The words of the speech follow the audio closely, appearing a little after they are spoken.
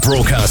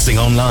Broadcasting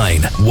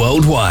online,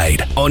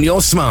 worldwide, on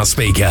your smart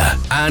speaker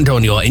and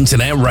on your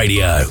internet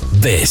radio.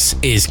 This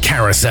is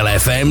Carousel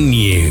FM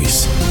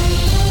News.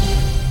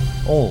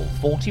 All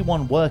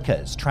 41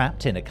 workers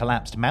trapped in a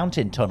collapsed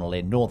mountain tunnel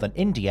in northern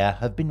India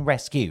have been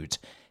rescued.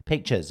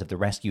 Pictures of the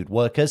rescued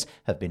workers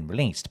have been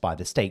released by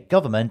the state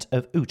government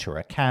of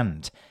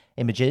Uttarakhand.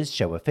 Images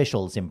show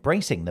officials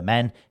embracing the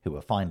men who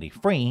were finally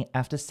free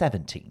after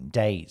 17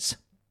 days.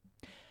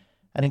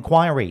 An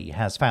inquiry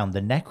has found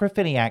the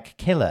necrophiliac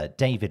killer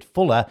David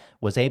Fuller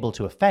was able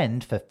to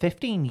offend for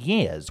 15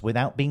 years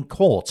without being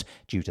caught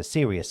due to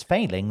serious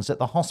failings at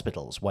the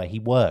hospitals where he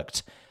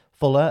worked.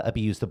 Fuller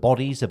abused the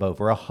bodies of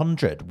over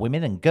 100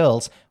 women and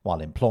girls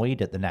while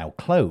employed at the now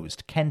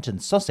closed Kent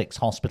and Sussex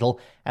Hospital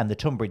and the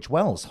Tunbridge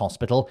Wells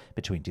Hospital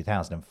between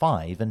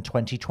 2005 and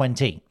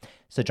 2020.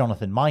 Sir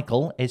Jonathan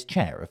Michael is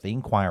chair of the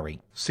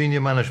inquiry. Senior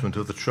management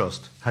of the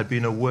Trust had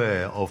been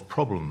aware of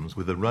problems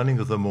with the running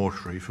of the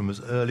mortuary from as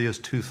early as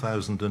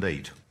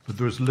 2008, but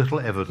there is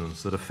little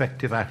evidence that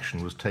effective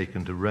action was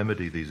taken to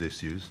remedy these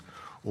issues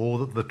or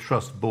that the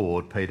Trust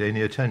board paid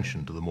any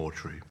attention to the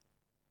mortuary.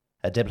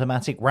 A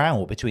diplomatic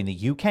row between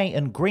the UK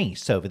and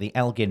Greece over the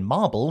Elgin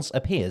marbles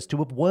appears to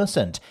have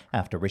worsened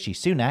after Rishi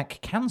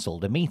Sunak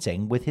cancelled a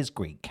meeting with his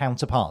Greek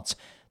counterpart.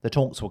 The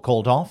talks were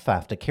called off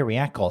after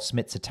Kyriakos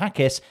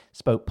Mitsotakis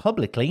spoke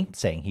publicly,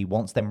 saying he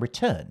wants them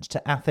returned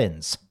to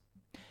Athens.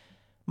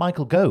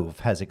 Michael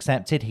Gove has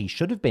accepted he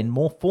should have been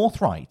more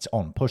forthright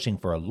on pushing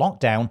for a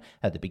lockdown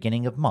at the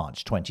beginning of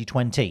March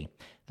 2020.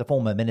 The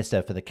former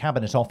Minister for the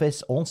Cabinet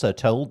Office also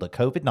told the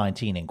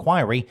COVID-19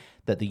 inquiry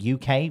that the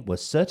UK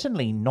was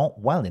certainly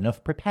not well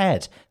enough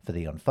prepared for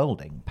the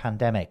unfolding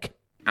pandemic.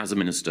 As a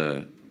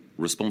minister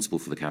responsible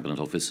for the Cabinet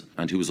Office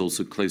and who was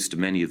also close to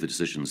many of the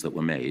decisions that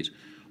were made,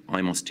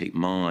 I must take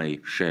my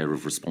share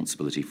of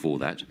responsibility for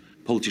that.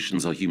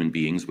 Politicians are human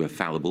beings, we're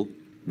fallible,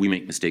 we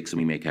make mistakes and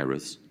we make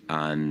errors.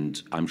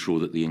 And I'm sure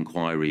that the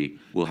inquiry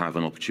will have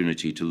an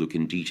opportunity to look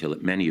in detail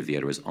at many of the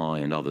errors I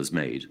and others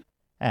made.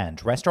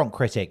 And restaurant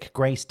critic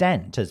Grace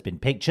Dent has been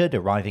pictured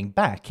arriving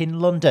back in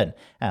London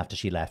after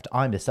she left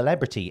I'm a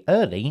Celebrity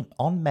early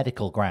on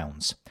medical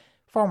grounds.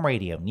 From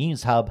Radio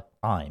News Hub,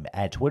 I'm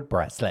Edward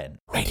Breslin.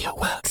 Radio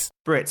Works.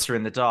 Brits are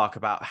in the dark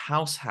about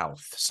house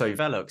health, so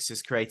Velux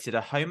has created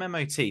a home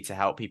MOT to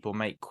help people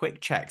make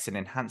quick checks and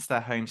enhance their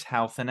home's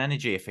health and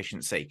energy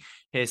efficiency.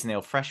 Here's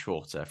Neil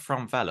Freshwater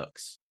from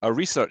Velux. Our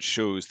research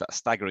shows that a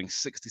staggering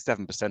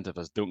 67% of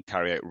us don't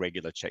carry out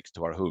regular checks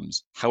to our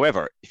homes.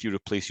 However, if you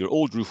replace your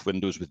old roof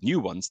windows with new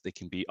ones, they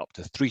can be up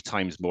to 3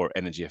 times more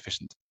energy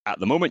efficient. At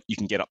the moment, you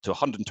can get up to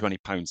 £120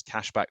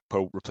 cashback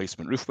per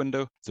replacement roof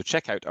window, so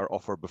check out our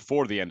offer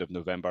before the end of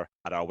November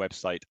at our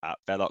website at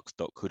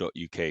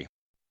velux.co.uk.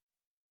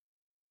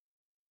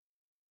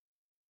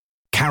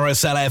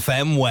 Carousel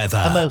FM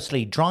weather. A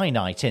mostly dry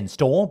night in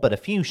store, but a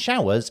few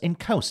showers in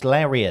coastal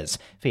areas.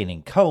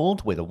 Feeling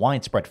cold with a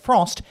widespread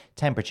frost,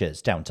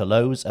 temperatures down to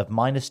lows of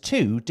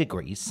 -2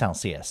 degrees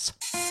Celsius.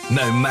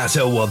 No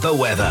matter what the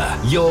weather,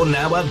 you're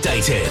now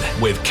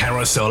updated with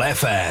Carousel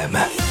FM.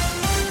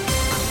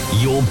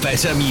 Your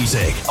better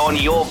music on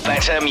your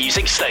better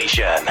music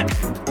station.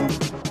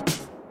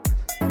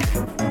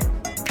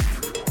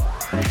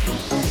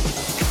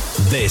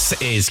 This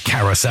is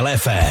Carousel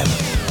FM.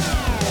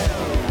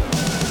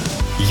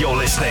 You're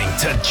listening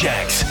to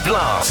Jack's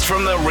Blast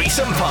from the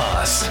recent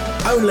past.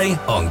 Only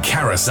on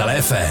Carousel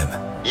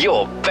FM.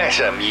 Your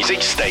better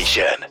music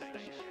station.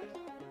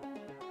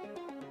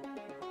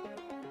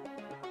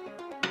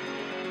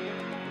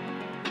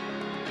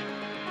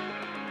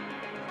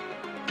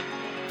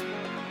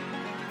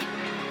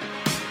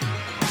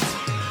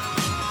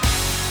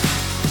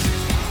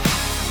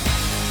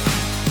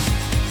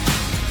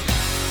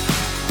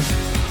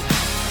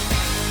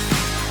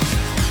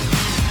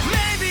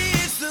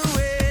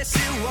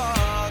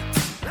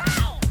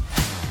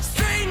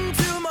 Straight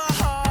into my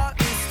heart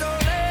and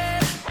stole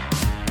it.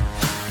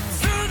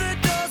 Through the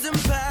doors and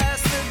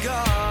past the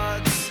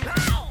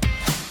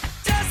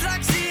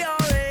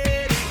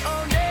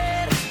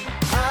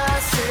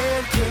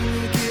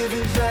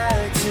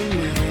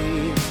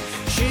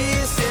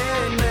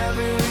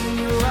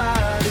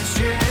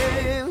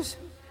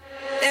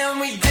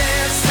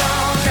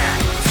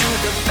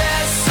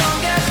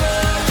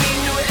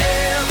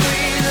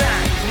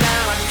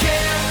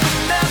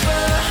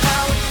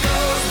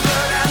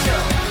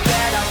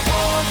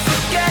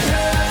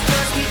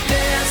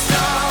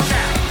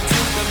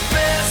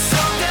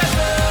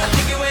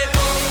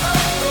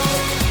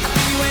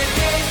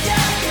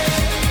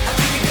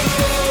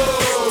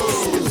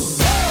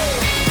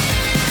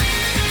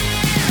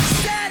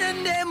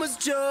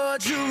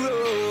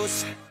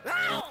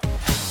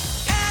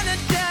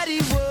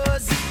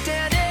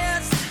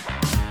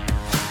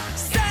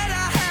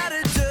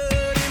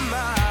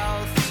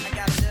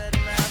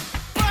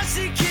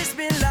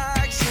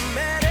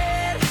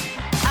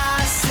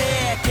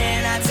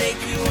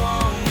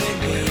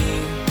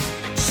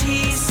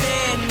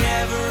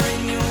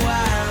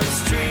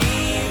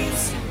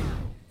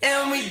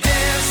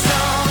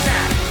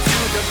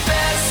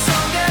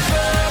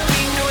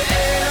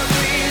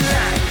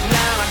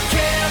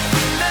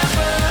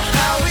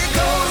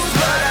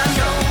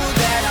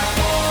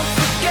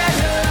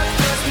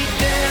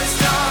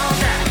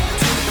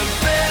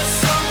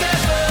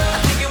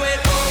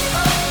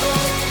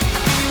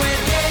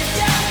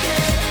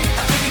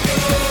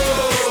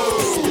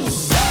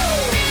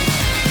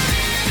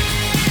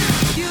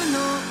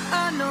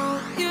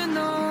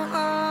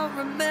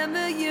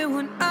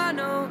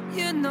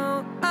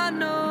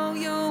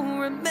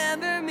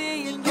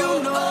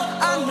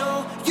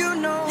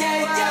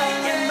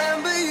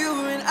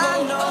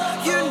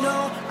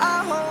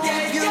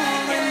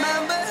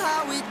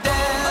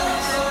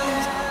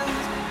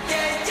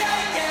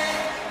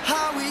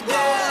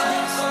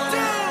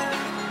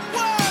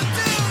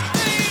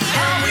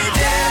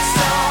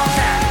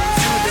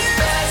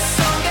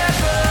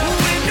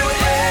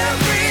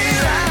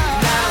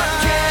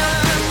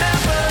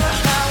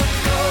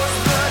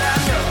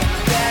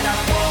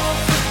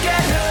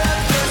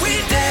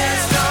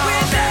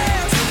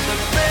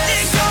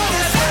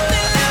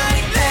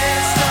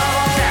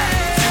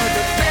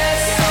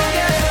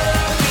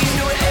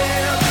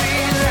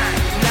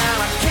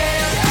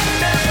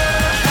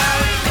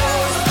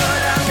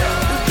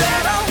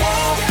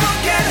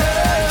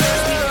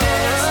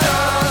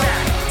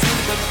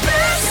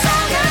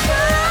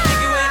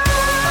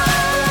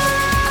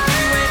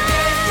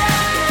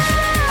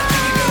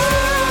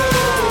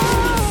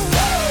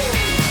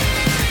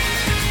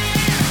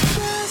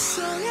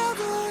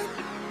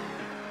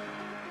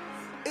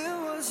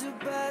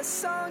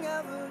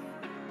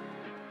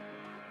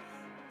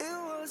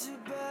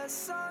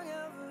best song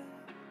ever.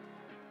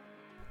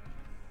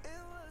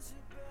 It was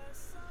your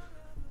best song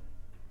ever.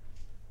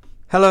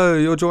 Hello,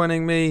 you're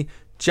joining me,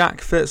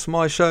 Jack Phipps,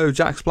 my show,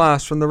 Jack's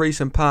Blast from the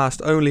recent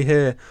past, only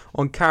here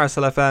on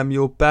Carousel FM,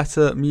 your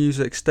better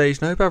music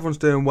station. I hope everyone's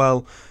doing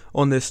well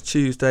on this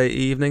Tuesday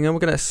evening, and we're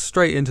going to get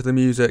straight into the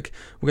music.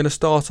 We're going to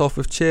start off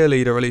with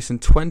Cheerleader, released in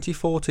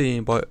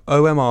 2014 by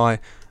OMI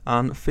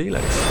and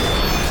Felix.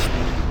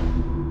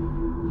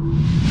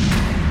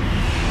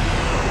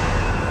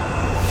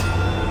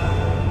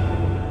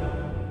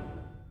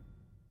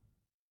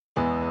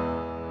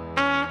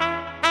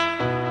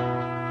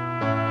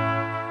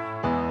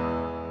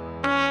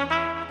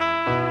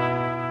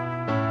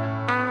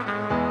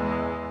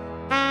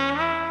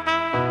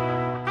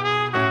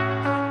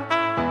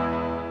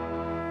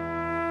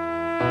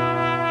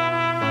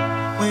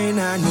 When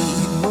I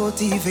need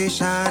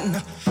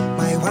motivation,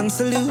 my one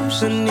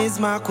solution is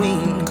my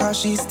queen, cause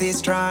she stays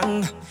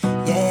strong.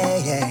 Yeah,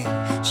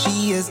 yeah,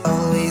 she is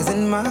always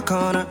in my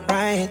corner,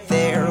 right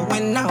there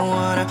when I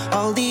wanna.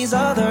 All these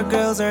other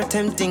girls are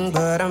tempting,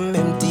 but I'm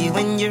empty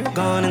when you're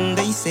gone. And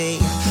they say,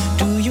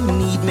 do you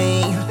need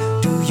me?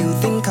 Do you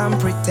think I'm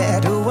pretty?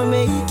 Do I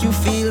make you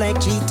feel like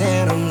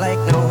cheating? I'm like,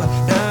 no,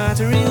 not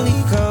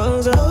really,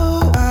 cause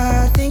oh,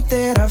 I think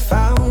that I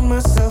found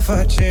myself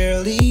a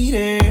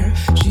cheerleader.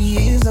 She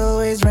is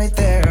always right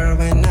there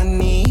when I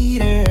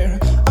need her.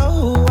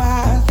 Oh,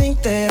 I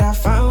think that I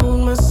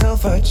found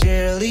myself a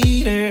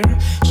cheerleader.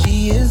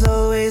 She is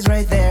always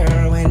right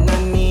there when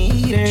I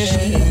need her.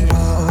 She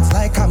walks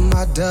like a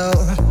model.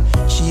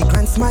 She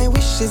grants my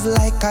wishes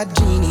like a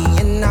genie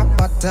in a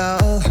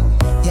bottle.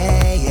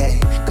 Yeah,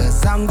 yeah,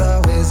 cause I'm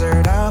the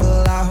wizard of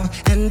love,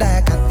 and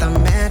I got the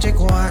magic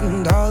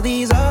wand. All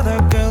these other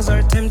girls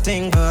are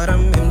tempting, but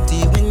I'm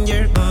empty when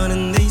you're gone.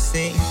 And they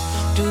say,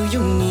 do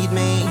you need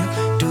me?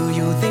 Do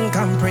you think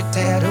I'm pretty?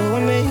 Do I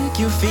make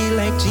you feel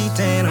like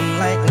cheating? I'm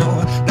like,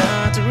 no,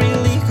 not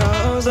really,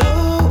 cause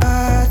oh,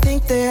 I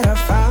think that I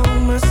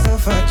found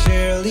myself a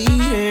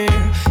cheerleader.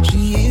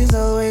 She is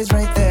always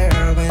right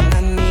there when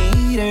I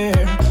need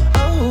her.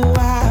 Oh,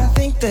 I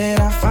think that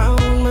I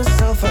found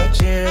myself a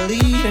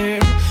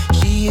cheerleader.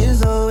 She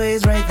is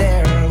always right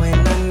there when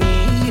I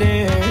need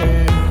her.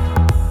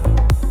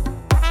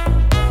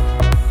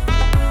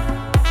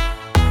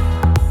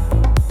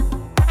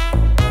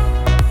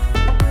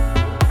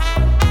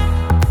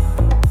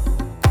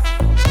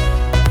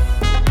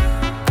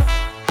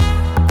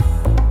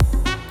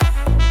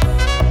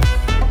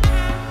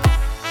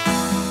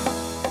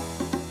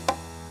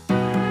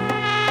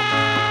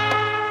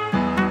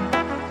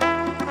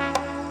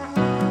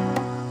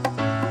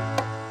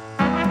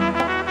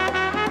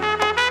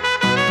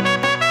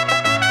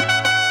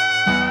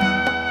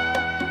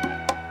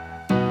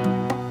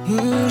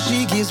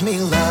 She gives me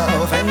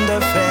love and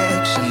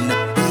affection.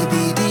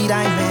 Baby, did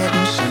I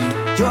mention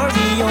you're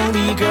the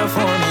only girl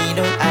for me?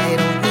 No, I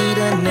don't need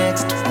a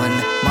next one.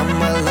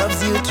 Mama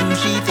loves you too.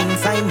 She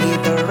thinks I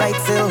made the right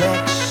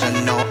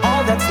selection. Now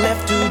all that's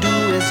left to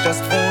do is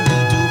just for me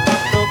to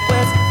put the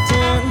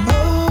question.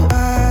 Oh,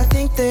 I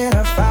think that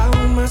I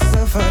found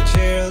myself a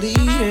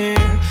cheerleader.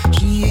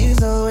 She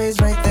is always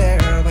right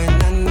there when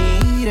I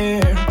need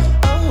her.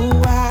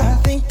 Oh, I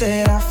think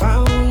that I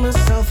found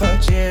myself a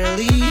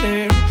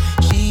cheerleader.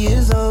 She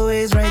is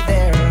always right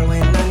there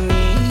when I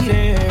need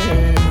her.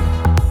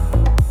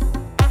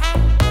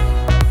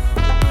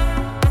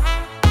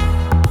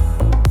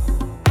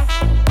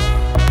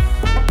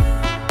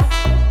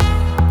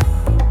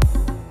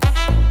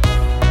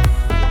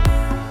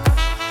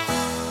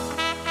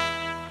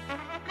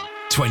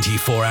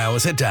 24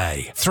 hours a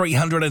day,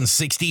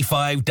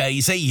 365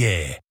 days a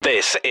year.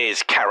 This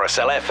is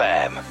Carousel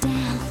FM.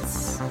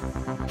 Dance,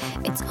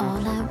 it's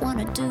all I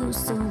wanna do,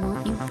 so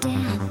won't you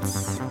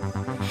dance?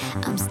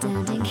 I'm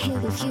standing here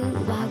with you,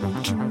 why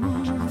won't you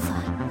move?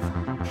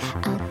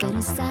 I'll get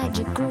inside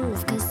your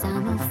groove, cause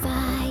I'm on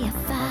fire,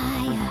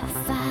 fire,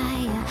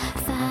 fire,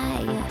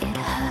 fire. It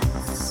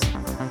hurts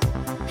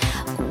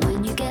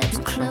when you get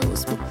too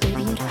close, but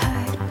baby it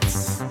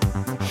hurts.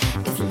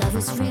 If love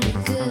is really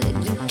good,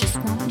 you just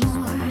want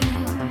more.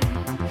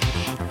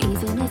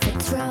 Even if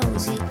it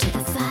throws you to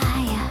the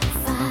fire,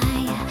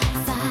 fire,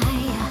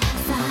 fire,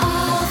 fire.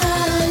 All the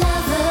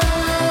lovers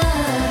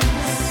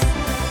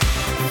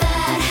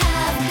that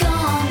have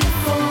gone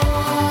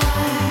before,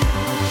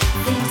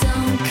 they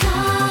don't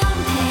compare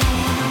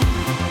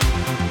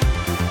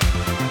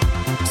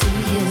to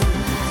you.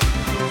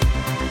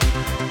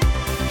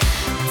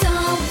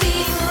 Don't be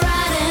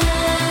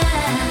frightened,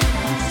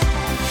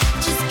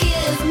 just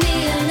give me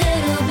a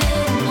little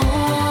bit more.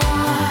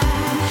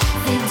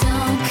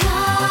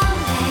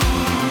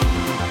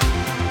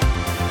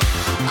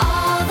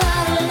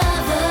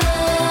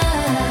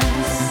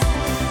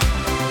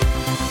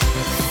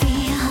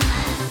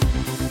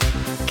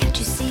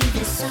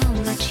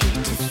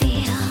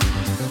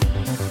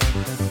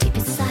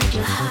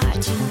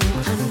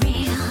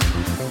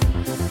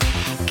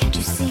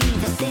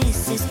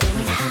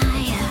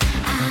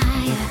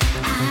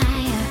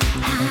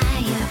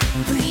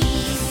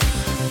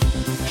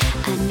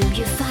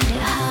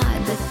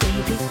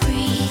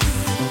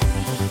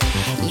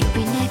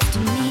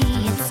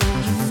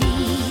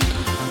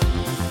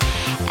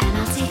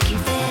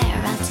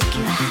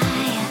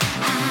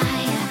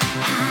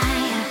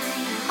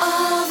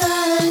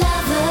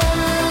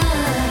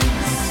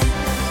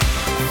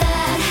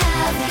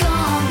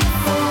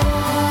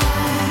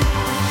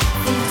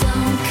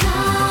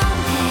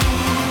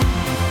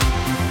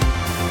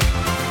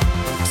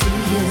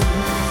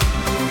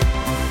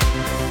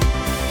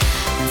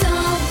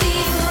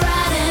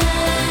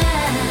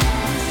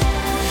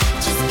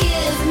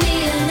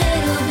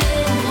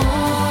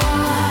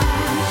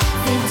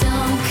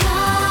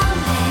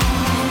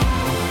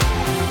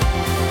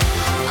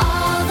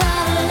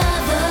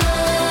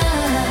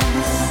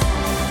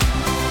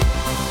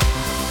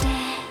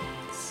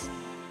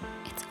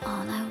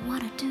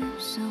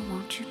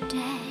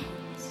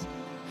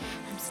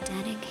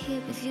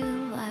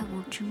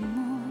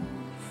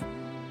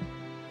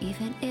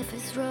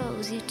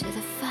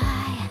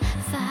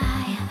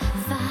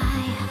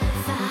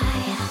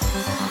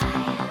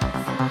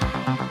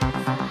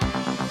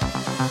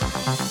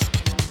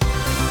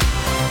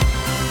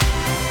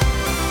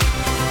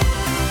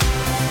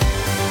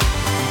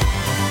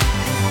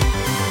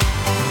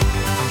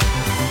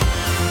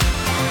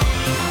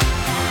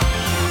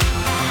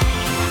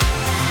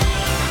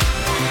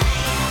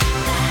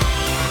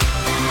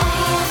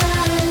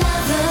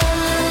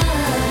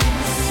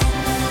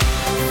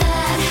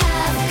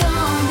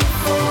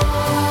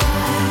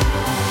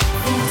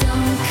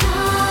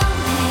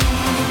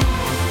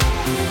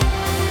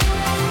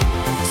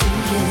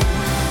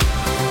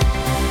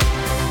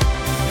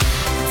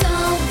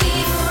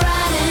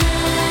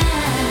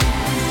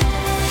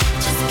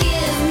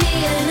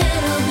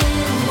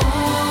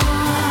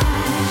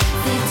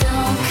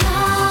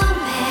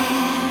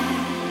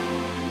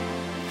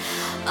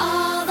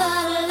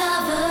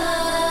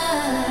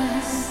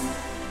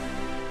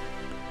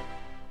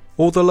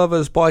 All the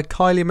Lovers by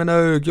Kylie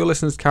Minogue. You're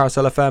listening to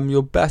Carousel FM,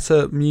 your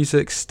better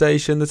music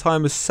station. The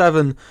time is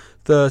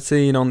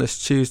 7:13 on this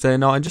Tuesday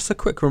night. And just a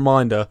quick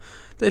reminder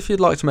that if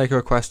you'd like to make a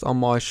request on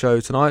my show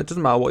tonight, it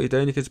doesn't matter what you're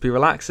doing. You could just be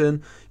relaxing,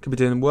 you could be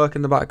doing work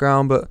in the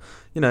background, but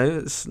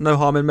it's no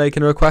harm in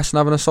making a request and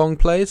having a song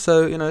played.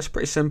 So, it's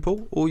pretty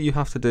simple. All you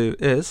have to do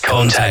is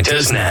contact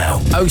us now,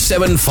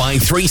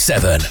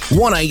 07537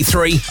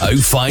 183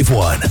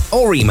 051,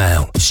 or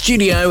email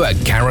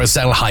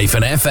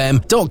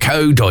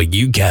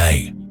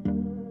studio@carousel-fm.co.uk.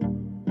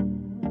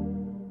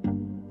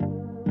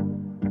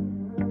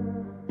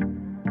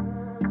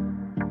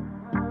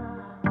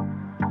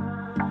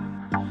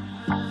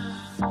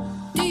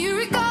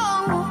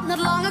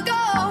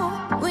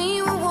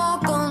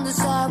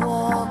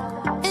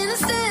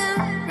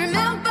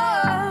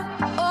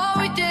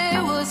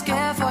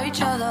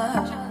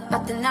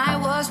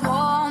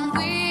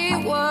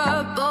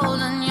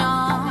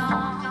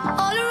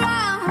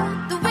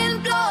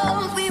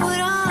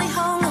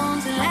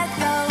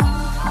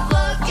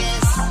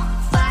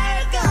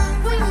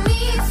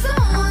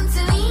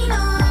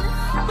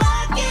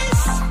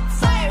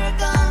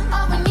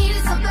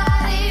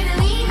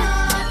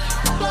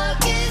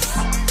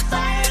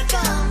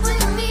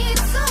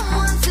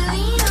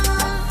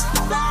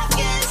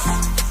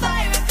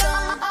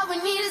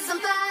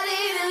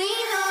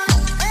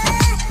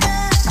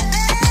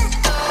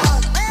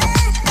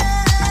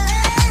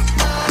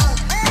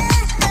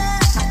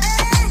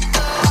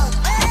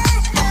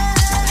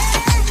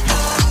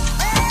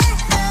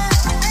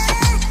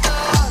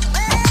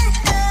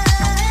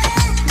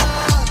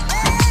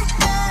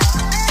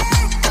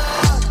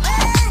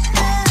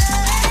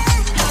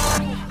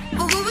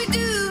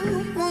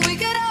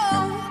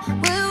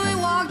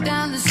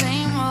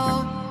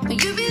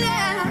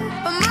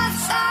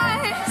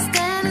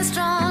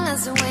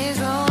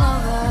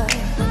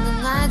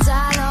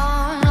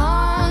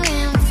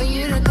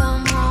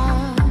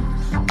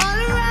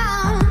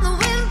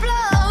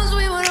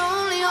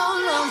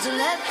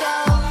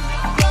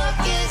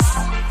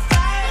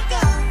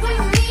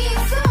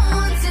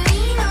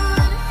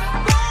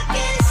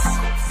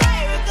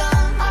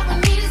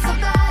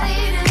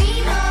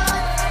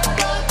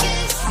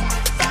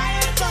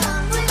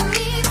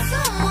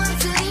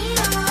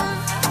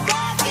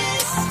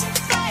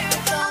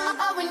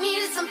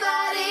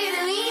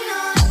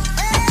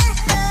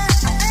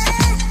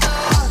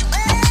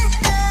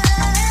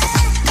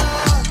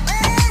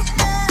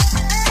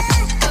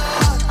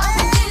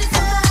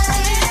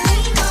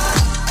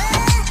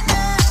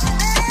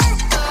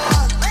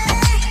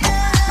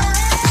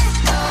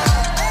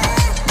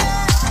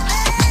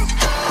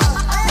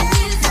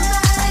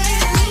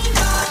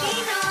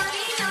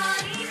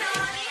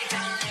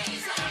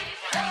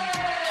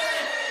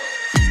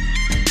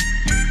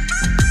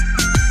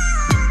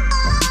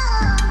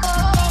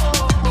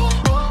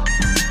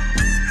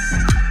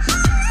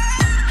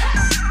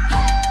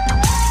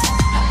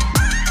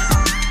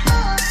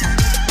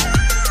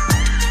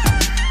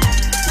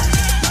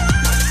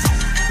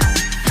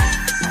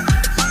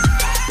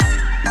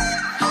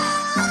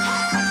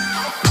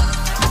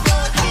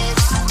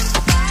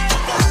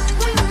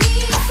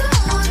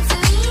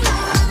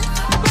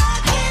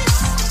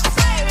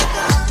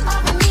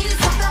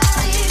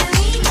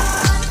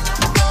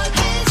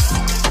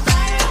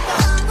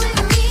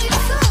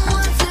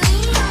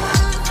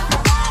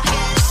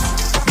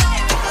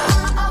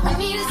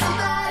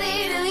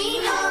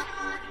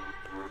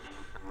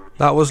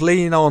 That was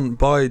Lean On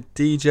by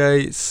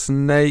DJ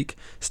Snake.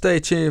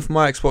 Stay tuned for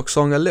my Xbox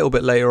song a little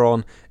bit later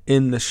on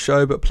in the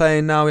show, but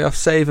playing now we have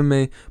Saving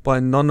Me by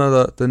none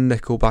other than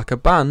Nickelback, a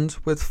band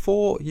with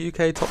 4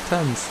 UK top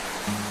 10s.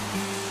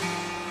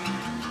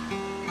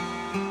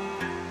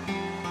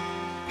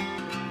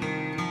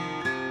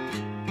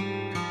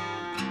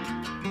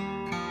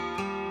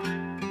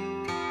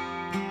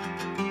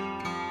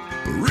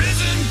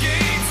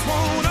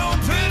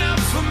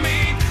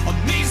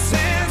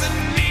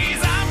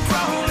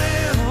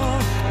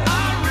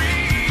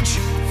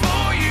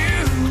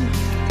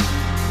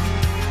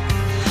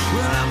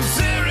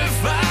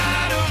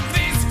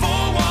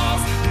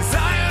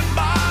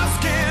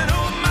 I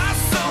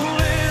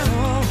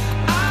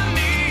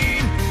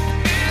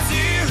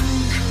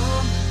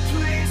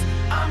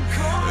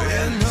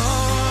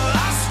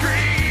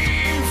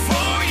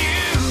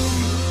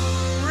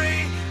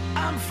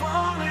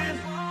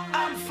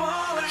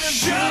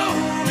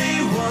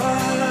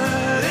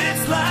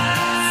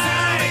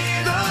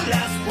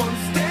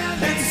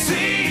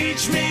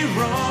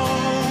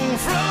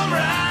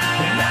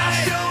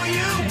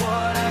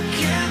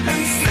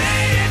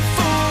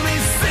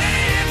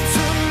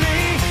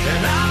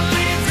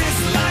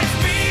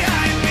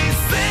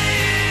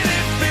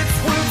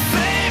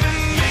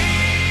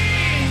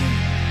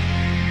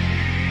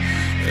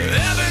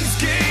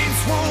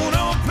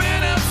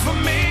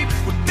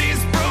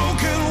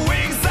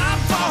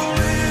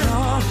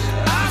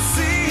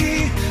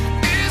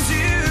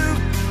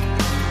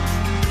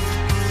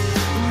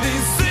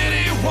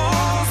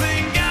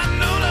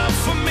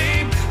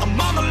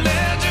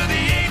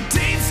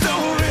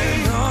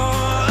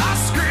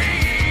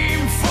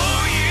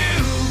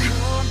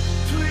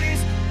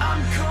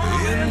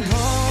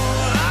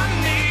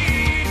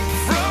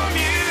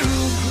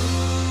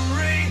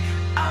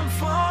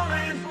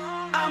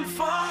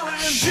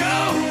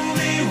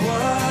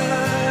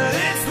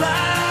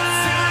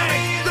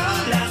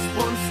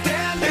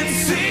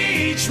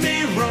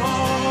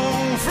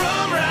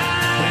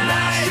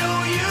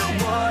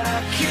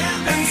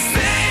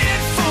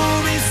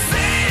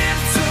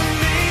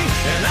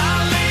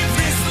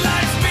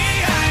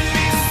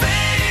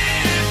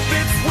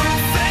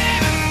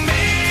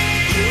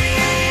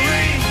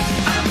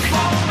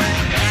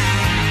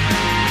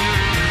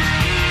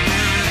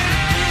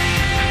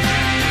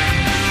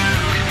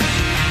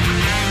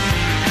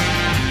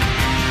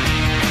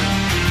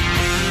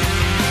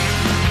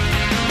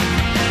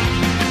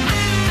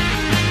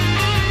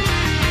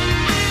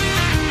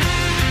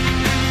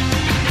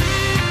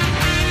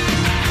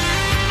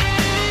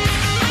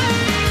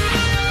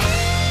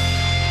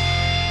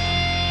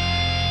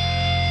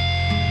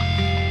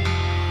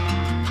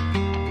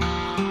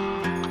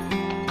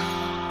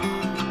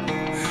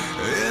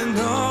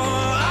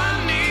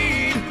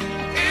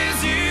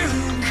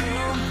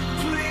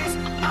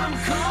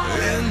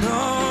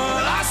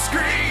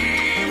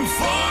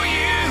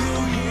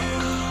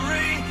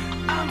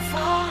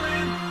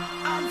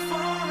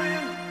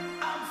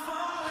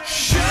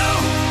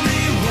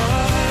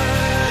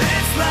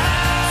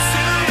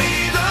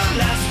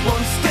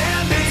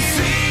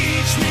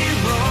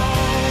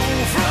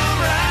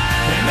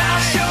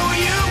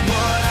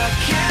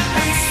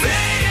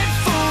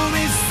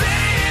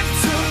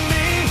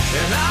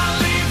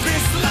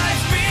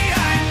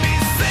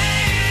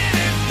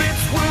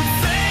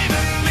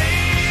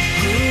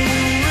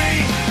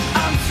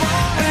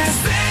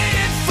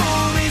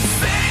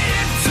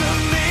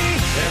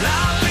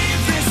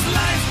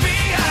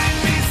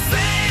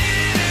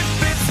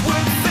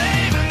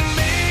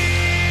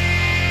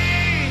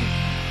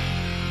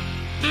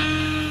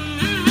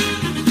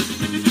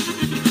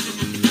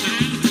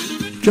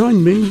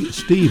Join me,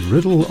 Steve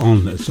Riddle,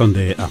 on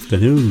Sunday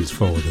afternoons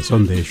for the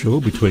Sunday Show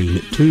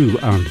between 2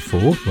 and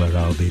 4, where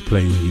I'll be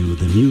playing you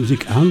the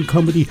music and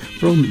comedy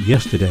from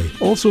yesterday.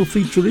 Also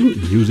featuring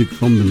music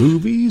from the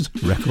movies,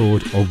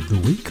 record of the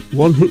week,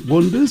 one-hit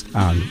wonders,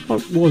 and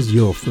what was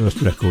your first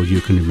record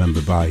you can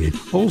remember buying.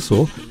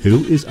 Also,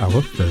 who is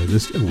our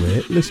furthest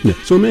away listener.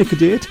 So make a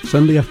date,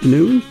 Sunday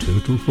afternoon,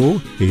 2 till 4,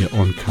 here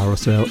on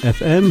Carousel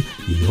FM,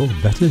 your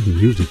better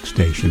music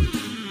station.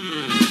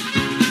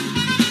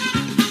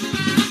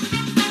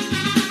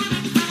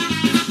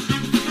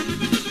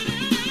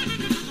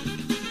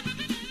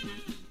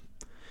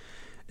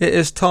 It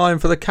is time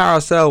for the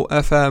Carousel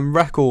FM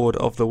record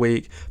of the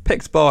week,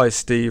 picked by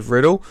Steve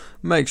Riddle.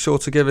 Make sure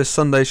to give his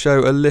Sunday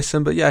show a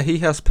listen, but yeah, he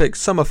has picked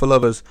Summer for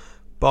Lovers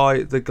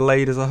by the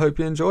Gladers. I hope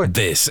you enjoy.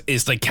 This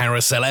is the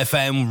Carousel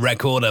FM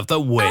record of the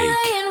week. I'm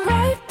laying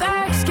right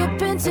back,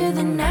 skipping to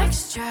the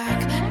next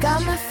track.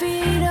 Got my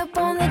feet up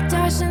on the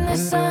dash in the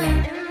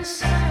sun.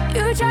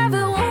 You drive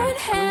with one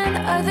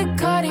hand, other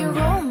caught in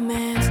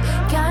romance.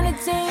 Kinda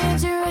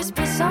dangerous,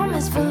 but some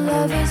is for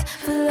lovers,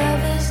 for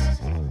lovers.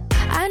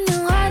 I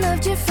knew I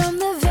loved you from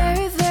the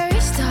very, very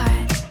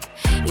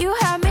start. You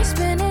had me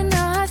spinning,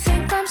 now I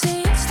think I'm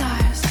seeing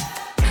stars.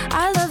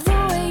 I love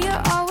the way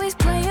you're always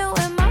playing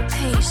with my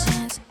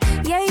patience.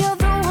 Yeah, you're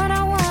the one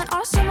I want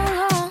all summer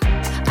long.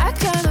 I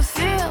kinda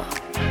feel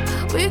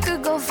we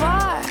could go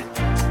far,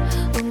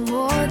 with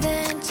more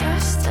than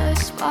just a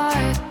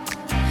spark.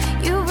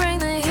 You bring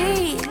the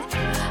heat,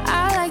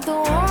 I like the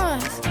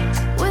warmth,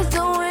 with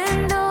the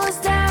windows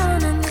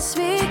down and the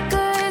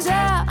speakers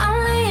out. I'm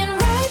laying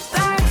right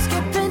back,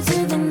 skipping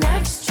to the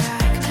next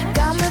track.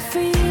 Got my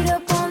feet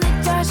up on the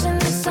dash in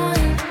the sun.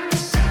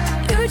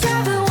 You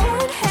drive with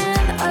one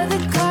hand,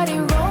 other caught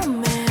in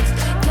romance.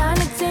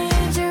 Kinda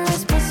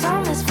dangerous, but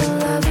some is for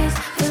lovers,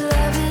 for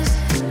lovers.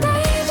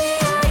 Baby,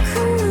 I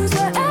cruise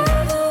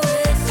wherever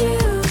with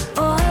you.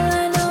 All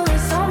I know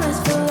is some is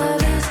for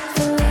lovers,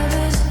 for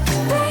lovers.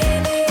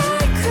 Baby, I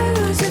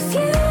cruise with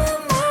you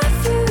in my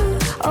view.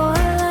 All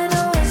I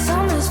know is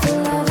some is for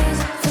lovers,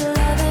 for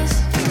lovers.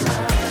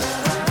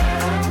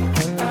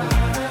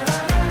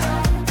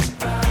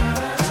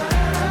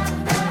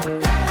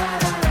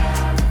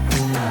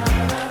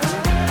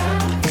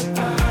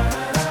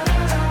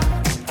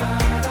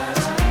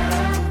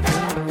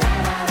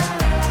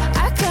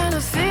 I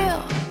kinda feel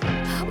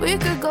we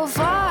could go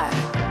far,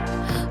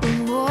 with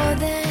more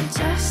than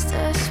just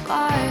a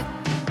spark.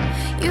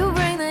 You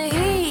bring the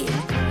heat,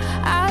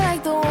 I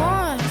like the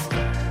warmth,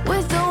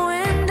 with the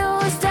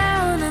windows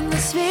down and the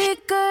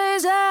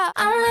speakers out.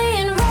 I'm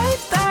laying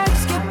right back,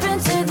 skipping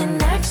to the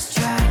next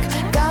track.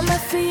 Got my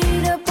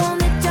feet up on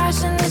the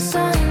dash in the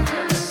sun.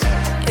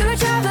 You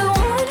drive with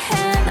one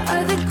hand,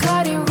 other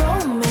caught in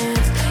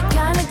romance.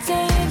 Kinda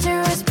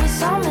dangerous, but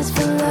some is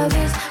for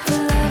lovers, for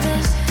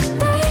lovers.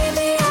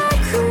 Baby, I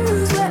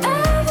cruise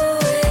wherever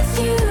with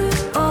you.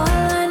 All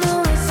I know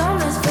is some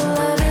is for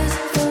lovers,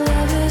 for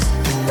lovers.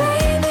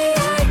 Baby,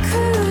 I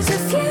cruise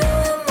with you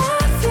in my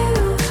view.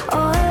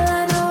 All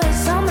I know is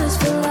some is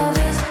for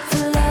lovers,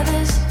 for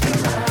lovers.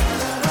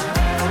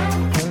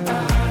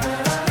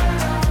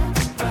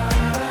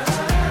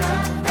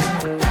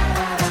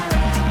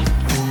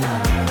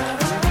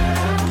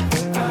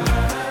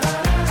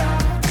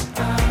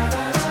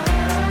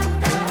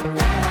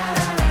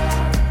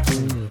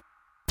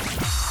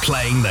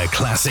 Playing the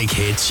classic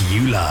hits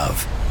you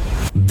love.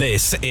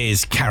 This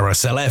is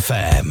Carousel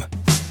FM.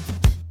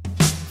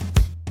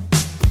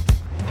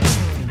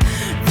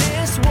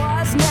 This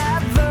was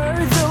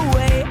never the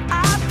way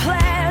I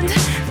planned,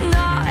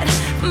 not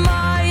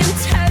my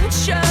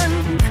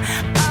intention.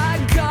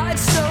 I got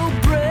so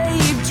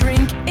brave,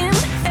 drink in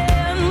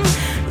hand,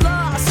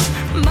 lost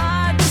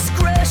my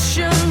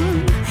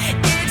discretion.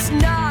 It's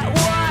not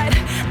what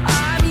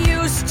I'm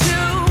used to.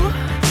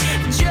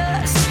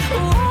 Just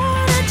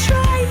wanna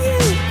try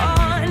you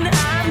on.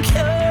 I'm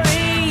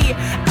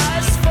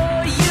curious for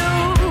you.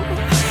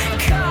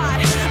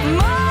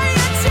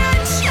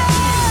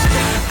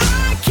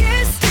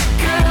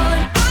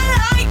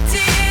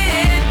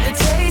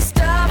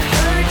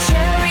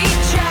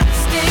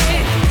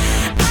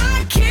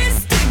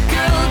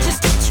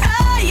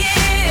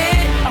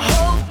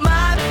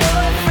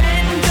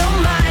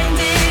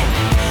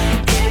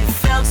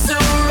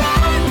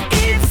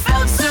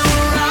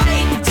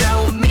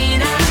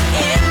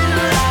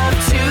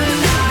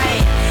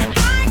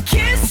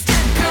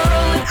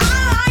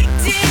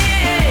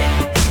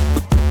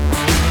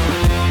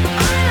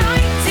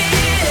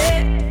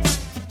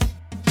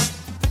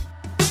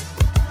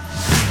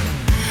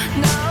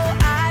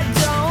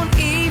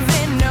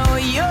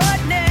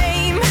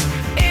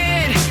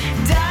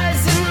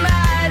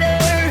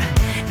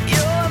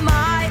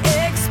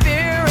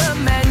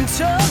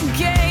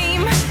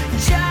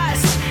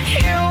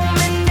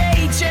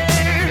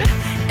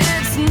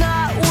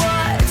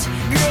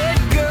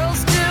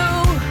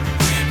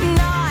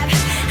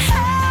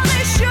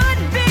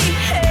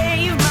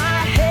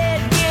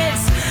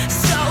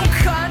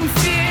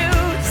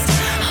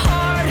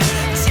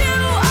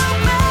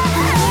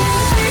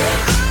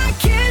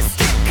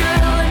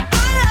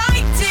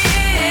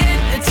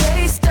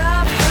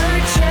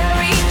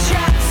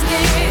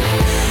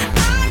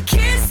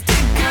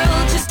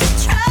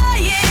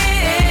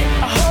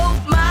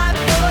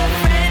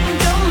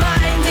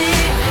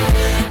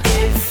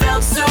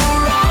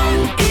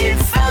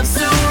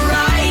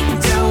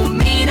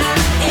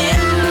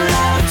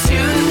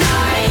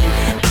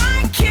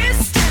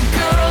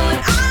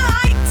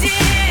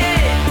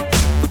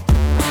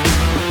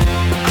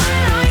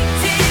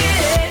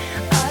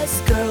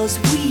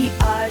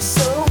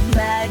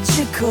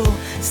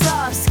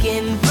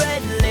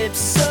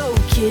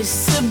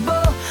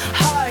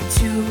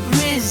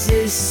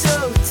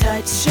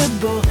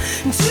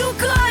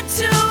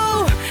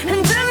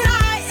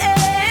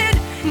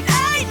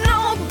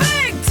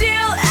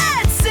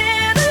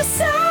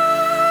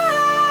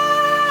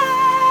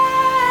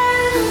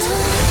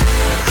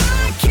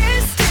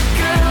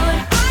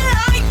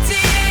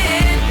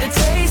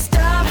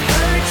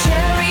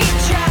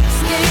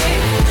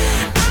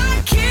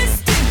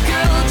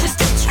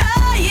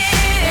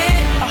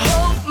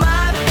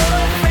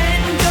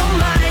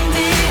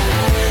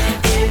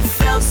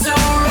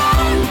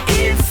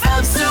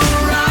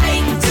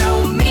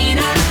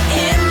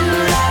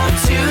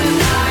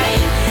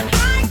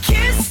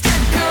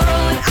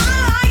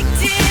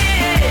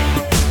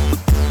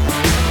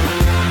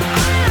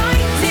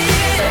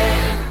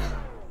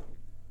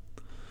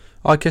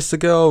 I Kissed a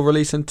Girl,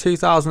 released in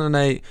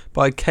 2008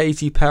 by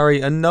Katy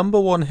Perry, a number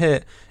one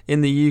hit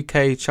in the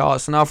UK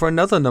charts. And now for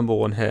another number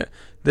one hit.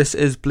 This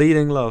is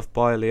Bleeding Love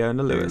by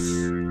Leona Lewis.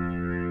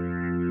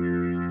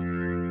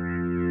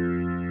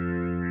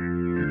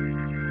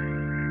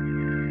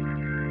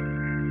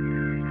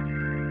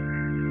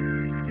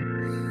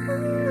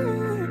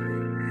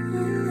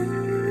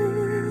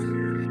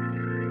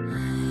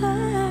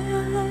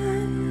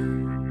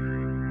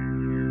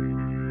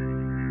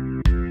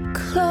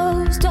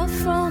 Closed off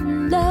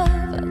from love,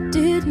 I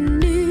didn't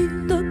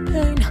need the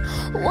pain.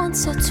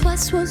 Once or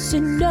twice was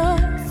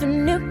enough,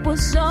 and it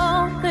was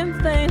all in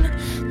vain.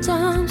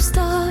 Time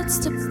starts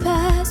to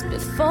pass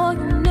before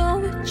you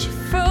know it, you're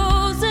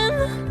frozen.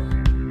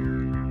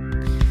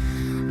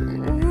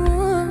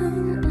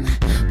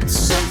 But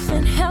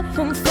something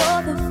happened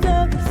for the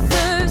very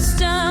first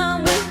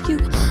time with you.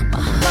 My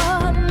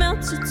heart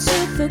melted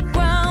to the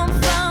ground,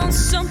 found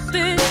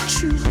something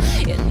true,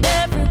 and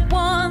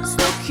everyone's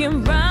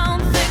looking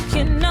round,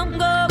 thinking I'm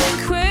going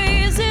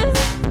crazy.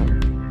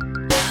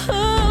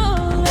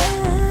 Oh,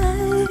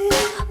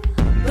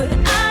 but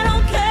I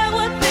don't care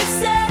what they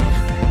say.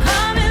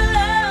 I'm in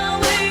love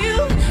with you.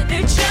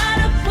 They try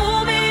to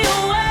pull me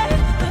away,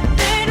 but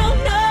they don't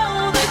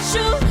know the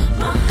truth.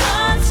 My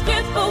heart's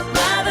crippled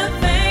by the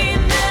vein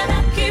that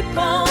I keep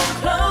on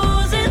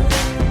closing.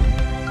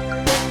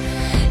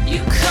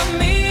 You cut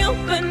me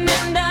open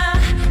and I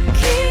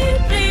keep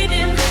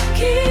bleeding,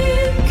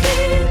 keep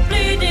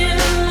bleeding.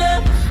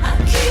 Love, I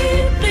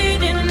keep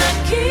bleeding, I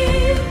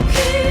keep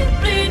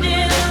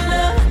bleeding.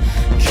 Love,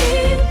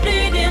 keep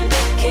bleeding,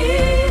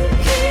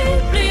 keep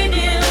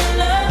bleeding.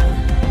 Love,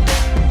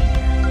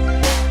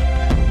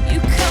 you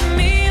cut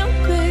me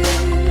open.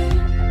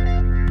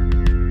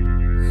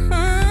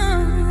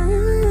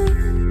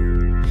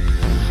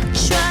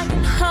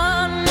 Trying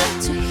hard not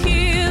to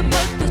hear,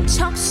 but the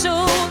talk's so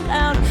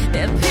loud.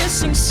 Their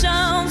piercing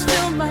sounds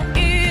fill my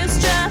ears,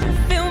 try to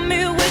fill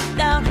me with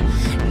doubt.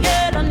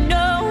 Yet I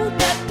know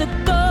that the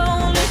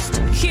goal is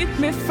to keep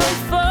me from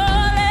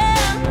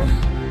falling.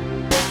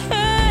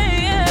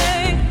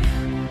 Hey,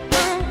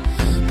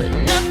 but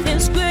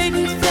nothing's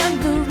greater than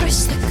the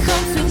risk that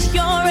comes with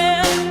your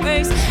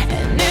embrace.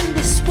 And in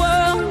this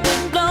world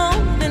of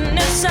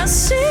loneliness, I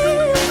see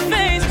your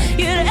face.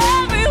 Yet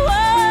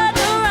everyone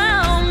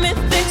around me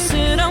thinks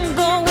that I'm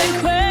going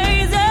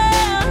crazy.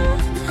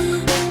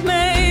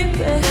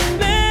 Maybe,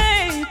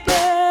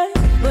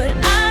 but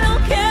I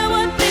don't care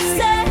what they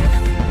say.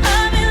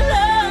 I'm in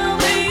love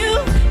with you.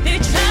 They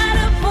try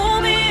to pull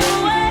me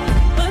away,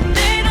 but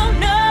they don't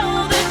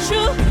know the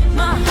truth.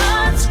 My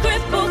heart's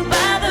crippled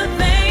by the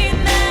vein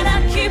that I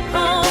keep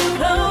on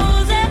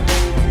closing.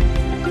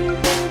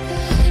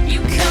 You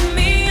cut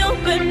me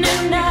open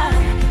and I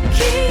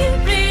keep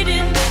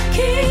bleeding,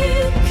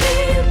 keep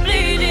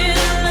bleeding.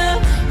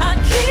 Love, I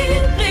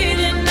keep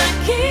bleeding, I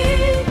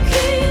keep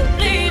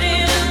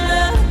bleeding.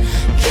 Love,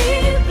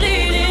 keep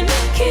bleeding,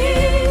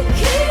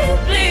 keep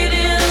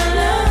bleeding.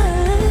 Love,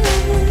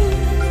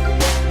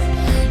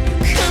 you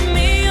cut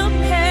me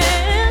open,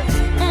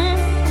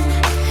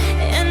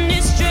 and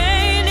it's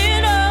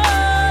draining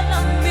all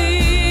of me.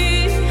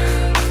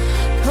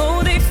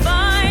 Oh, they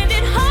find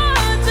it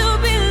hard to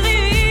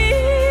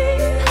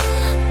believe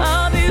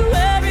I'll be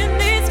wearing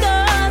these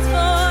scars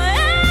for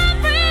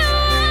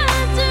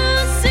everyone to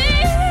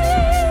see.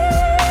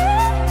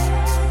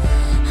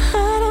 I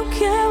don't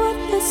care what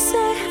they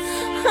say.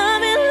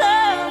 I'm in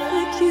love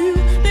with you.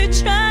 They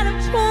try to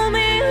pull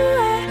me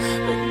away,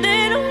 but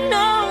they don't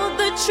know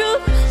the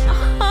truth. My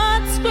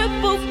heart's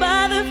crippled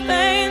by the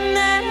vein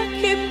that I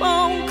keep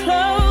on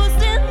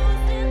closing.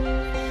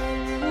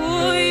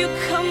 Ooh, you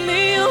cut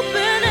me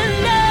open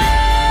and I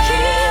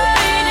keep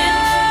bleeding,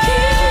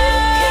 keep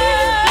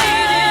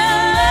bleeding.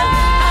 Love,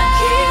 I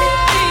keep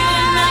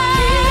bleeding, I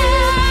keep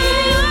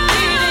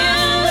bleeding.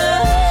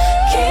 Love,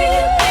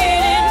 keep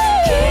bleeding,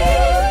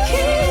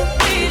 keep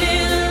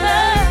bleeding.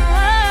 Love,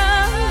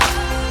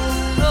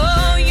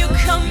 oh, you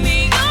cut me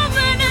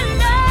open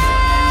and I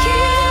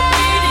keep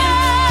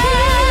bleeding,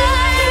 keep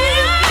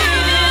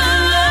bleeding.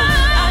 Love,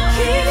 I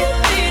keep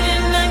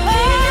bleeding, I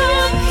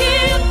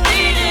keep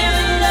bleeding.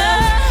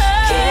 Love,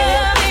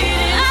 keep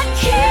bleeding, I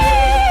keep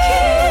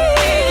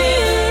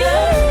bleeding.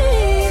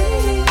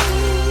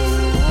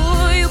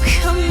 Oh, you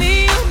cut me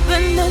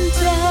open and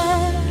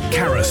I.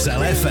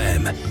 Carousel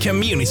FM,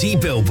 Community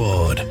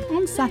Billboard.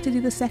 On Saturday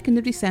the 2nd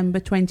of December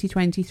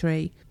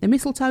 2023, the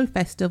Mistletoe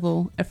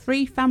Festival, a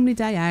free family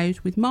day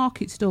out with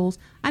market stalls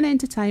and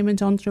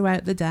entertainment on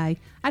throughout the day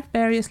at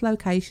various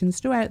locations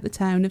throughout the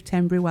town of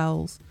Tenbury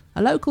Wells.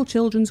 A local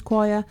children's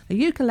choir, a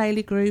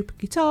ukulele group,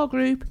 guitar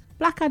group,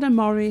 Blackadder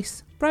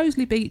Morris,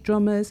 Broseley Beat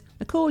Drummers,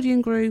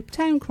 accordion group,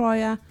 town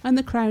crier and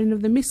the crowning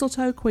of the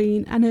Mistletoe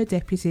Queen and her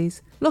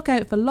deputies. Look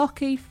out for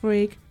Lockie,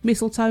 Frigg,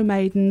 Mistletoe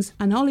Maidens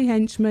and Holly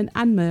Henchman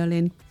and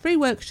Merlin. Free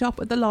workshop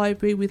at the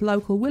library with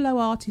local willow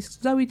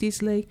artist Zoe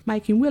Disley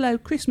making willow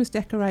Christmas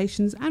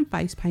decorations and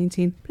face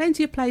painting.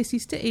 Plenty of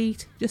places to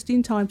eat just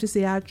in time to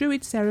see our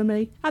Druid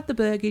ceremony at the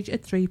Burgage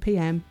at 3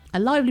 p.m. A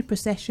lively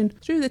procession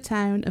through the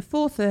town at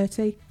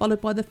 4:30,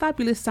 followed by the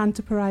fabulous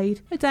Santa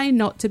Parade, a day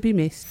not to be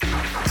missed.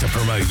 To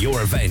promote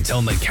your event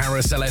on the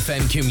Carousel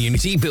FM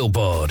community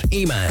billboard,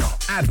 email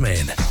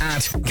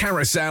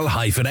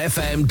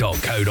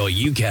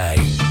admin@carousel-fm.co.uk.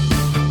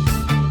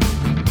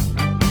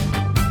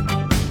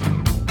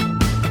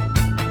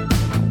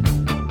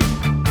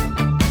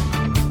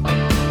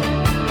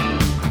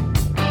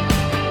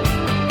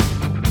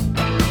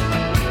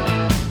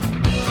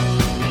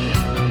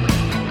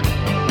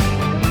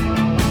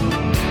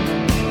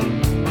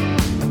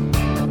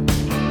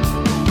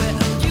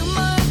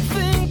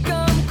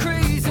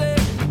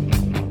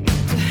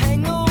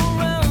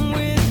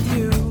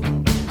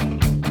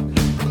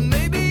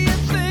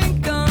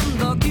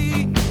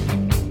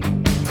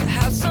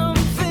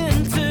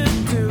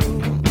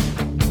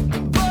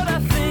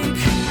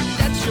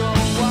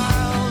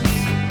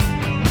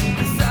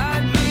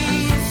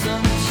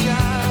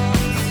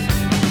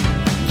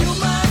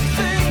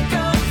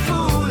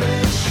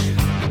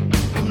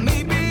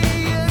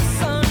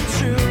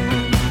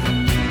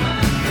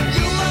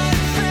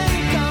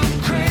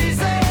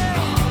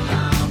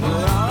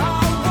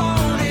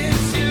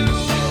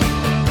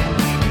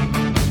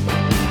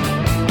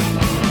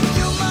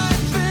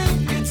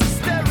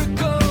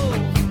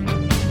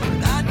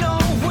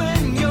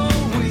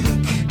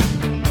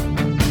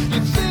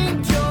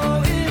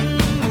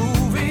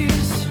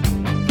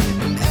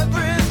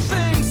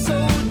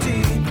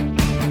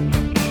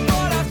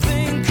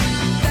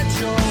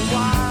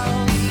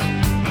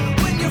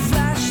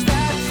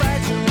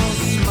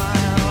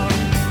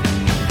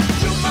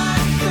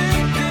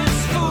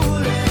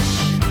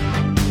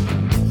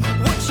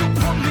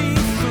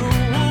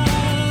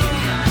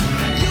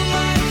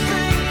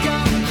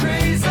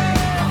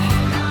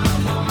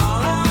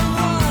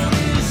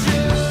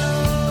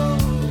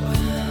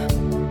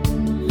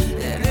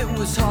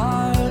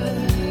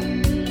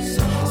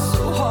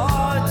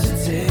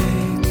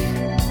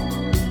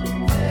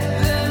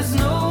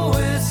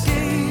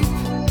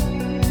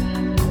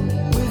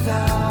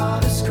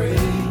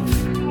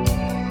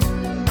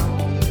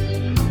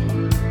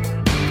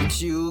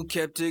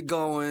 Kept it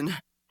going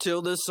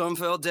till the sun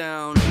fell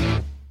down.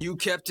 You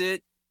kept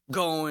it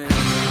going.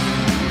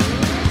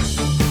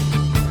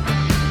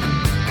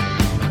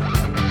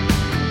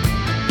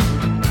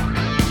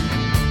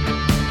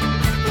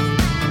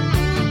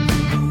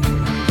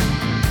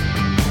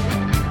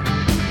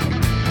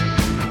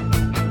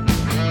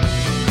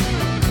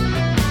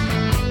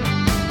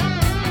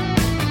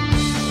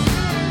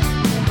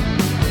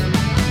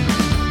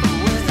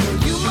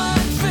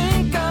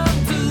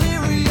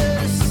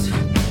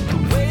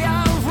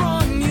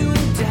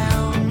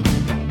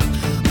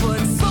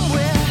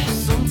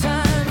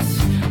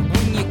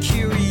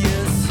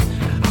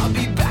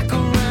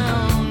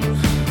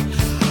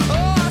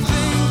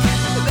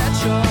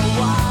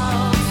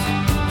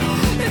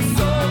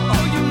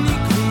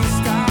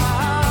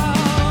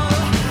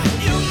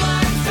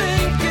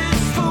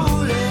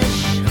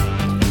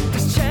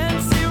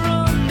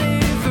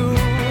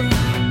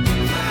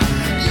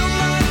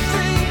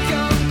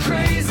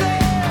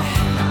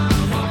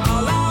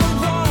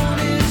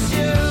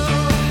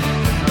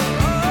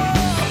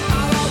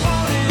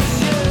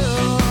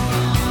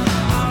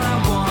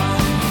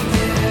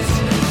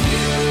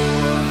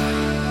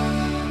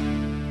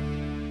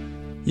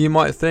 You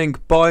Might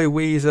Think by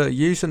Weezer,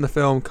 used in the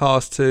film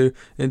Cars 2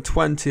 in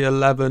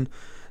 2011.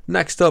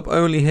 Next up,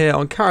 only here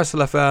on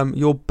Carousel FM,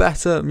 your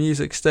better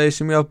music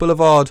station, we have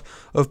Boulevard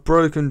of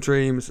Broken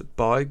Dreams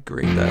by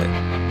Green Day.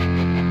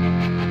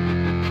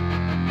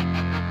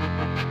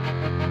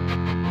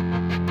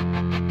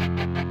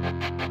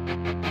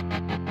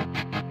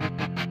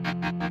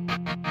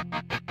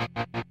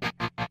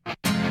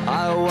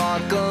 I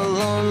walk a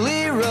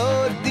lonely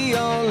road, the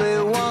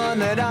only one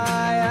that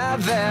I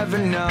have ever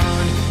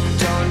known.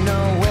 Don't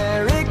know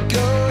where it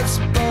goes,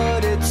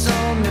 but it's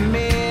home to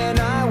me and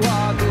I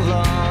walk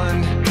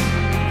alone.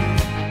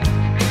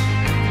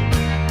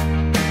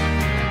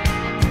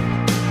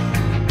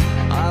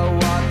 I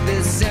walk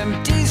this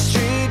empty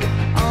street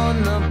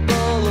on the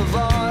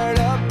boulevard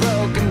of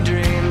broken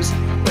dreams,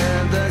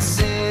 where the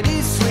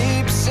city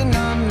sleeps and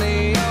I'm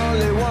the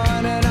only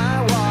one and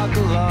I walk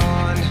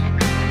alone.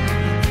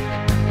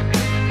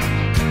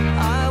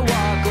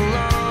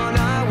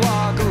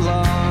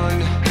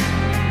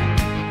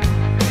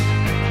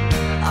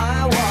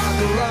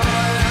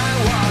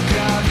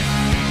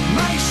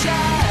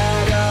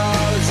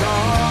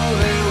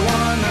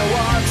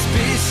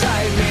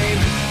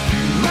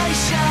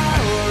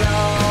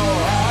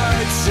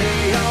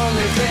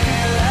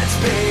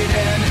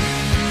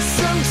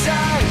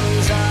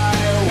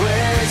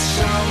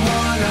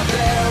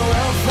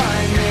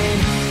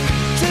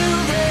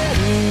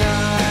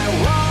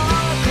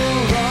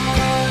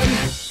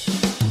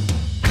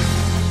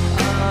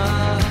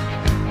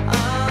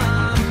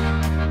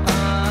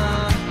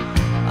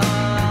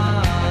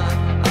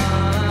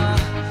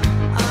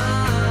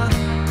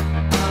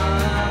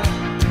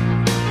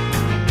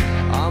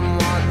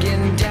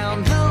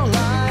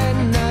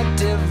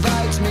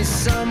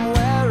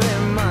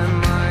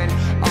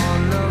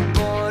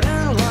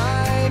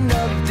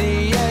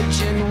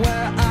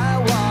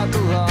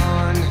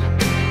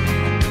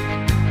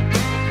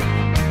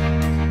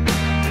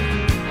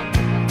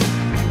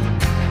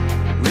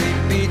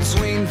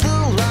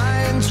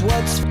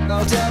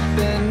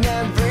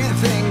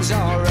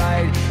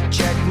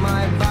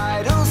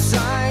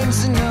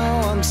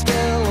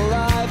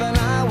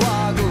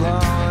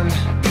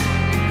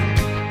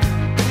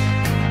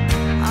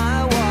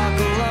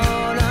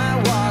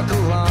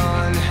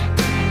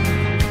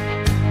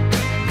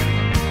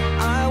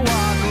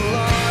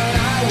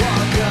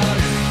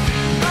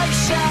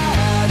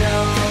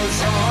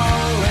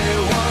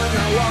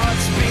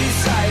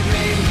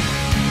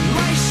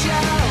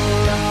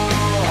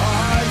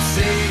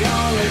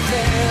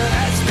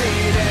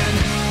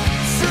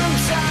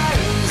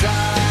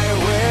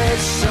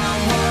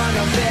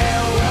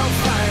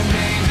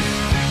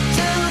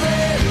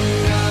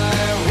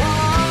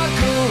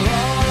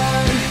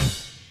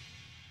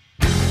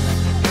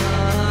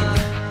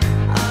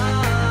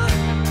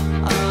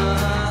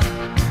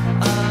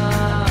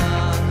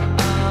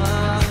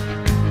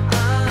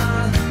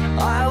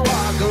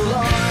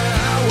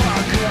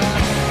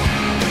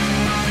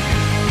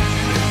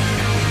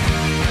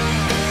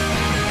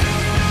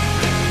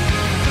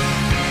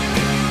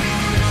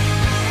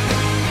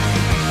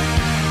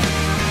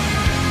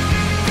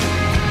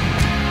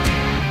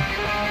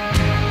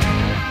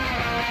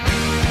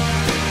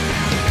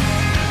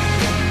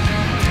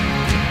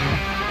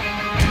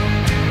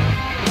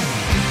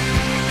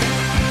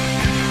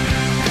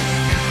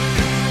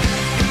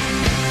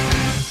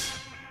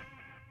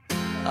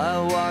 I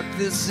walk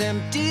this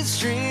empty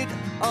street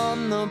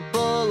on the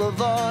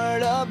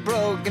boulevard of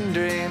broken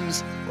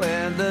dreams,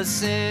 where the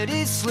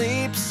city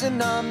sleeps and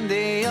I'm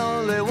the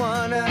only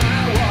one. And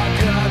I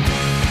walk up,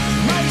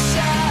 my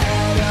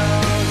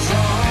shadow's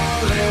the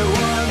only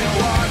one that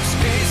walks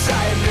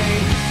beside me.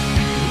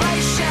 My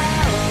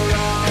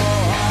shallow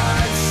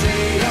heart's the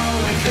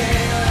only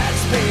thing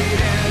that's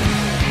beating.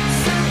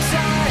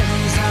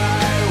 Sometimes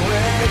I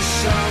wish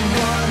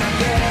someone out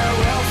there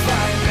will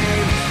find me.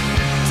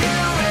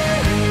 Till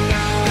then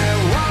I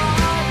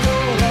walk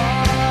alone.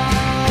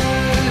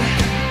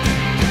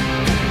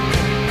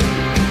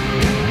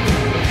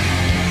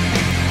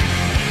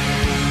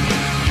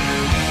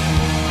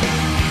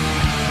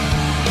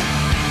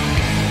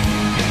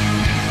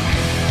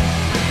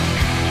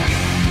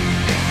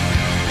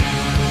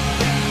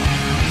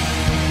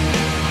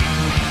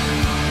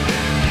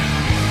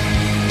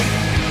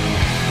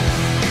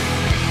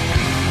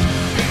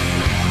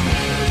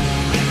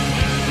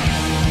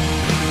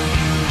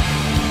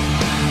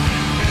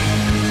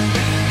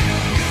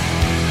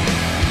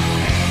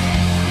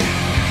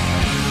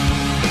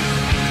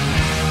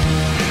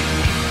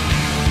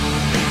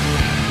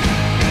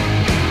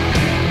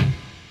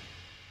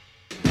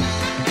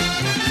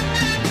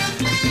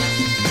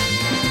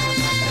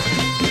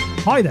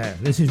 Hi there,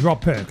 this is Rob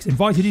Perks,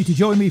 invited you to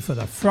join me for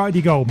the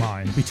Friday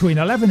Goldmine between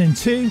 11 and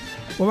 2,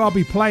 where I'll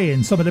be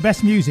playing some of the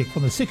best music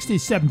from the 60s,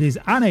 70s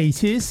and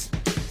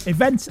 80s,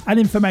 events and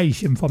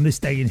information from this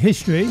day in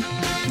history,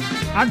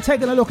 and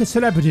taking a look at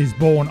celebrities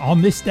born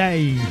on this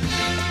day.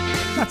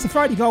 That's the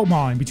Friday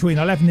Goldmine between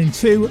 11 and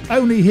 2,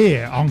 only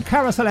here on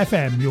Carousel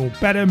FM, your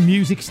better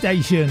music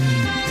station.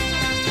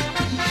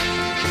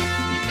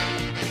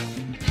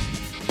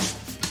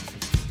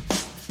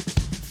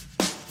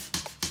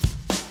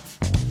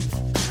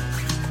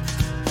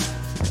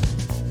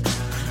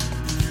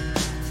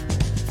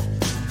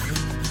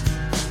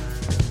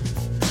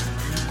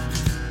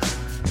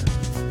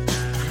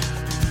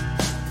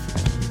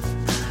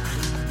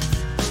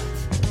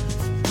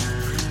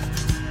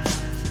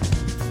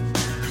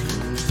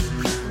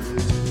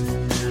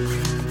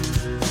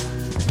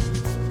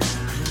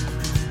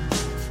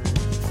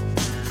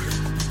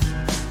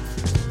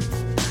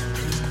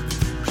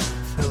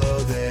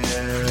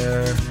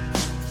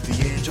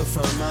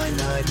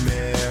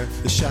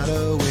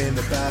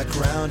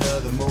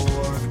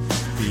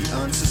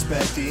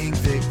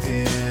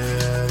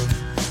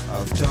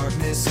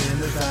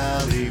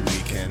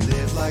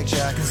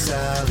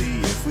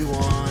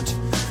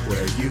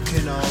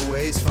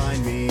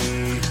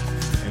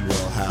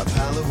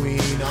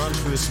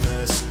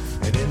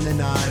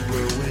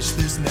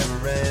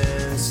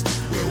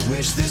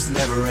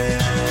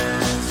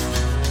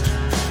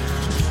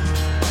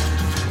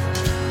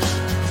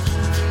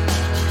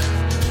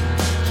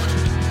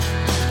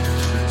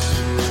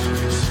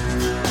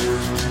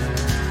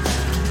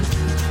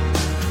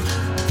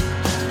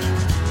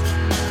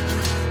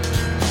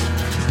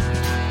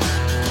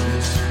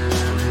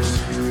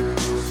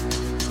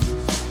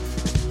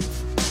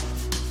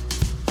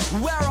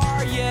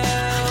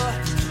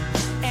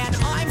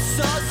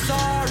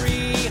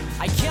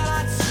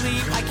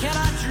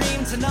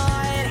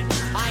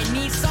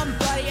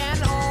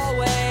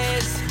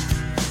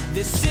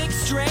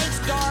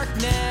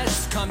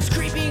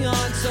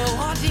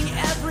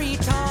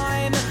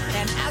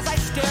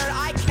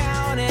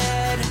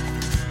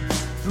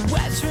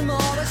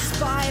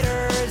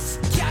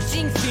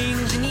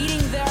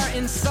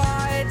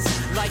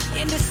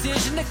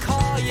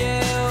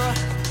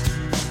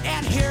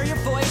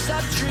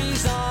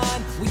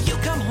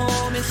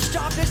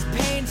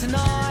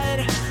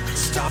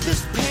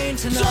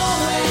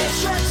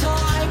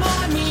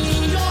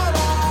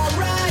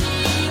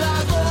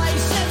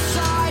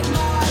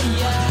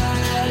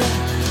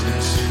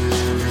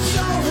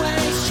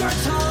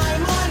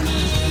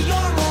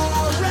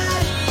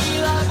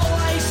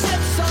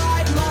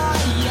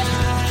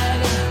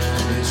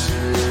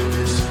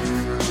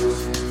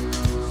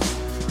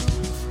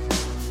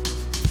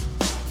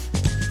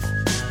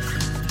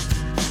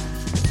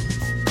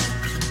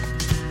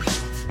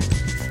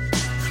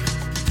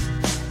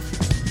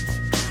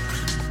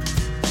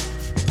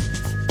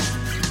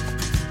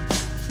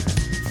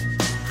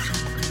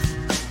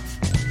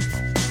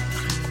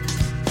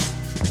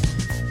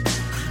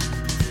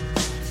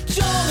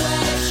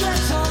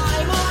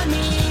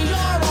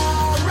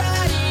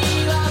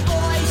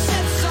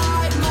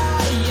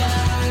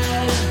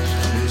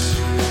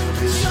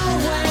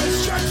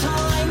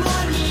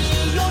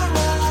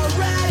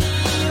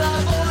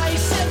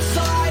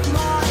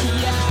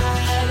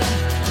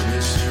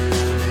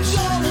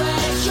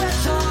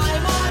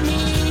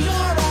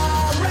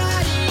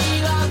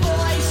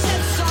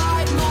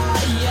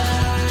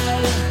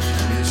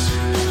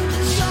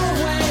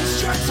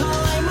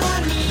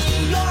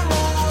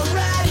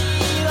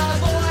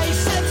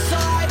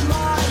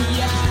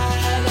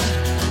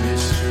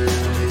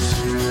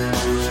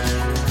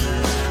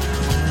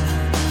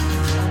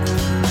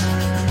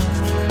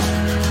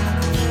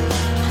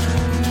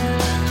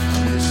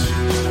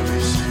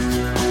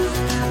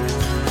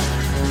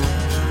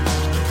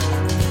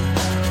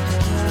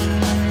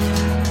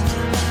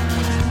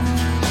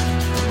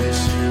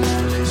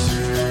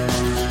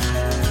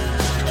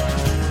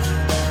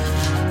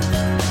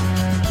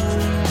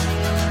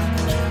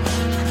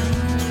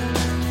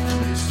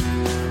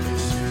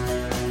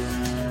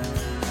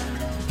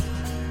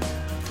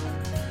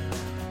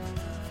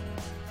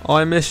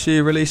 I Miss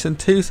You, released in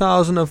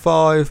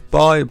 2005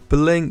 by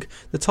Blink.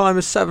 The time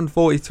is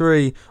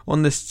 7:43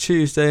 on this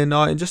Tuesday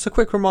night. And just a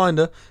quick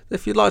reminder,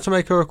 if you'd like to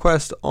make a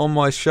request on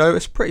my show,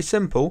 it's pretty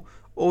simple.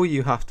 All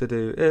you have to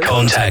do is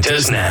contact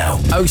us now,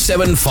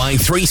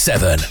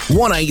 07537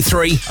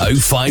 183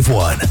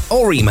 051,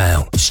 or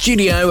email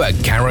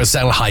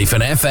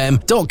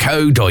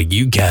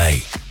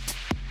studio@carousel-fm.co.uk.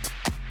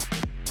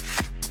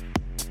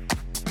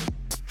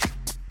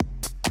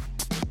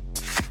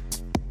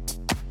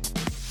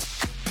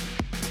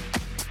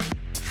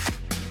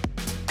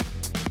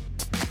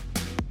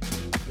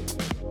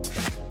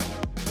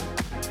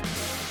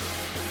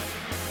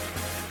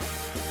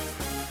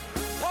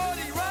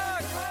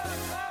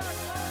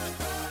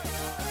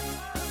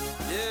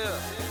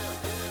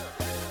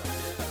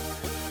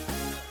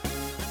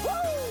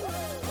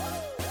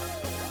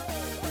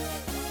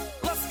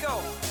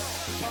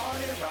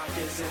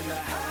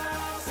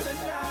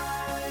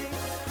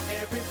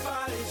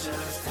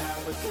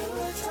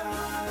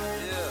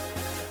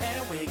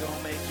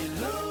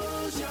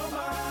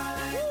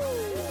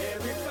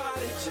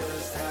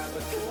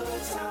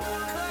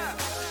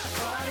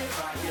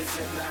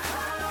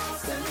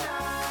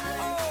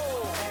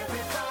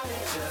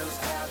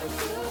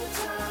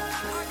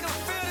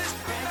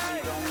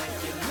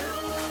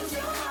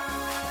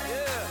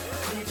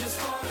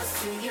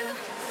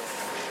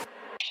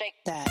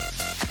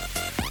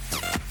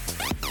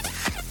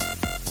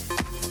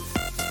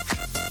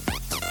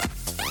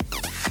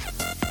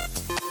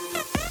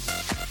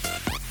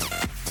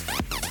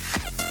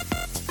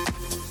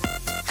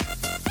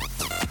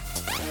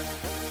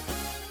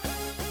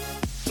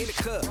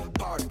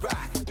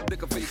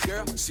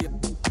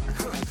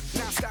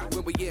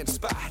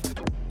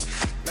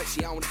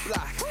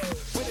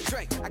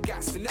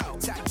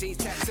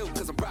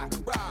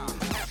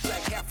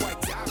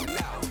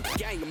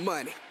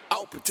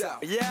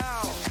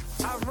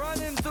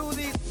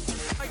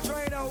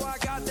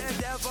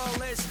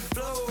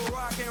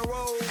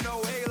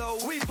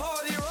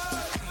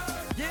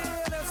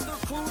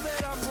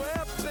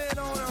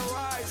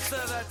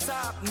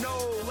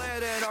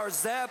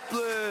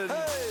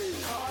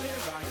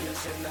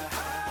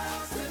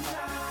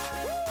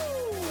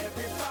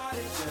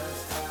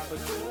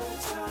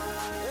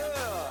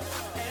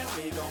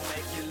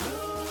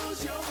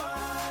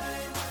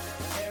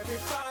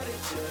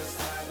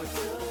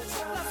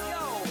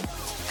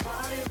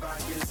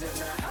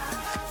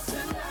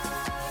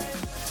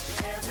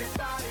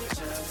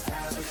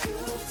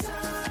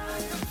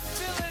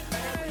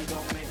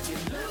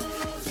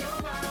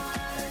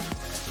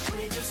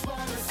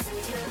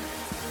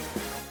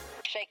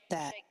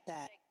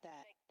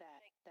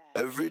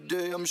 Every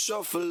day I'm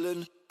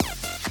shuffling.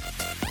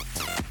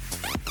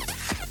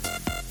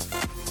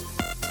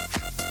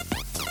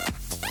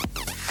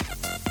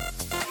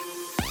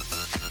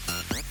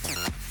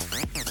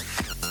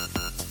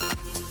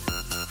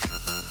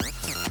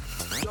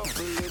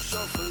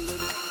 Shuffling.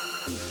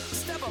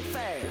 Step up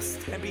fast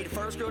and be the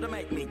first girl to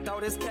make me throw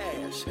this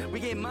cash. We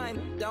get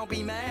mine, don't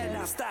be mad,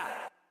 now stop.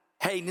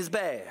 Hating is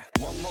bad.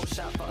 One more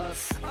shot for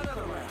us,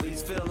 another round.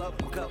 Please fill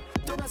up my cup,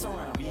 don't mess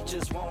around. We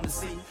just want to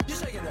see you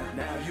shaking up.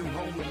 Now you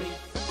home with me.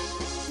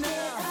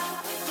 Get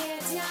up,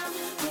 get down,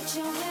 put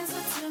your hands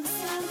up to the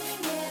sun.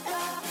 Get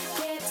up,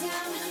 get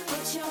down,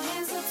 put your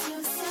hands up to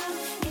the sun.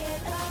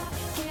 Get up,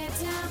 get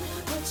down,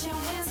 put your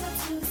hands up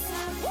to the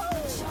sun.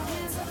 Put your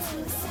hands up to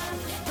the sun.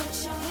 Put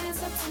your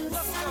hands up to the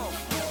sun.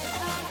 Get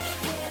up,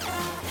 get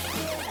up, get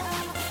up, get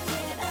up,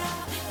 get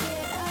up,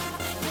 get up,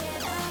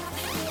 get up,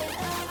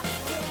 get up, get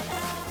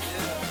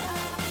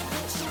up.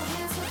 Put your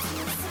hands up to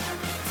the sun,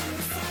 to the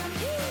sun.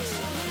 Put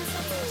your hands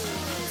up, put your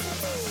hands up,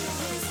 put your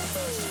hands up,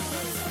 put your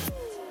hands up.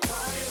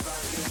 Party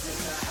rock is in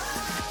the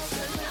house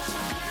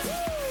tonight.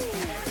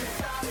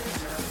 Everybody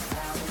just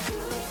have a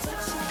good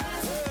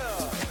time.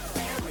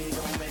 And we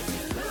gon' make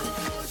you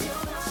lose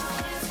your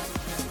mind.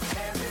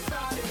 Everybody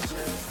just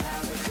have a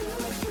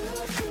good,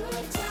 good,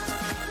 good time.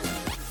 Put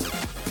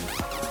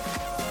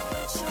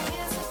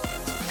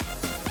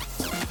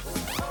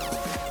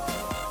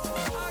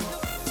your hands up.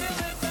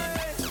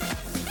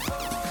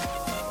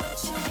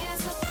 Put your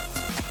hands up.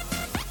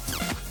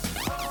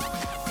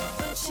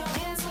 Put your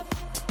hands up.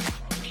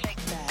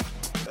 Shake that.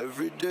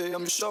 Every day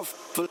I'm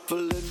shuffling.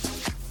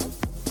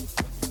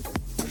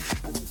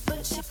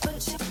 Put your,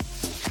 put your, put your,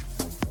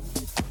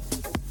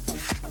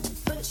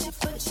 put your, put your,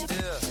 put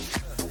your.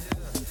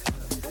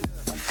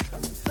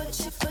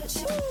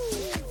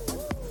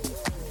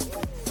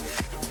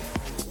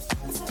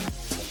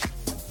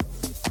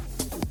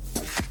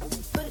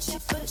 Put your,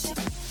 put your,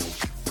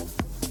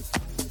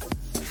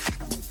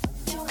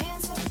 your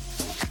hands up.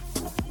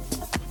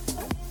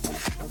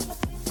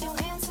 Your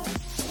hands up.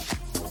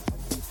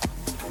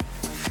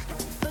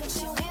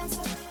 Put your hands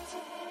up.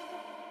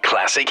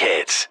 Classic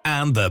hits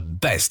and the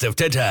best of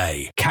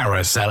today.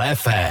 Carousel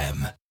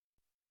FM.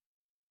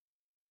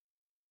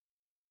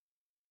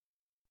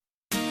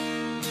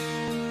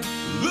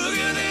 Look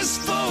at this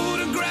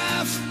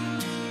photograph.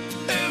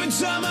 Every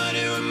time I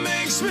do, it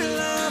makes me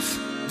laugh.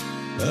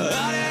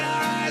 How did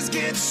our eyes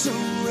get so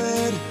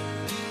red?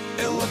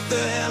 And what the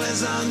hell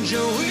is on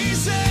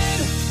Joey's head?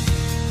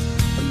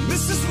 And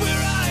this is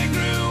where I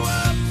grew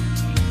up.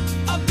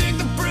 I think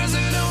the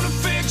president owner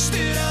fixed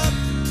it up.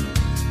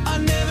 I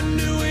never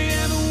knew we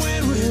ever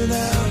went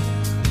without.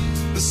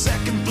 The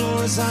second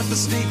floor is hot for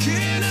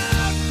sneaking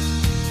out.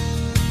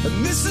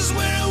 And this is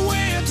where I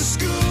went to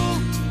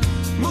school.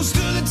 Most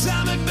of the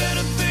time I had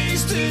better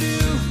things to do.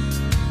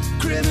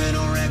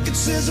 Criminal record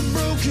says I'm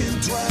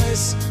broken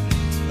twice.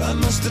 I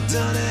must have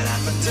done it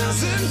half a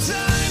dozen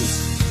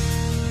times.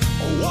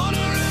 I wonder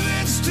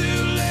if it's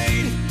too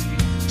late.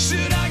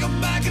 Should I go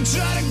back and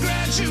try to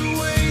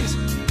graduate?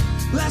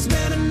 Life's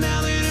better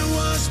now than it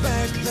was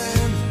back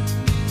then.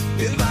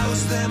 If I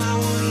was them, I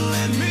wouldn't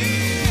let me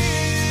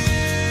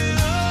in.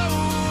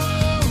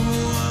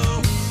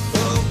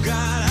 Oh,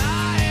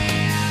 God,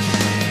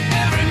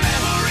 every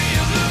memory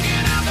of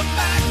looking out the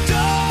back door.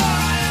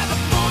 I have a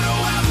photo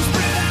album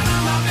spread out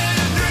on my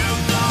bedroom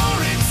floor.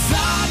 It's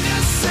hard to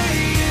say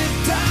it,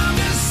 time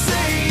to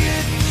say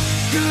it.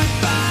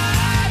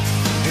 Goodbye,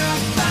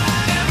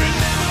 goodbye. Every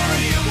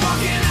memory of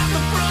walking out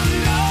the front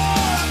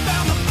door. I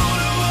found the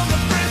photo of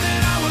the friend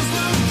that I was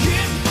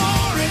looking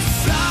for.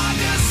 It's hard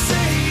to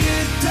say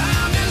it,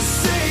 time to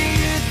say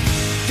it.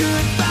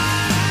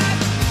 Goodbye,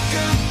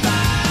 goodbye.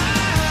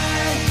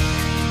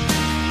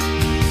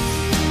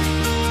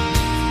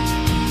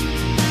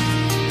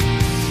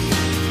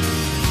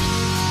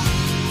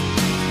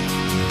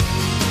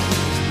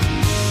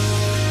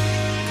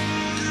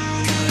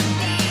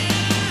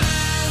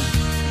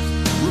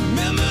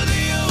 Remember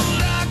the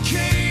old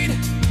arcade?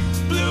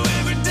 Blew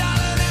every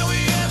dollar that we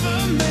ever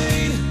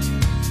made.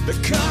 The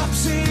cops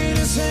seen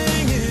us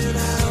hanging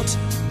out.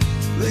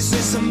 They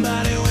say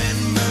somebody went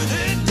and burned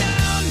it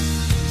down.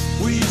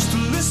 We used to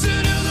listen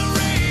to the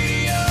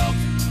radio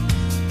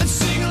and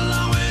sing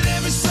along with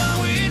every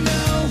song we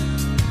know.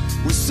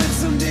 We said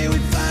someday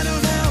we'd find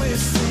out how it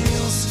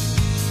feels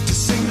to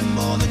sing to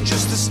more than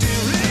just the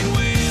steering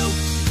wheel.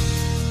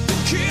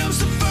 Then Kim's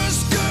the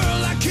first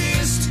girl I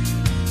kissed.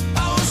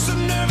 I was so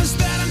nervous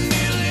that I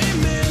nearly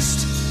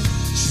missed.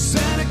 She's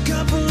had a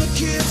couple of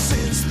kids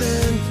since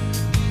then.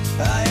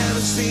 I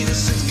haven't seen her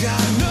since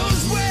God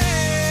knows when.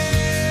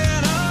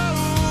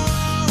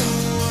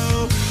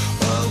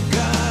 Oh,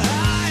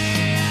 God,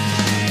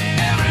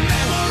 every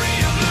memory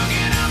of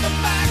looking out the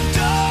back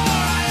door.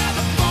 I have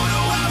a photo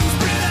album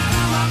spread out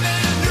on my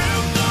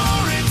bedroom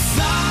floor. It's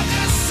hard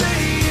to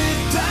say it,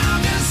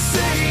 time to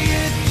say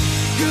it.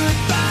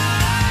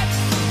 Goodbye,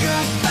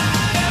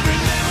 goodbye. Every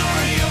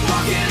memory of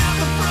walking out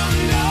the front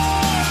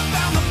door. I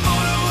found the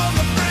photo of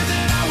the friend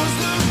that I was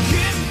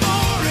looking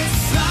for.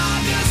 It's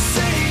hard to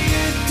say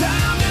it,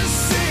 time to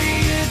say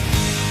it.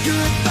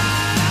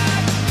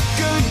 Goodbye,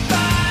 goodbye.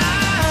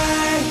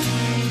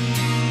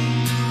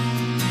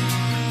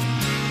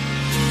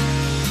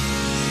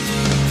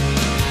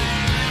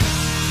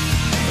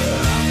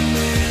 I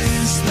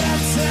miss that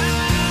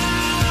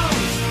town.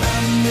 I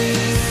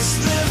miss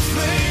the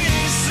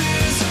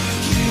faces.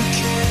 You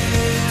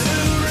can't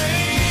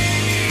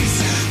erase.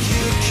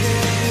 You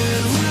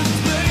can't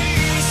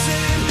replace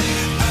it.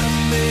 I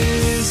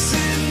miss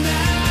it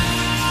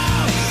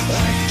now.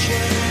 I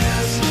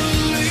can't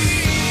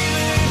believe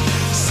it.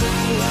 So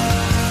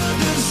hard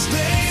to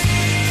stay.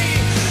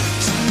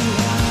 Too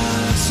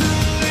hard to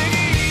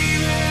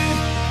leave it.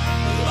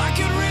 I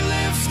could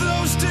relive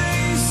those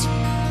days.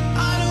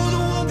 I know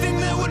the one thing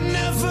that would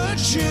never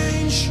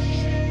change.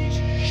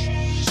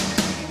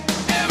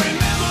 Every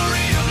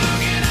memory of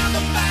looking out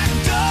the back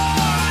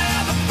door. I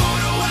have a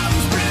photo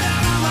album spread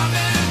out on my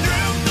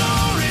bedroom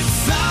floor.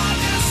 It's hard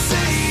to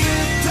say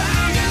it,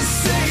 time to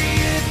say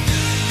it.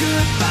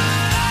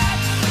 Goodbye,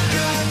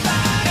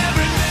 goodbye.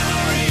 Every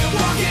memory of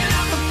walking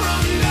out the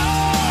front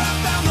door. I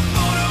found the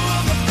photo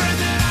of the friend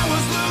that I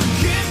was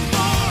looking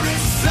for.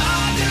 It's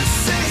hard to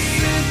say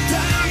it,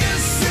 time to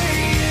say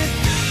it.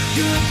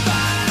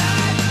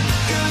 Goodbye,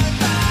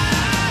 goodbye.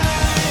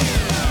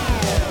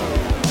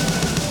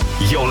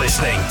 You're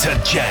listening to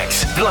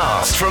Jack's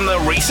Blast from the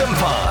recent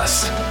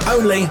past.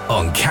 Only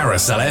on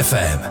Carousel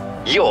FM.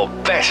 Your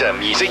better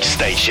music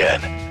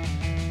station.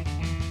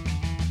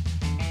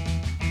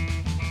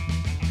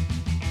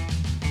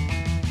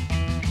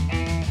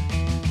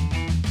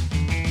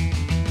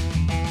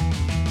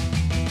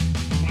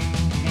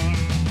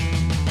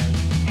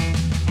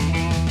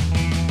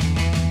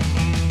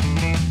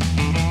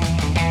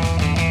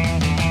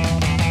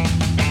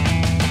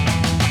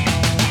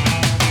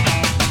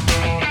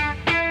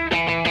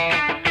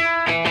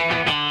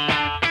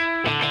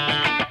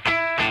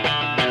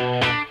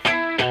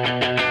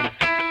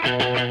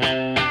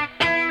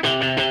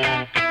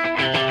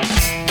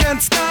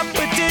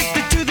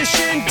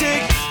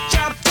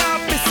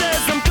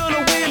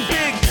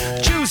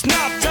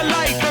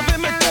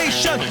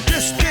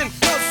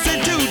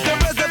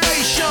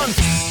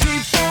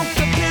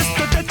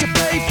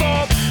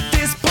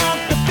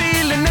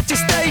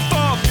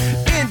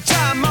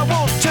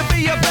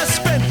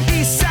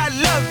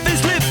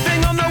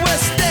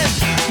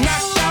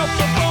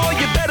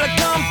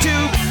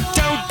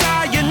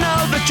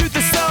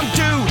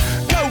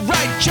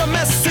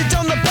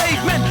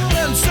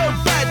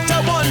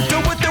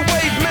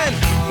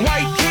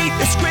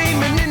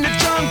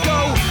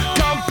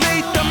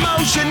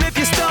 confusion if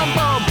you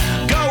stumble.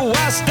 Go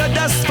ask the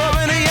dust for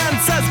any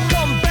answers.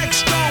 Come back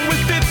strong with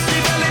 50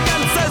 belly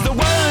dancers. The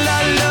world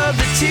I love,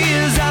 the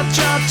tears I've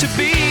tried to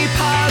be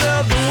part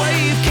of the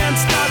wave can't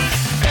stop.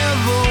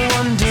 Ever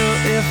wonder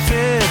if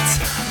it's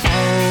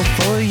all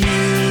for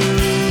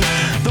you?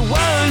 The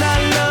world I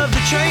love,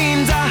 the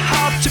trains I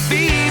hop to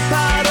be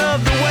part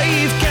of the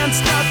wave can't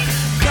stop.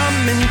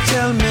 Come and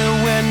tell me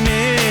when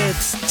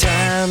it's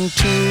time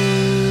to.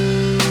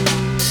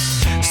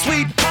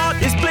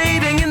 Sweetheart is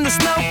bleeding in the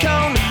snow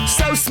cone.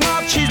 So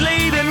smart, she's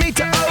leading me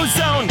to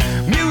ozone.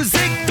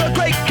 Music, the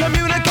great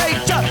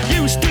communicator.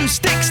 Use two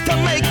sticks to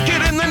make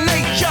it in the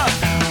nature.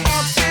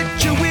 I'll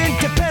fit you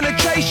into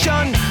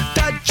penetration.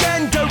 The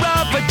gender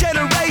of a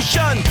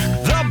generation.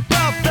 The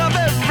birth of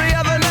every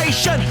other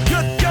nation.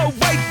 Look your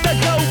way to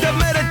go to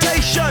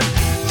meditation.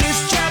 This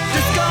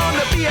chapter's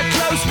gonna be a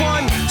close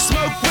one.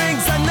 Smoke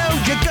rings, I know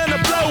you're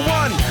gonna blow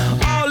one.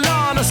 All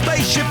on a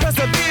spaceship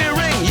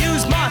persevering.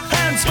 Use my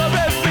hands for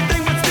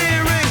everything but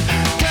steering.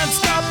 Can't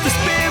stop the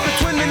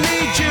spirits when they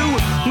need you.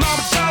 Mob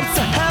tops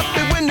are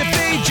happy when they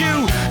feed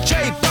you.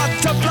 J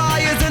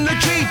butterflies in the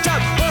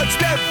treetop. Birds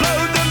that blow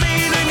the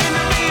meaning in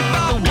the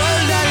reaper. The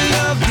world I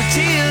love, the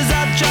tears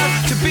I drop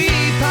to be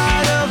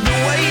part of the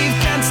wave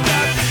can't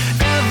stop.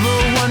 Ever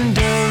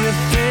wonder if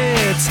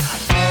it's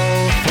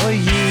all for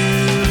you?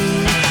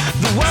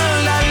 The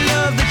world I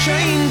love, the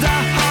trains I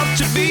hop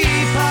to be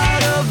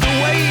part of the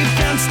wave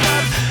can't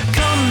stop.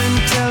 Come and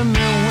tell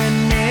me when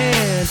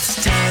it's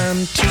time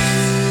to.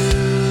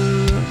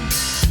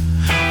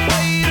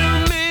 Wait a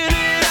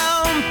minute,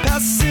 I'm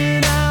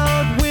passing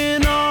out,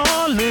 win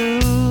or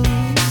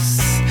lose,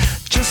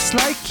 just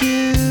like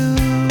you.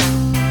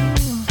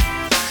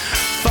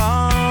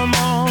 Far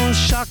more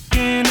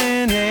shocking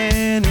than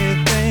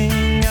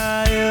anything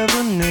I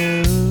ever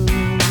knew.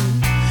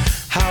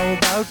 How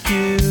about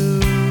you?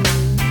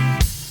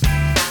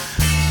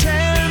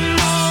 10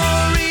 more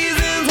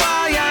reasons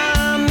why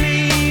I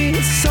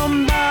need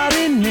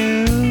somebody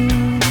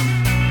new,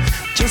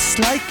 just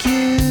like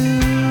you.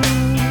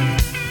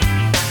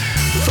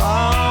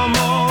 Far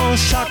more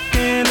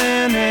shocking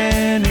than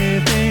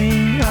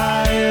anything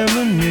I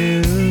ever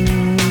knew.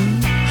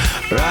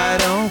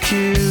 Right on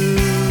cue.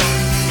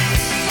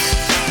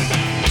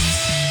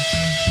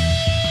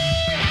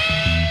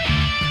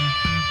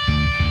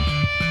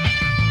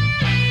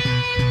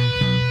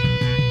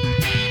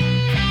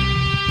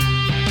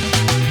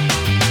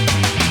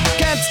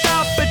 Can't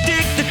stop,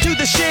 addicted to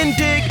the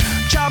shindig.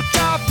 Chop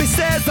top, he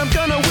says I'm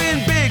gonna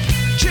win big.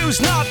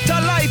 Choose not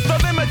a life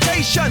of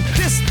imitation.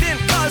 Distant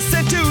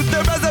cousin to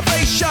the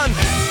reservation.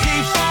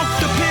 Default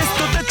the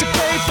pistol that you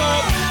pay for.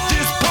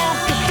 Just pump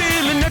the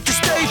feeling that you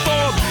stay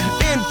for.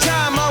 In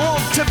time I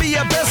want to be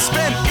your best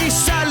friend.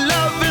 Eastside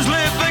love is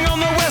living on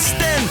the west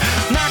end.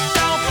 Knocked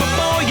out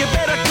before you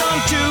better come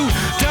to.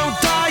 Don't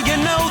die, you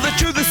know the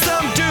truth is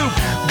some do.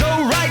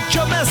 Go write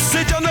your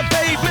message on the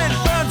pavement.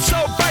 Burn so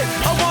bright,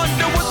 I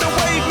wonder what the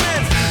wave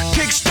meant.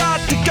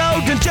 Kickstart the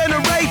golden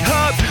generate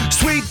hub.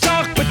 Sweet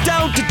talk but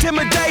don't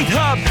intimidate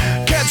hub.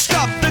 Can't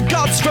stop the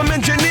gods from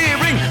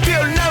engineering.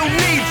 Feel no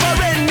need for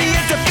any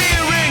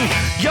interfering.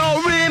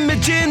 Your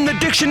image in the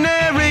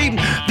dictionary.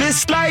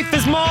 This life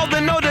is more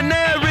than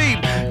ordinary.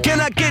 Can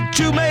I get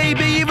you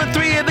maybe even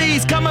 3 of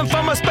these? Coming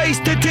from a space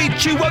to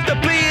teach you of the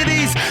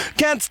Pleiades.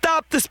 Can't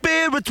stop the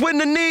spirits when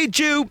they need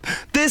you.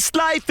 This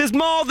life is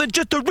more than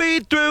just a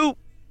read through.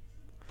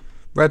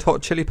 Red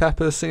Hot Chili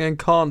Peppers singing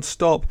Can't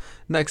Stop.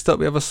 Next up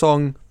we have a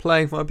song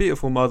playing for my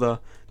beautiful mother.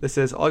 This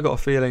is I Got a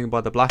Feeling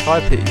by the Black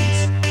Eyed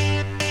Peas.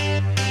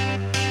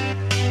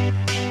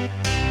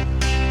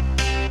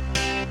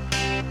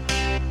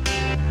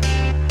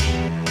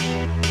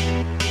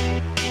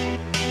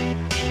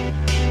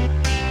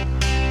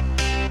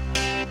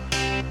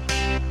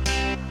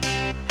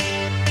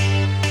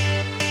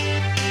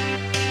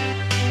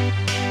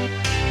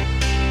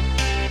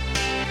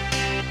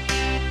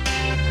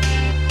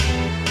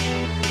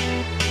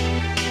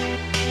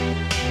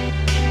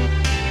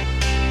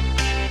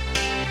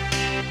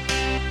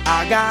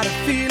 I got a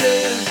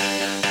feeling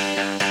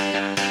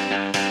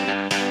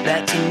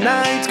that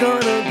tonight's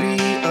gonna be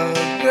a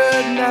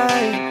good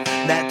night.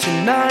 That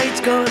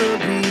tonight's gonna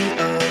be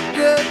a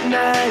good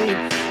night.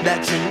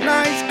 That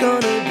tonight's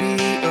gonna be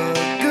a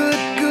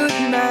good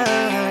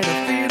night. A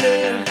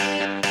feeling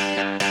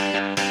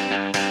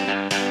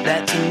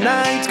that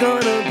tonight's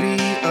gonna be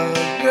a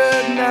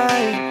good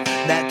night.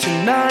 That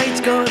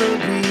tonight's gonna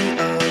be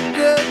a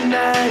good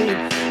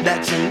night.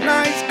 That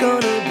tonight's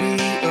gonna be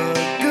a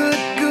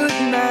good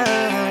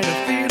night. A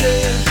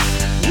feeling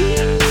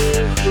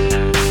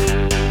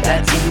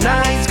that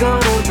tonight's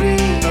gonna be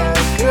a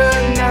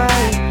good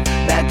night.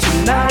 That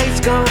tonight's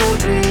gonna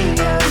be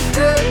a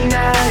good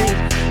night.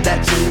 That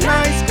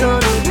tonight's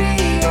gonna be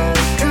a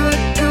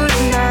good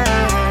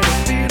night. A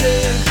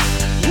feeling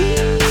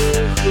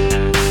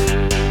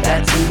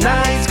that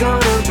tonight's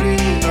gonna be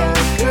a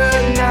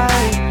good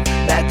night.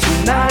 That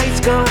tonight's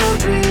gonna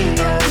be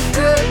a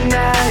good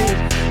night.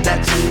 That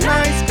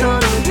tonight's gonna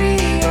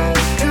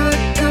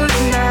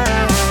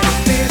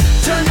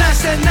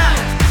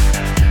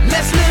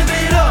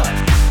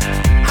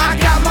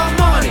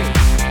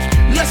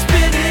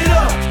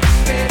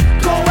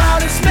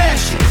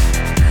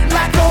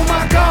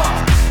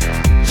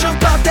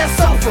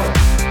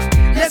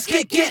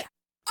take it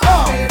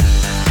off.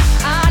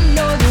 I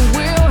know that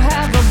we'll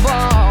have a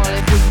ball if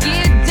we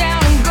get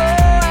down and go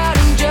out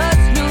and just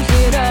lose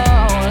it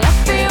all. I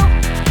feel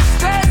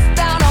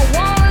stressed out, I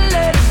wanna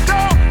let it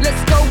go.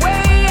 Let's go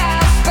way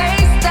out,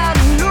 spaced out,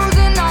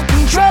 losing all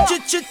control.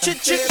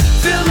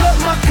 Fill up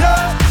my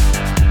cup,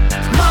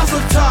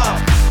 Mazel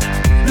tov.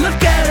 Look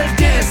at her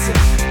dancing,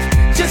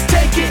 just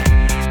take it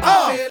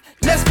off.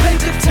 Let's paint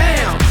the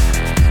town,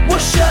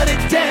 we'll shut it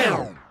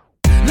down.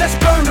 Let's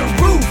burn the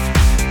roof,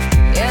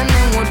 and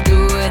then we'll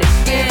do it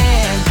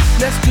again.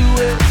 let's do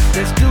it,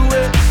 let's do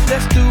it,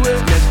 let's do it,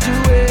 let's do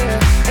it,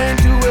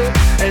 and do it,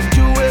 and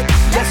do it.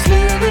 Let's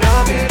live it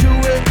up and do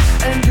it,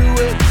 and do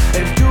it,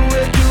 and do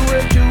it, do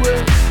it, do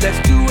it. Let's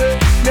do it,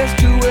 let's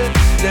do it,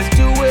 let's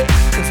do it.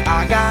 Cause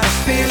I got a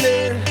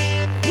feeling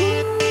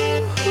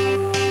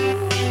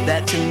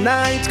that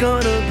tonight's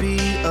gonna be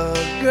a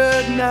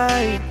good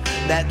night.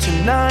 That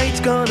tonight's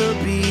gonna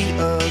be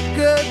a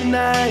good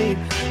night.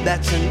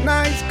 That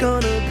tonight's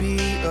gonna be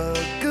a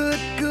good,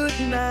 good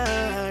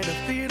night. A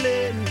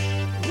feeling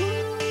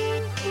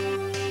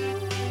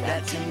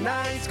that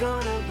tonight's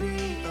gonna be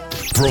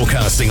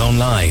Broadcasting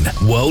online,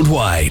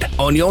 worldwide,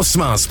 on your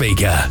smart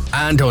speaker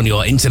and on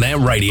your internet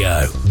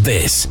radio.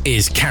 This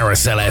is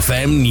Carousel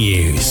FM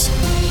News.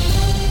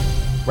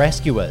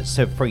 Rescuers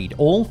have freed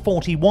all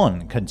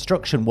 41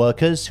 construction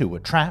workers who were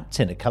trapped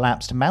in a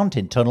collapsed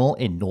mountain tunnel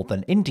in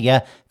northern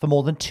India for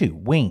more than 2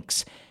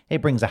 weeks.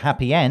 It brings a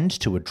happy end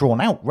to a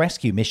drawn-out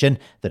rescue mission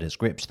that has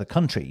gripped the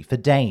country for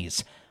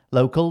days.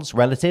 Locals,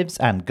 relatives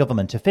and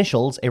government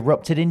officials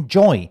erupted in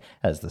joy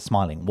as the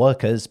smiling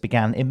workers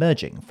began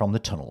emerging from the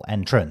tunnel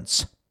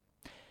entrance.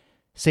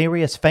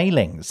 Serious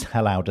failings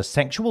allowed a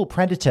sexual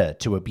predator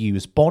to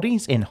abuse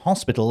bodies in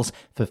hospitals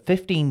for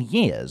 15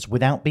 years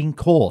without being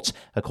caught,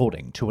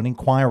 according to an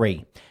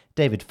inquiry.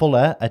 David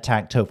Fuller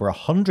attacked over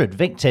 100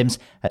 victims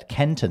at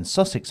Kent and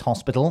Sussex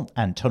Hospital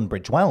and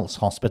Tunbridge Wells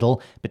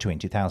Hospital between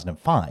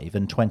 2005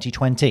 and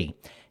 2020.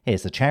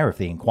 Here's the chair of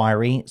the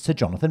inquiry, Sir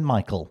Jonathan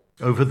Michael.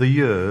 Over the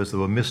years, there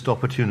were missed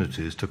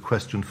opportunities to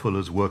question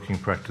Fuller's working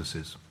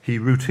practices. He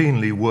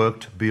routinely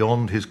worked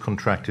beyond his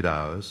contracted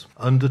hours,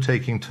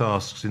 undertaking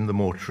tasks in the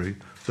mortuary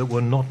that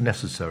were not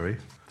necessary.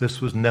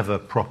 This was never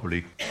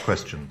properly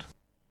questioned.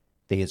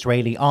 The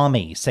Israeli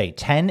army say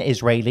 10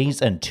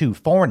 Israelis and 2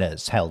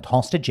 foreigners held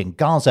hostage in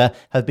Gaza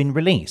have been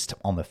released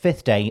on the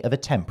 5th day of a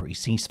temporary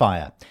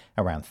ceasefire.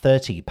 Around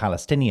 30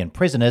 Palestinian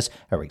prisoners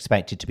are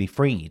expected to be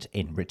freed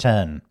in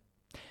return.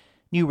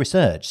 New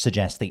research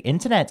suggests the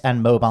internet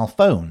and mobile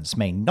phones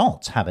may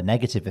not have a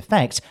negative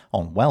effect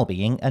on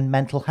well-being and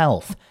mental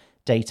health.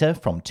 Data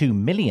from 2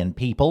 million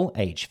people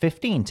aged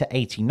 15 to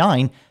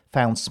 89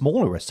 found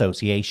smaller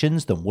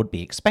associations than would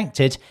be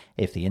expected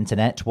if the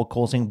internet were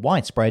causing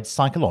widespread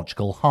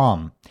psychological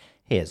harm.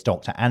 Here's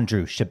Dr.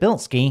 Andrew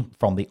Shabilsky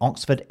from the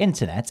Oxford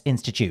Internet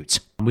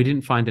Institute. We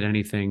didn't find that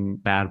anything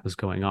bad was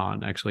going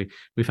on. Actually,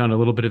 we found a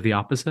little bit of the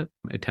opposite.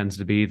 It tends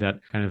to be that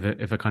kind of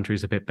if a country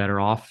is a bit better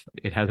off,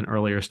 it has an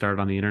earlier start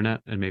on the internet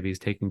and maybe is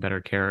taking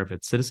better care of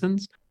its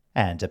citizens.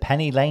 And a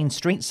Penny Lane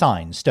street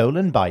sign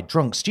stolen by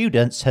drunk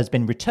students has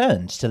been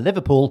returned to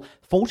Liverpool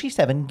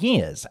 47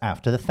 years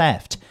after the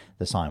theft.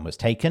 The sign was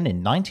taken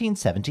in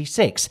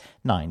 1976,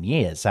 9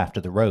 years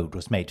after the road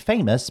was made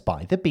famous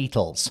by the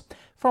Beatles.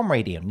 From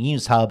Radio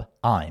News Hub,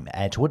 I'm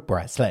Edward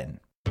Breslin.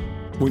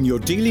 When you're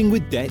dealing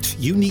with debt,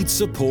 you need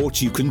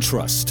support you can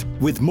trust.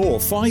 With more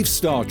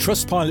 5-star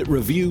Trustpilot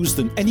reviews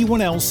than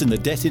anyone else in the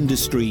debt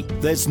industry,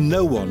 there's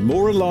no one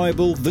more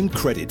reliable than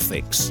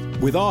CreditFix.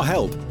 With our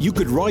help, you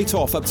could write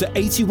off up to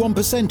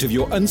 81% of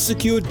your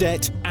unsecured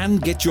debt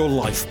and get your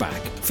life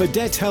back. For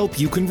debt help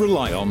you can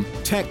rely on,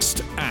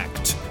 text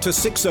ACT to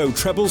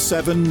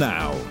 60777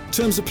 now.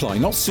 Terms apply.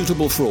 Not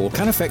suitable for all.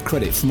 Can affect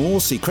credit. For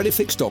more, see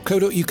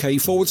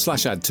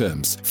creditfix.co.uk/add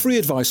terms. Free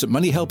advice at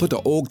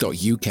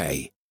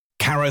moneyhelper.org.uk.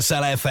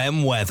 Carousel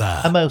FM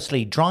weather. A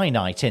mostly dry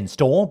night in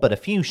store, but a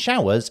few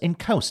showers in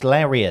coastal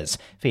areas.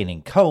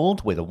 Feeling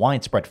cold with a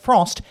widespread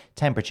frost,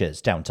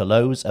 temperatures down to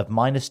lows of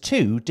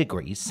 -2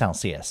 degrees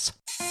Celsius.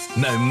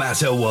 No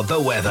matter what the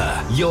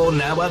weather, you're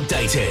now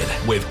updated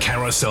with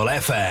Carousel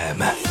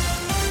FM.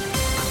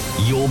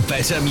 Your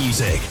better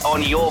music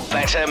on your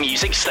better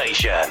music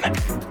station.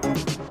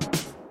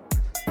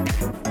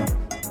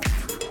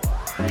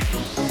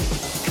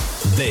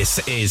 This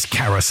is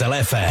Carousel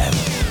FM.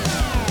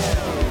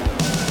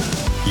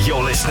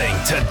 You're listening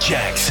to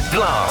Jack's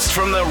Blast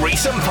from the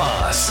recent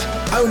past.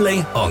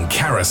 Only on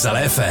Carousel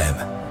FM,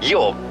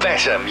 your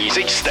better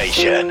music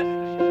station.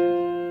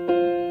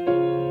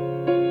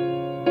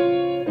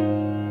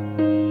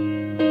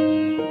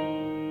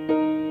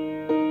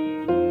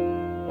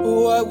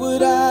 What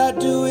would I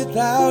do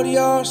without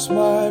your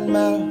smart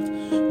mouth?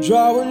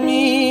 Drawing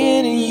me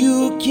in and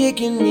you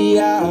kicking me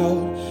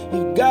out.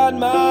 You got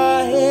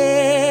my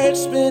head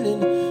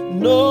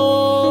spinning,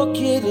 no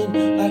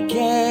kidding, I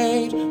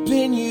can't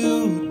pin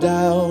you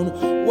down.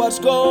 What's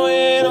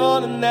going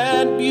on in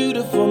that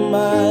beautiful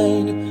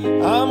mind?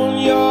 I'm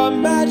on your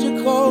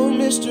magical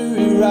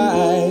mystery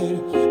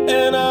ride,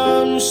 and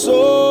I'm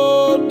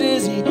so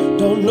dizzy.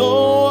 Don't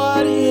know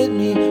what hit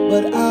me,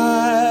 but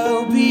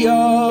I'll be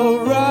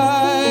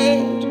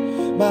alright.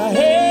 My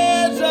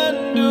head's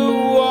underwater,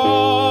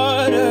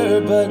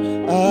 but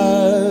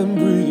I'm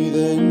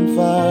breathing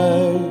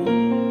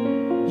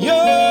fine.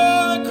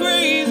 You're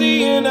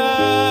crazy and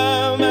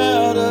I'm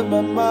out of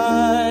my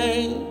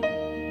mind.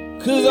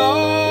 'Cause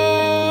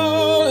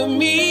all of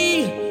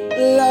me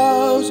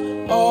loves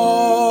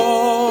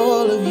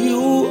all of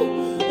you.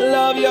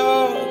 Love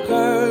your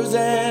curves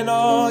and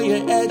all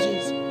your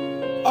edges,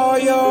 all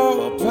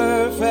your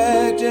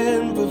perfect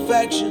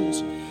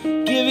imperfections.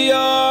 Give your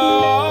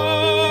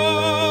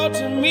all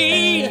to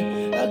me,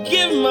 I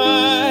give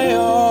my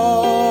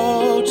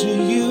all to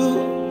you.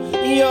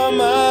 You're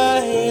my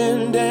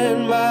end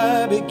and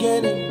my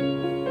beginning.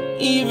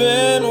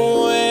 Even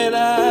when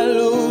I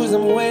lose,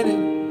 I'm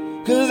winning.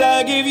 'Cause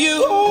I give you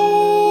all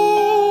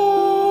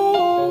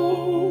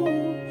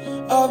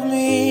of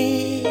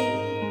me,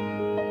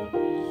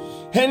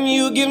 and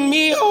you give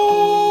me all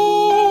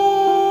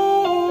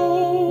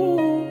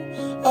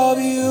of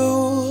you.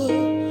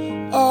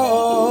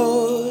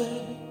 Oh,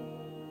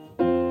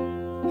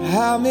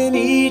 how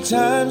many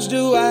times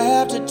do I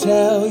have to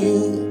tell you?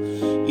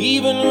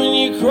 Even when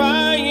you're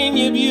crying,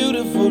 you're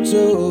beautiful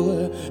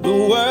too. The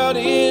world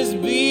is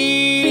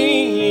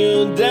beating you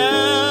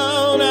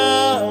down.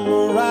 I'm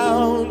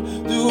around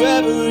through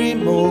every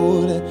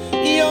mood.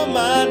 You're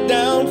my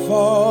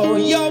downfall,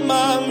 you're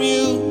my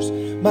muse,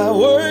 my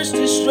worst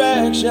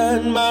distraction,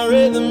 my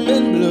rhythm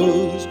and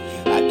blues.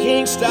 I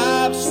can't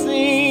stop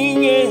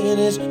singing,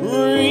 it's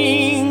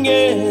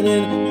ringing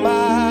in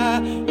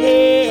my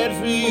head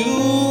for you.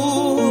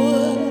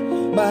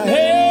 My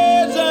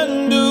head's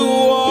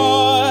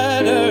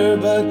underwater,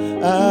 but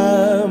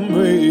I'm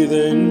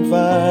breathing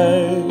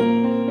fine.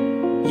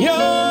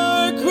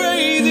 You're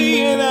crazy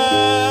and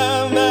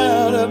I'm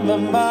out of my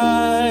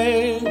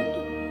mind.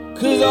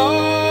 'Cause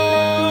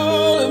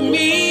all of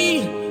me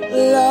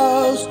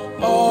loves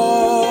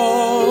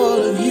all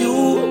of you.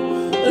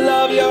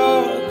 Love your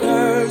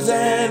curves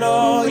and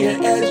all your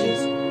edges,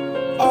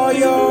 all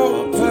your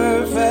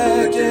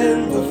perfect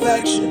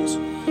imperfections.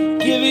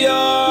 Give your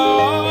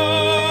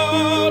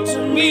all to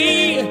me,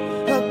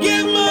 I'll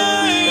give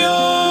my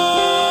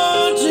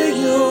all to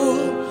you.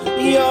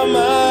 You're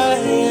my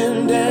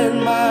end and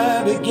my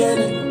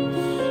beginning.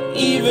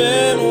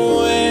 Even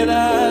when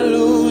I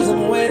lose,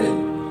 I'm winning.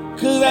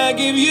 'Cause I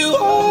give you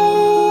all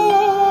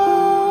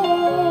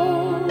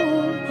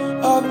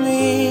of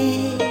me,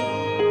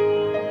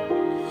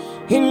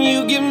 and you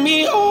give me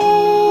all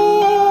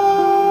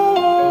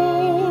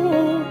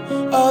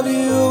of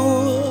you.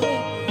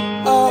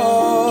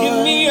 Oh, give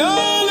me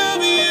all of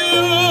you.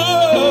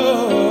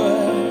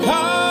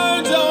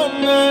 Cards on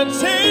the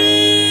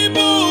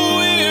table,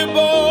 we're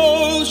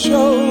both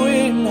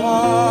showing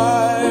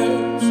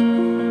hearts,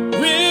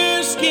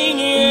 risking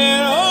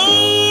it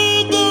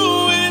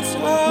although it's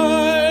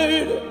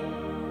hard.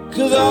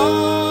 'Cause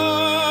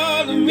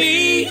all of me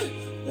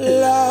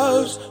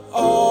loves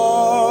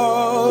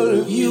all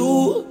of you.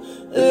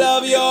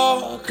 Love your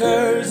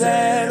curves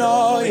and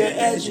all your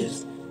edges,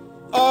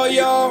 all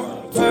your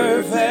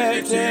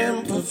perfect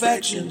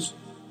imperfections.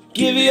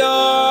 Give your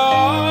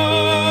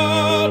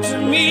all to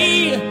me,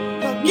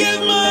 I'll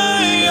give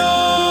my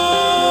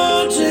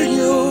all to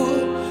you.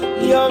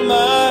 You're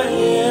my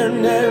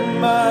end and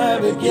my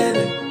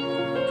beginning.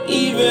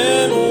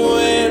 Even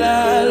when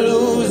I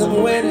lose, I'm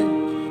winning.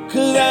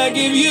 'Cause I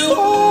give you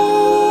all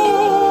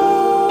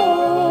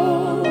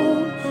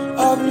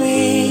of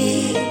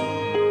me,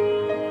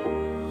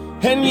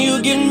 and you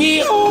give me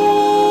all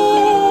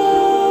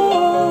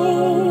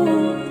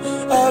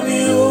of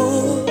you.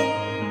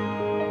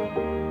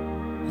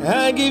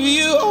 I give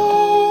you all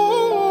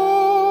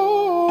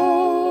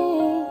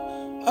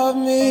of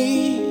me,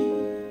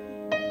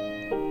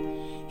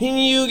 and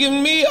you give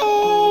me all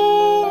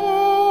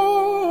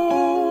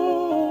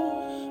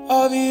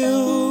of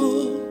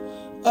you.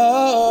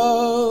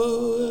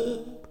 Oh.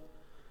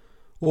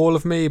 All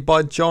of Me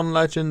by John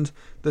Legend.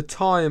 The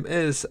time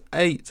is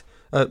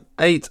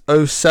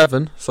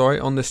 8:07,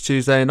 on this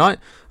Tuesday night.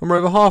 And we're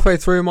over halfway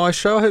through my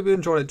show. I hope you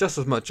enjoyed it just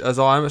as much as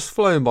I am. It's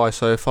flown by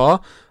so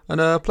far.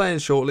 And playing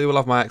shortly, we'll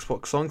have my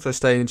Xbox song, so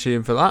stay in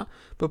tune for that.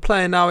 But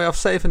playing now, we have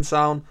Safe and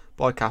Sound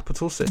by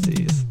Capital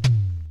Cities.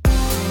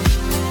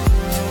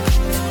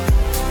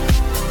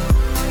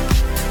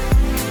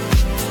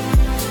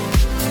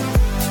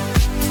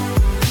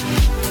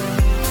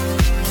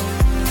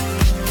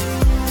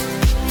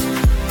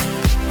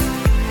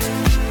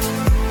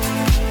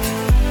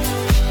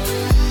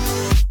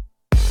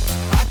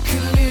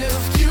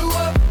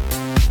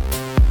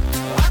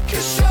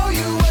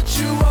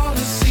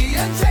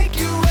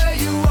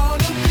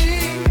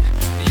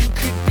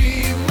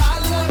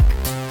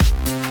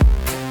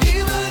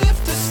 Even if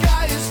the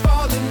sky is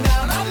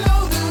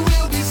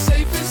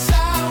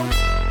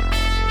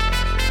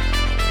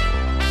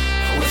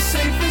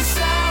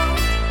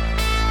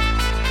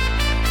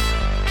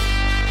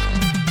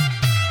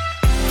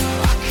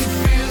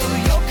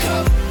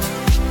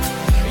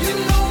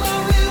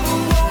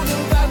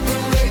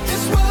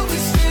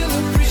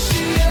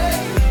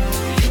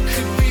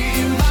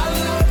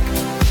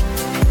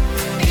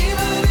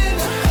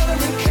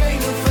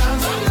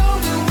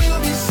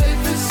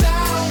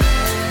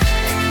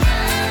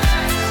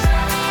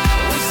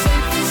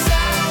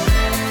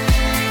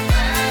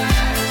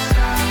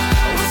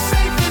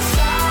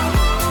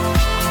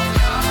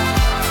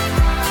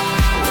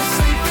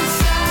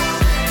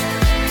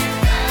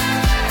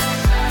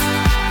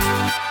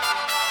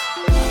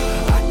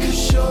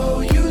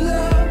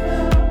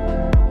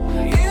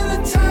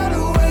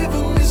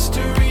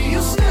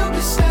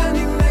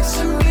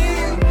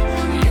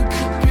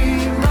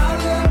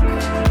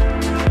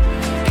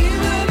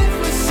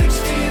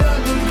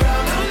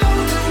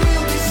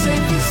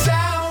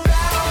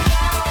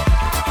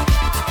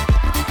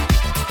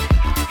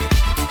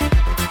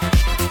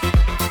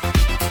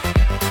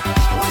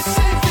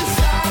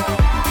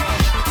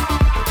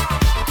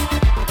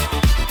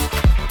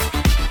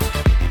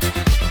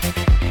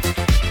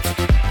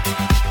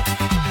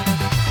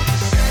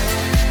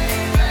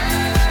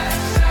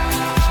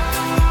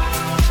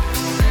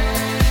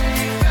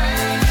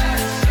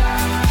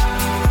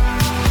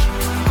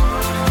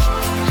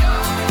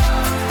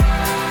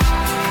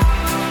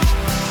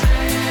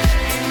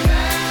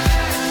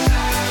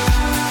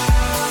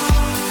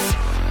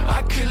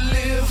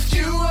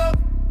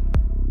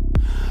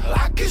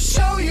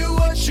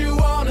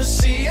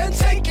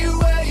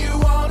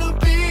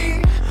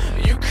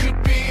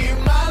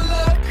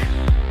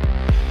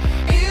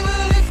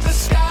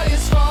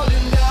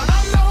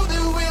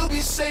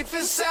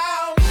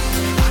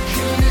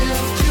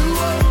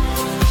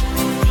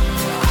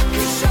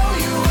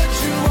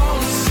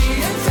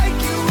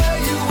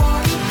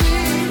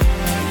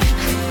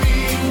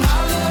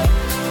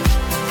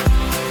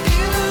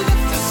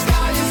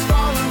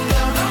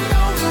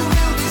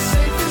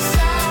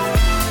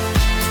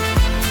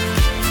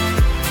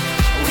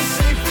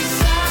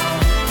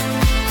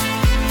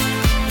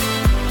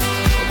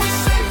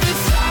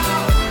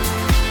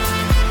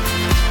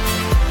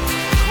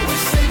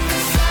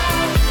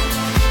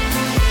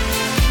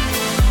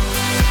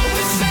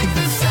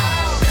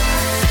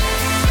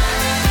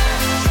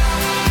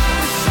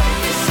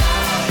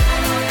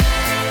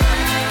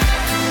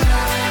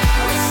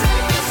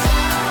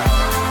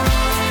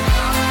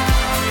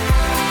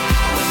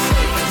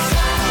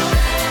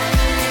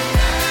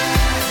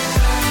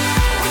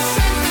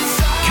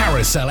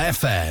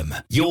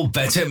FM. Your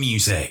better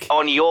music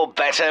on your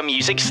better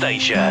music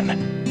station.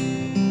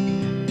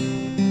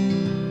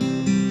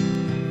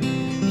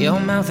 Your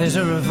mouth is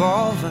a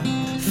revolver,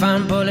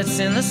 find bullets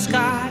in the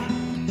sky.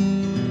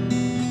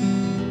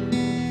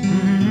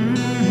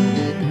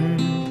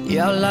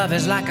 Your love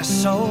is like a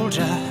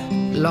soldier,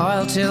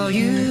 loyal till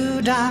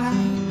you die.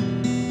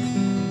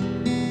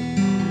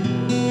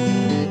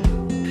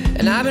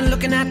 And I've been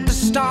looking at the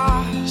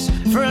stars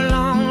for a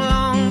long,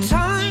 long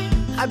time.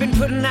 I've been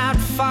putting out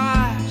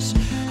fires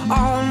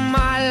all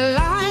my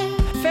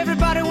life.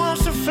 Everybody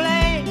wants a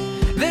flame,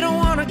 they don't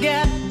want to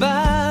get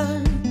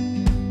burned.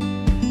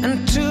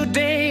 And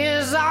today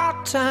is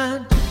our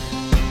turn.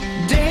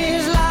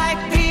 Days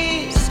like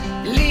these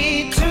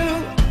lead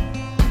to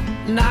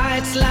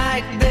nights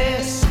like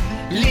this,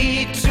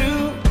 lead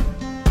to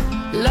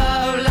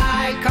love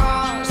like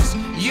ours.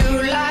 You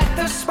light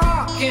the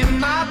spark in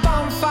my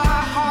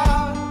bonfire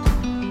heart.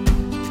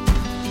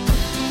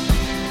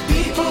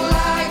 People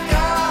like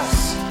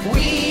us,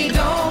 we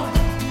don't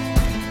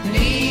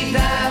need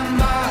that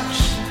much.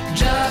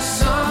 Just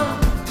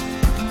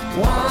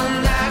someone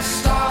that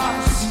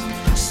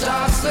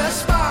starts the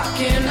spark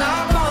in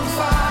our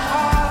bonfire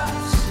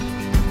hearts.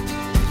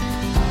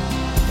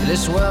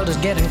 This world is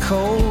getting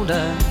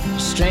colder,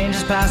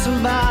 strangers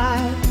passing by.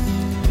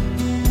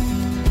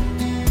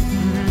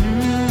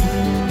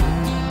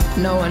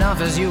 No one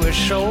offers you a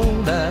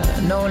shoulder,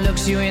 no one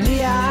looks you in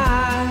the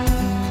eye.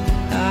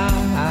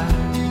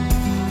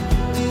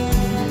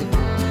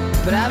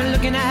 But I've been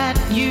looking at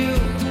you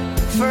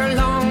for a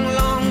long,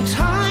 long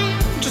time,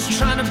 just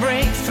trying to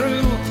break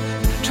through,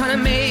 trying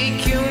to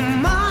make you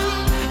mine.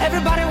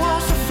 Everybody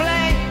wants a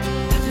flame,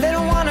 they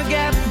don't want to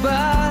get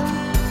burned.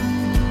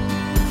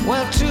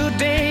 Well,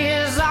 today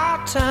is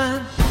our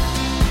turn.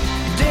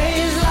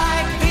 Days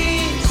like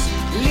these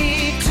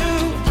lead to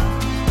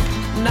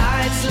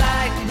nights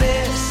like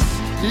this,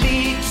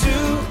 lead to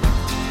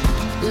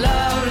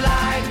love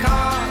like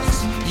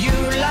ours. You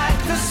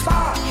light the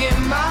spark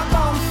in my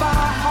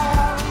bonfire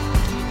heart.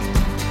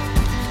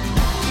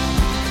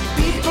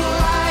 People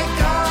like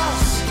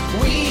us,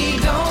 we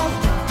don't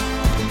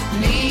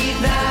need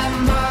that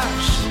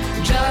much.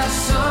 Just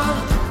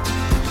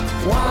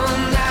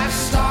someone that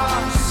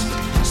starts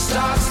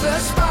the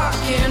spark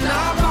in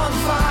our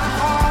bonfire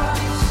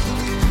hearts.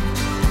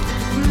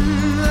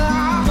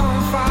 Our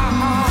bonfire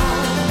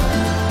hearts.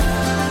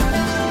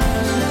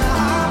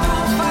 Our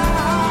bonfire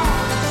hearts.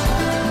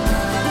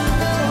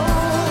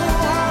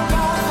 Our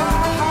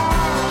bonfire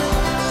hearts.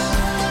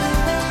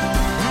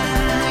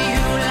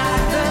 You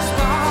light the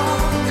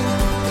spark.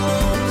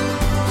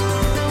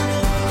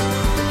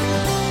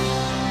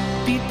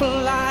 People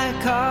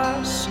like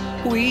us,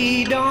 we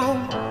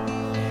don't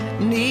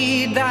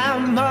need that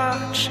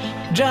much.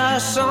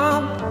 Just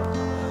someone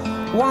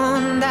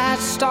that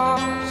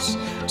starts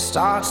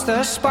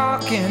the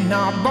spark in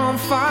our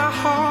bonfire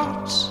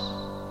hearts.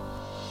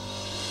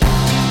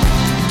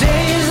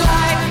 Days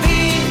like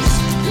these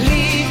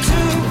lead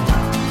to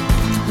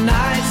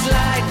nights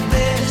like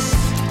this,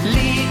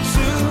 lead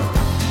to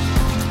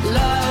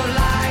love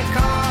like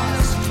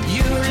ours.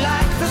 You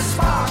light the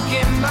spark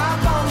in my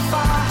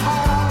bonfire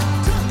heart.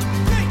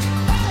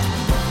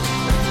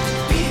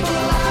 People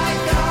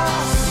like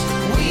us,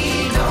 we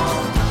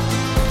don't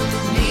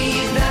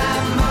need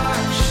that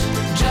much.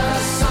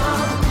 Just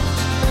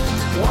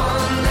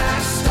someone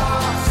that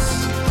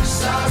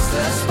starts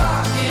the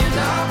spark in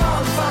our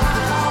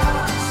bonfire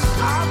hearts.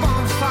 Our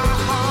bonfire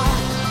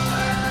heart.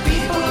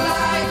 People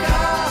like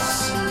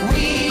us,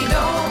 we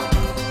don't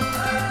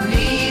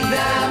need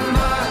that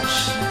much.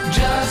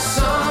 Just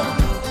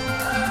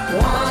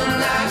someone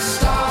that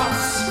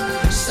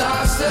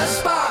starts the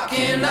spark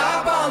in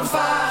our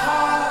bonfire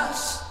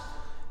hearts.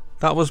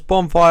 That was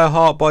Bonfire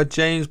Heart by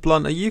James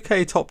Blunt, a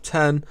UK top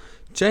 10.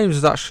 James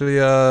is actually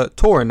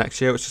touring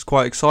next year, which is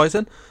quite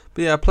exciting.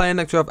 But yeah, playing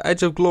next we have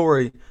Edge of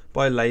Glory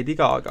by Lady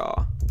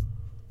Gaga.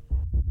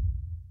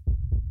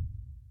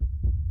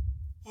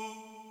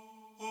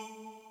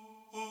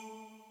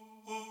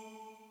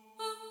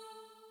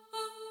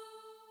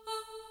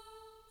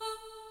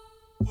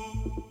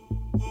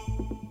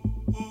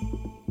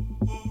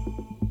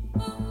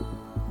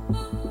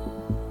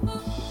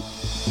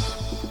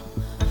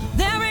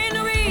 There ain't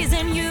no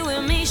reason you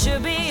and me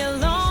should be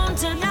alone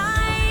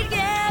tonight,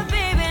 yeah,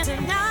 baby.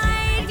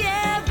 Tonight,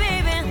 yeah,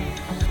 baby.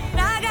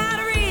 But I got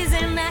a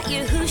reason that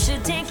you who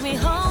should take me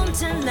home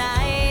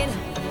tonight.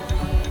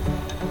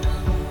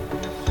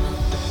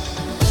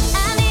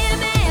 I need a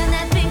man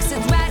that thinks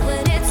it's right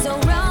when it's so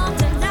wrong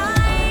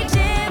tonight,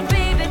 yeah,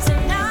 baby.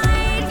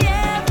 Tonight,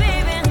 yeah,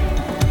 baby.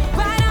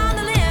 Right on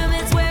the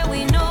limits where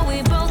we know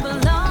we both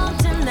belong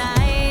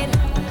tonight.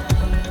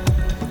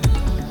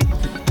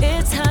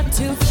 It's hard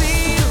to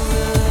feel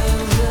the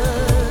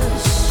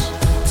rush.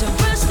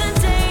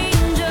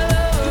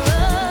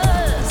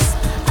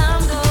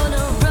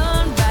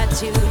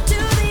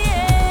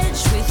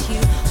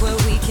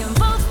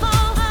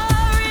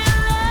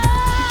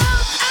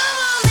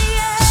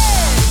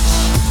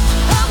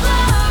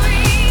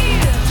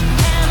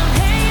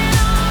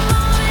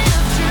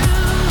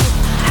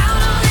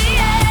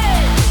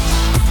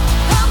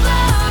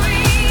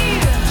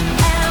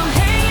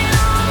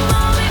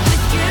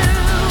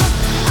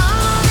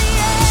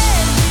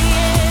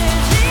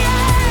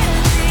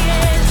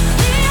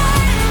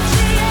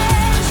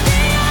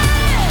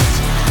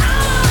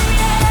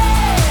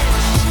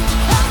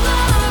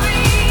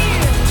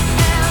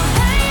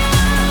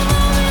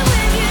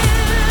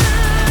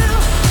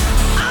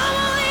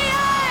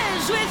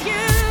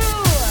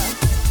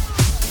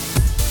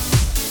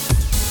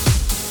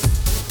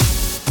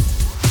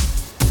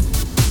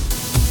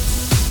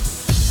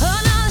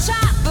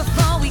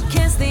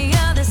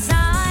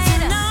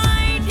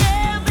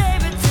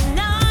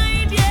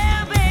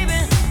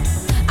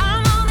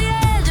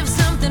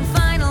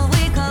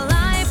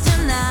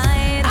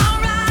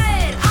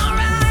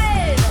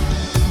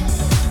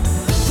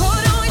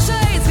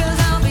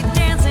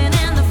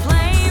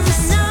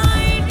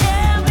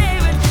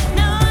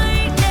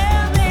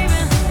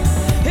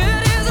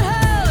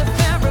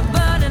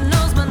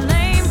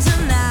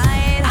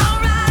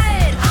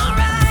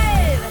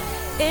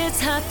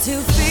 to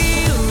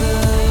feel the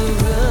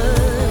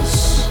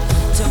rush,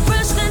 to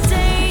brush the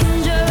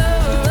dangerous.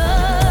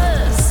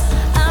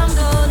 I'm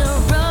gonna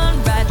run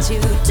right to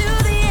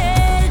the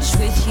edge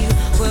with you,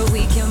 where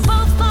we can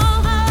both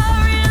fall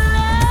in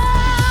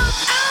love.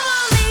 I'm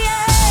on the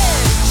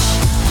edge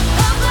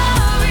of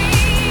glory,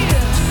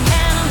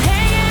 and I'm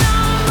hanging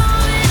on a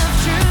moment of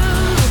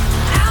truth.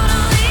 Out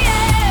on the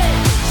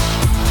edge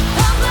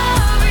of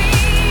glory,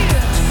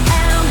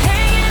 and I'm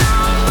hanging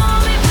on a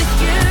moment with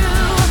you.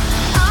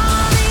 I'm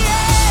on the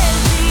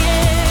edge, the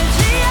edge,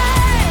 the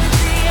edge,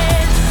 the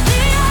edge, the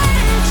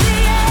edge, the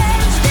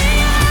edge, the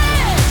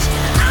edge.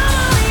 I'm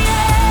on the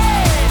edge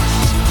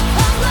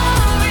of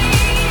glory,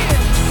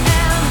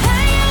 and I'm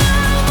hanging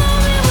on a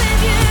moment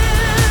with you.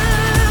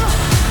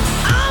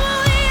 I'm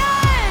on the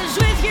edge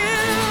with you.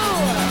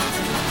 I'm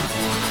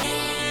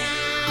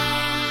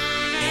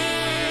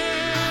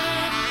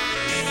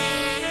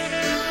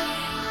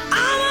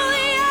on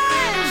the edge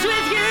with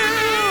you.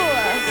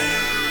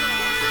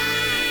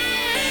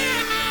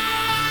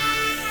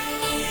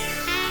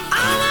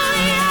 I'm on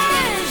the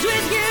edge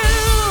with you.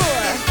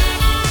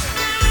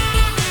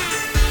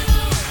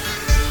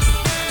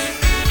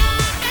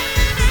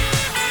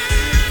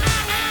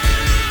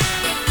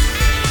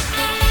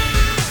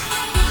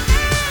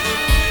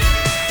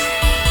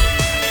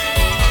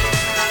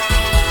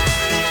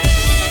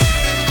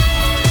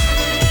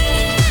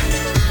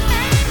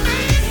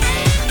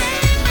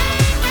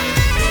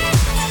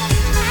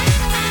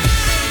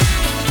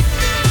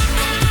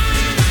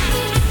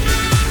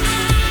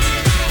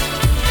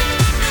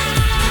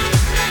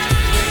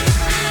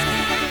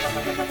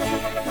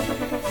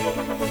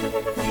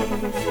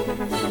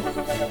 I'm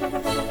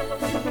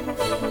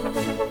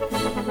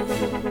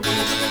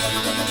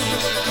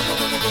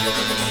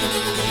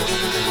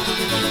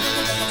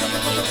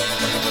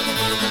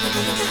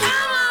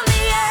on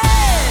the edge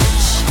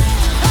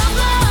of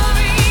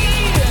glory,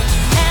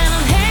 and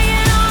I'm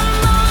hanging on a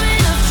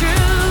moment of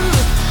truth.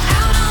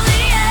 Out on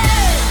the edge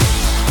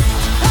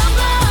of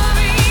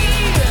glory,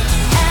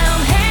 and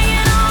I'm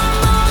hanging on a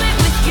moment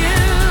with you.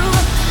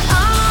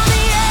 I'm on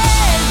the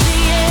edge,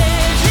 the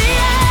edge, the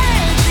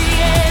edge, the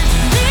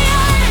edge, the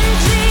edge,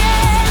 the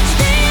edge,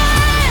 the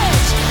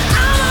edge.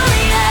 I'm on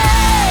the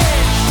edge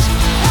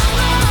of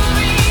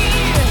glory,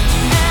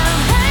 and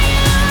I'm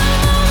hanging on a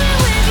moment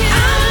with you.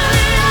 I'm on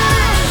the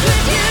edge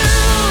with you.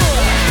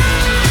 I'm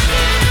on the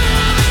edge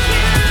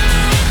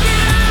with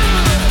you.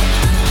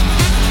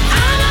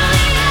 I'm on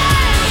the edge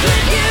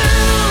with you. I'm on the edge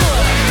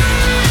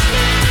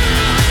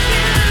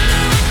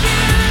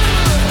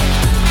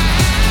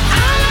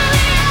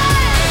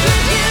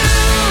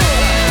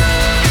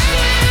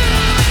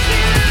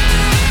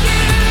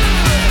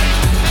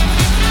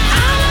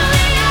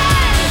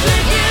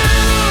with you.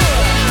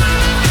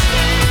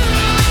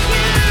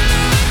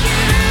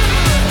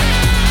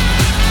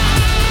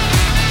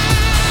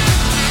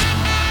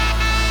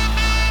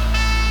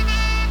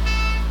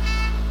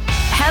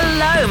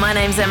 Hello, my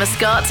name's Emma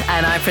Scott,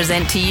 and I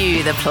present to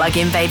you the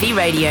Plug-in Baby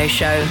radio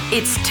show.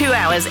 It's 2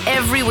 hours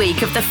every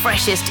week of the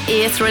freshest,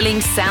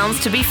 ear-thrilling sounds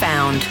to be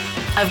found.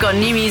 I've got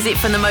new music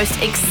from the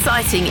most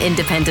exciting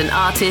independent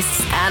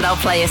artists, and I'll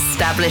play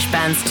established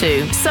bands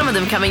too. Some of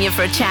them coming in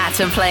for a chat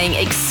and playing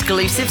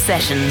exclusive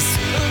sessions.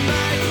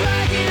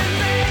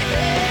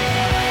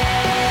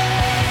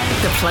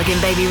 The Plug-in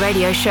Baby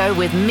radio show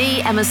with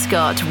me, Emma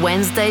Scott,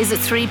 Wednesdays at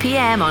 3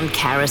 p.m. on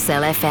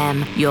Carousel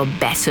FM, your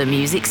better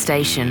music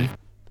station.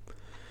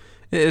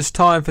 It is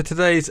time for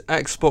today's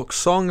Xbox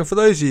song, and for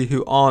those of you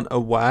who aren't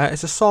aware,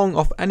 it's a song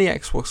off any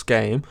Xbox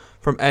game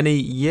from any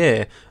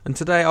year. And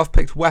today I've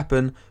picked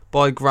Weapon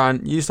by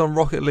Grant, used on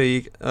Rocket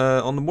League,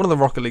 on one of the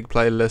Rocket League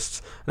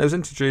playlists, and it was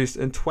introduced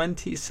in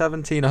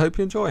 2017. I hope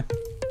you enjoy.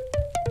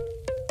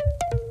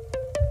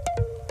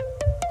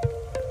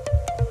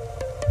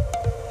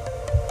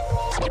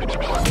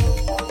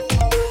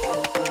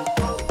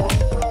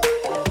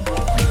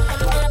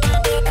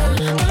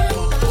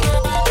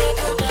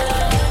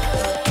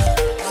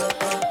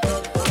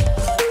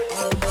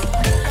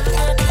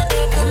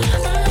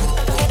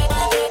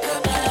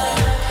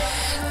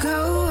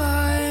 Go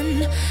on,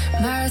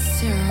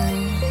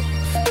 myself.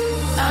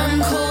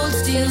 I'm cold,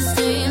 steel,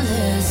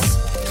 stainless.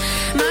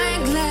 My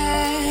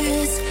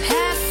glass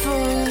half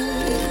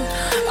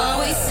full.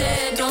 Always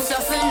said, don't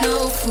suffer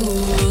no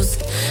fools.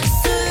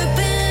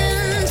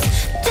 Serpents,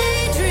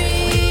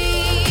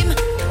 daydream.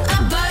 I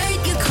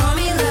bite, you call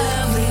me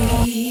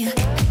lovely.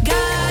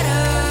 Got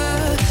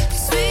a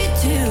sweet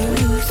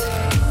tooth.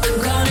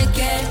 Gonna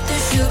get the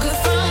sugar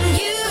from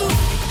you.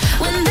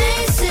 When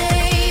they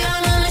say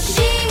I'm a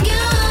machine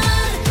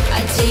gun, I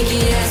take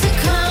it as a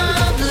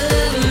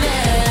compliment.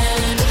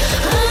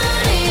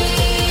 Honey,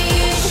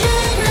 you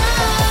should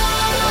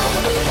know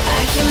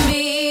I can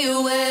be a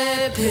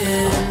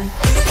weapon.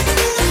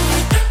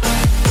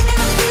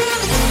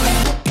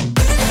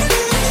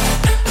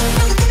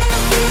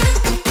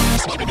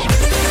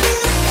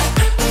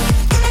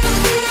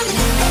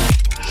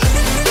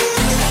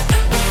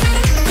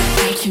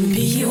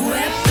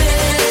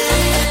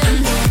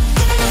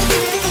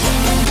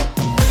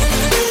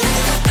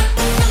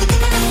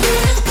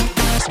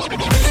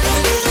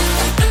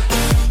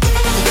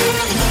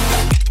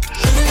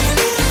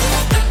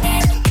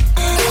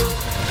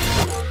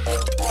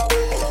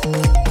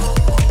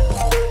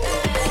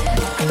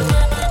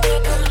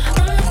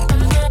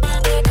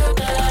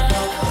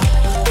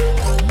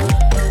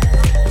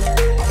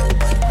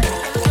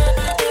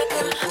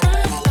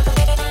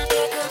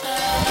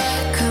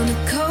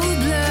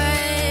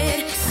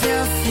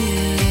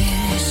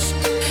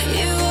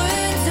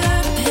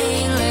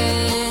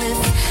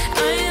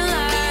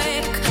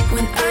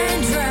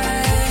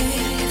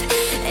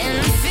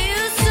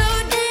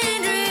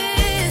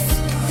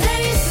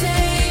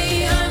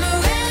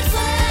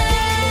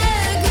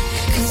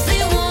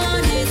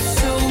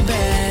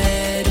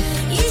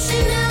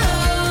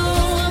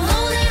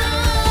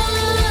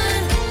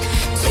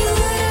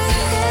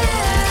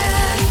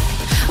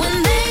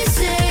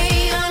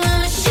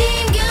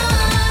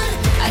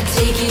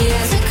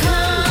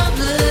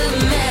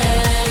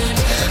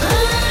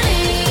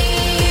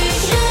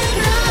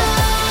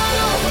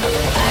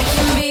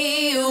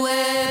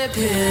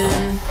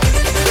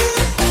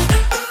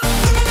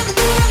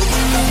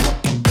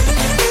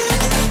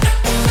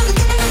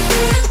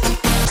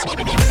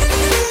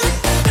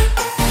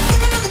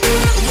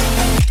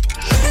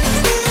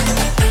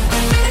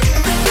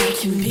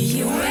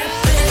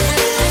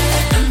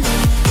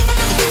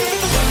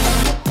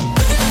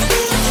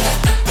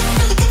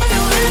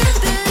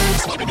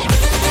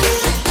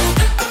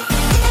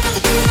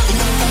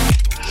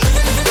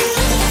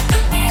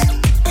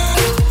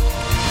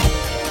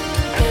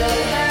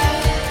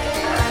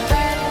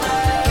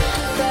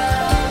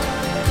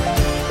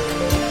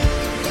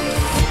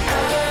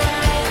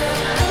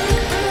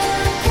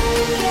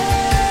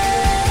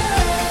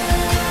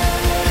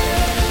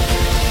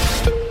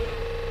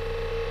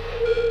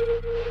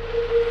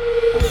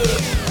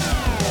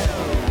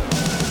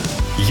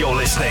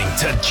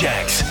 to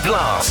Jack's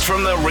Blast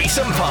from the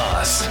recent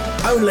past.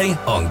 Only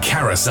on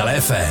Carousel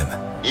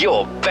FM,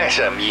 your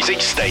better music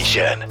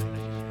station.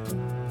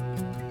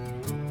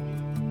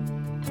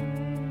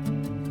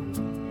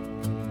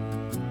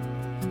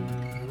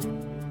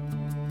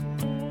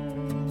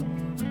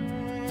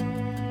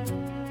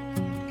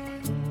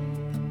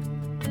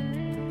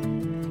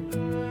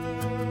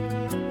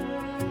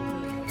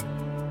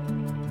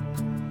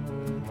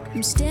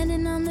 I'm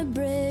standing on the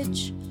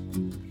bridge,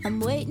 I'm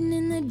waiting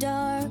in the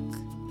dark.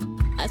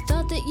 I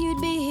thought that you'd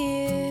be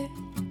here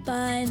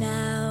by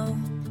now.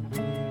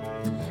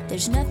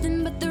 There's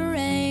nothing but the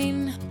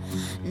rain,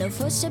 no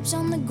footsteps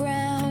on the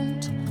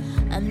ground.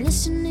 I'm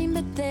listening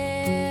but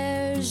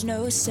there's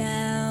no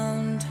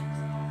sound.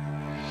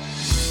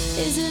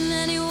 Isn't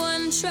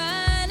anyone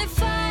trying to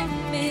find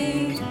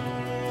me?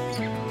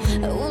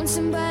 Won't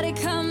somebody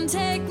come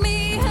take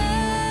me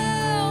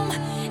home?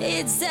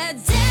 It's that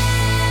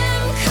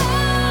damn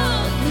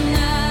cold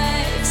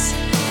night,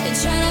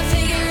 trying to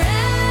figure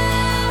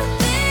out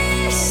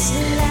this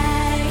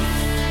life.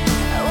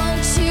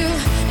 Won't you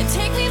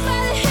take me by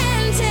the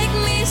hand, take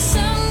me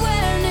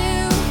somewhere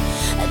new?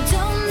 I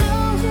don't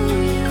know who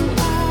you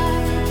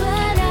are,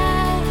 but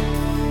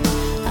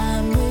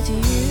I'm with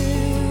you.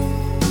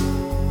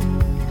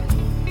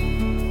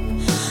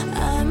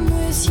 I'm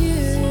with you.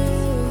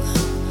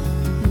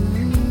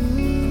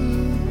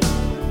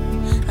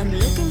 I'm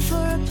looking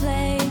for a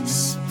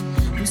place,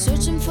 I'm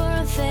searching for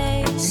a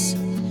face.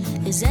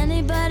 Is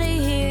anybody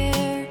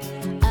here?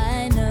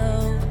 I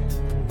know.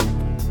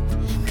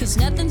 'Cause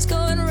nothing's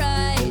going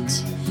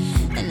right,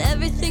 and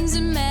everything's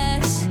a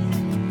mess,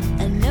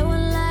 and no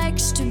one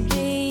likes to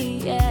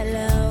be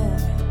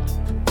alone.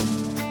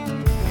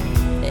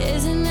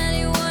 Isn't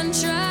anyone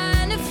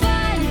trying to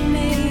find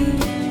me?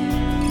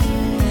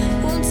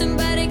 Won't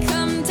somebody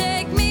come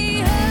take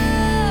me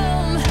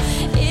home?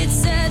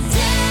 It's a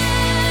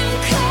damn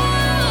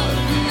cold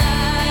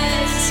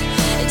night,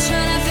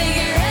 trying to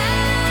figure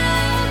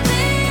out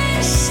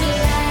this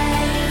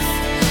life.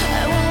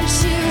 Won't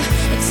you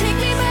take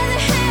me by the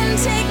hand,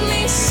 take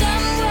me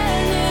somewhere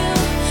new?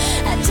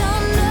 I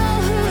don't know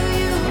who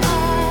you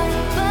are,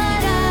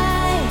 but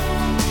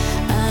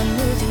I'm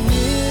with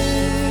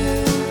you.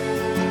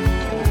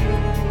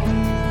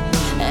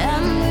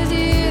 I'm with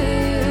you.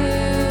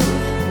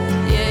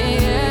 Yeah,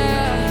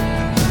 yeah.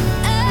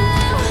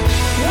 Oh,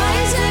 why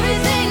is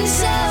everything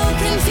so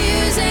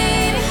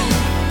confusing?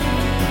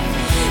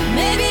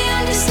 Maybe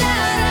I'm just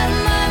out of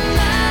my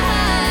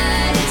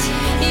mind.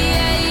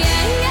 Yeah,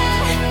 yeah, yeah,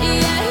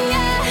 yeah, yeah,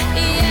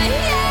 yeah, yeah,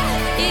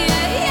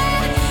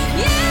 yeah,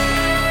 yeah.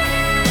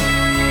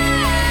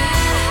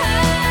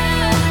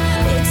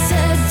 It's a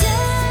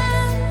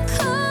damn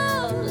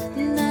cold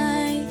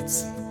night,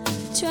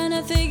 trying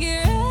to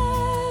figure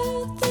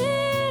out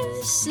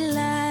this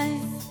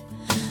life.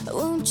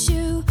 Won't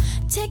you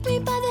take me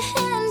by the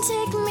hand,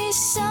 take me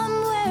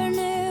somewhere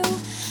new?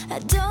 I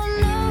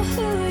don't know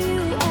who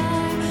you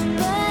are,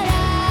 but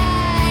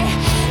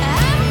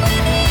I'm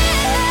with you.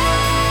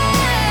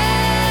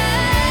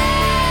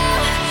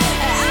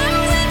 I'm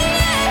with you.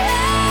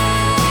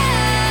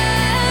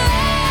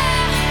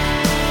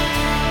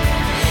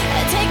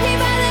 Take me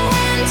by the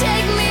hand,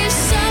 take me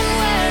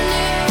somewhere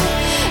new.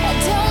 I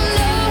don't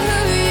know who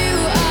you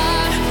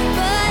are,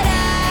 but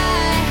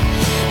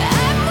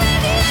I'm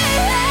with you.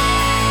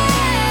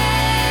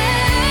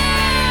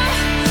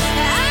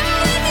 I'm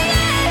with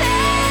you.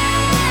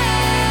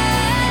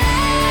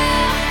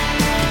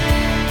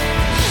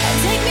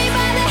 Take me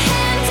by the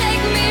hand,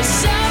 take me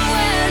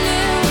somewhere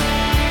new.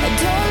 I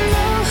don't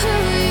know who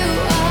you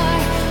are,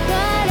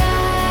 but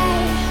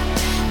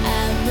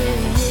I'm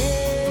with you.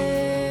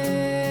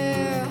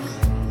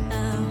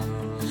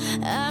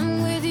 I'm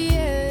with you.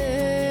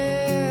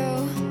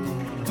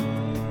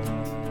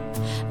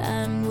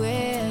 I'm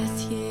with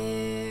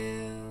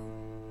you.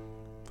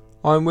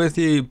 I'm With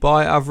You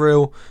by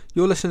Avril.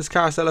 You're listening to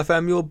Carousel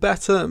FM, your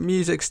better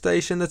music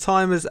station. The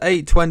time is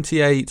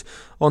 8:28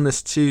 on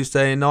this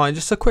Tuesday night. And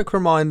just a quick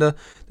reminder,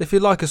 if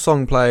you'd like a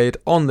song played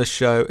on the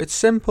show, it's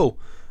simple.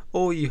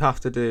 All you have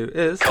to do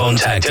is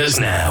Contact us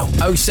now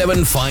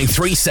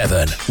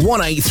 07537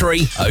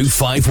 183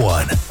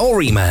 051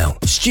 or email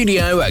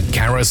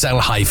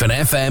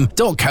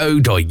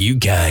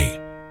studio@carousel-fm.co.uk.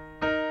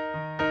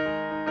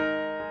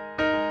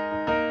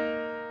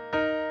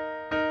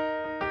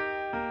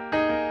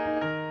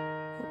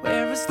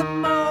 Where is the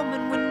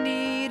moment we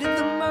need it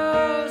the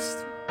most?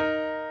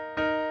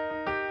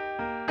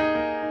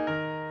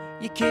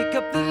 You kick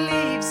up the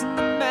leaves and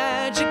the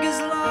magic is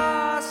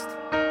lost.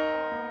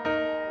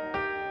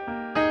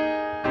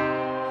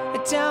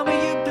 Tell me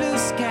your blue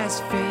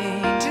skies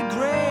fade to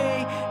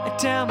grey.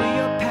 Tell me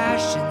your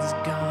passion's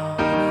gone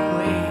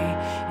away.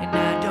 And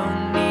I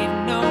don't need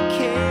no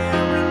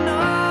carrying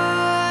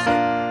on.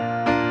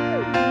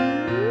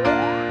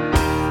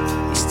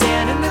 You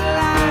stand in the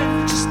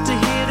line just to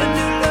hit a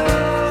new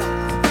low.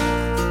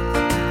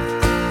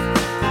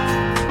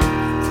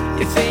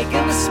 You're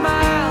faking a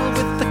smile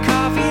with the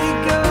coffee to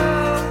go.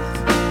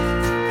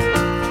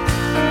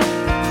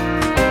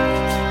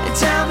 And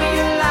tell me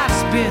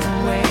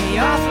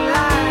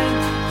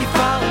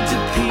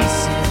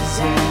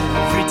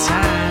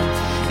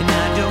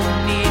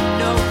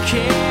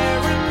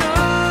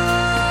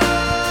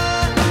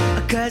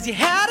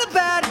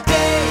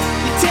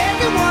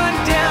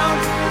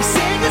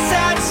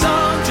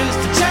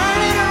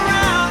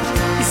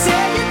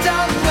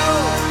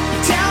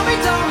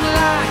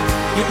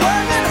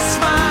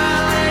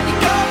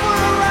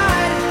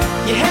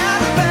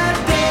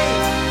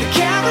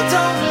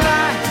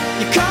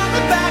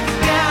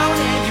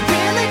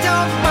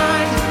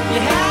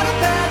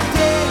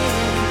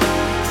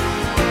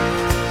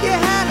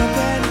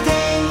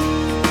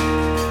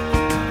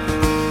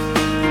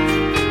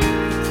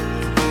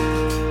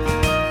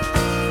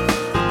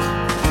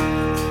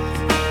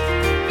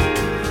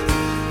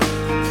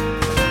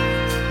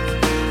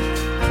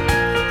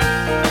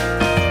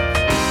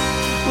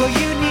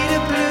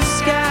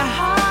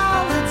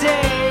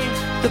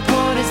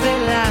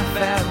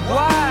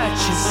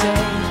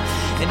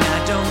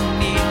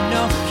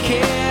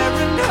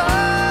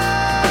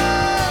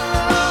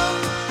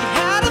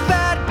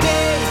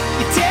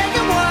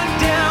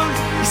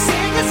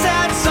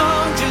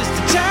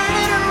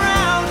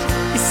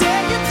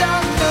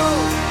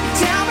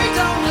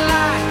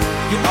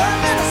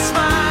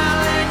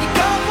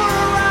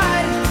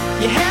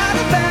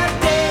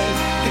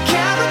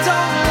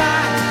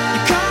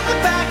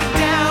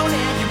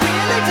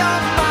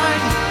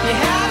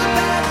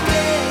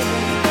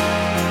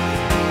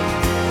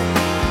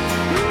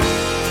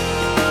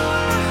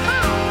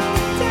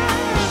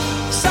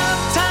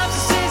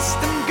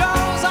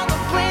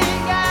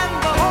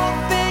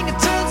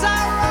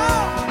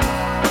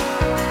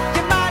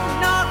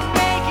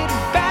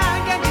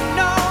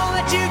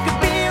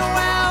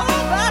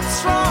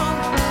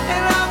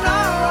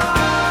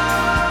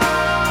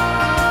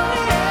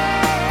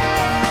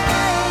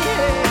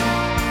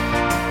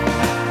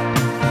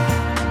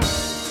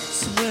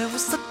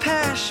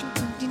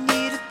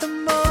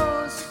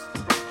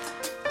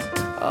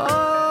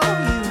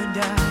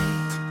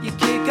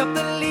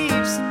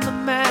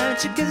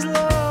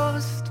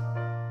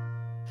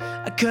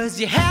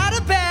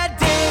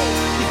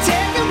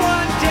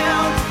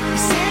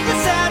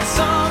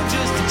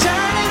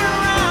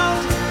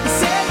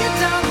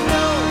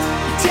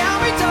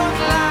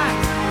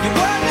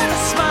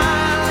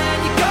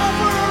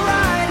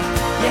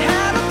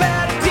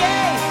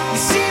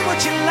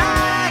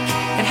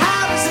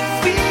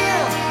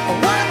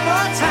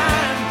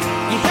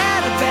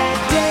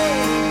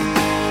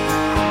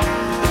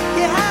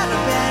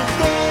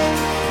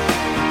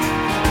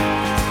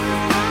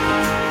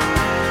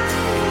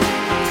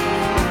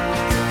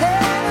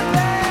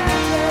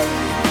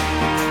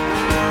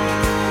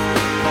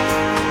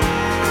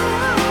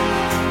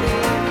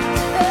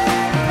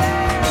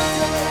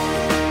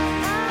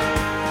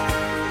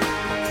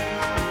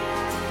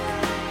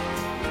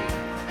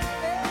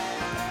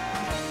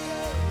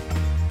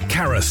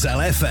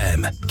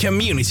FM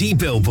Community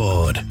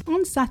Billboard.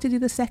 On Saturday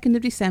the 2nd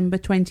of December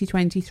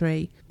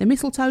 2023, the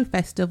Mistletoe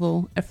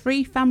Festival, a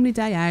free family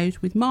day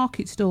out with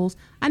market stalls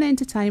and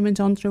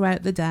entertainment on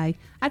throughout the day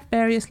at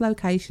various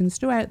locations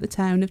throughout the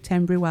town of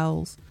Tenbury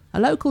Wells. A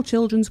local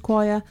children's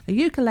choir, a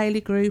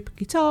ukulele group,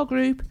 guitar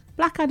group,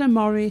 Blackadder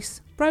Morris,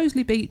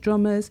 Broseley Beat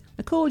Drummers,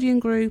 accordion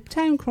group,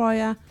 town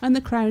crier and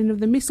the crowning of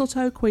the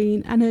Mistletoe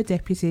Queen and her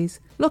deputies.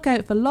 Look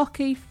out for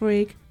Lockie,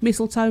 Frigg,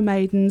 Mistletoe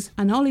Maidens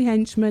and Holly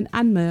Henchman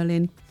and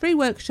Merlin. Free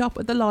workshop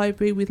at the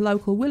library with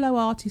local willow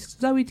artist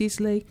Zoe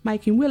Disley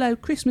making willow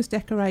Christmas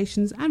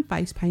decorations and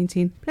face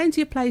painting.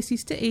 Plenty of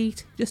places to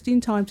eat just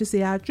in time to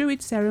see our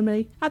Druid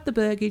ceremony at the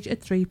Burgage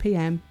at 3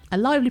 p.m. A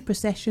lively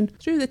procession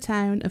through the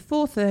town at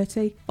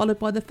 4:30, followed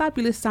by the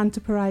fabulous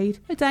Santa Parade,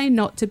 a day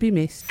not to be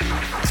missed.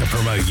 To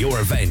promote your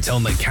event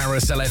on the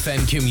Carousel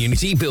FM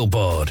Community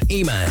Billboard,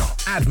 email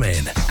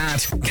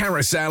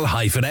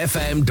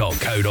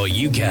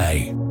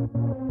admin@carousel-fm.co.uk.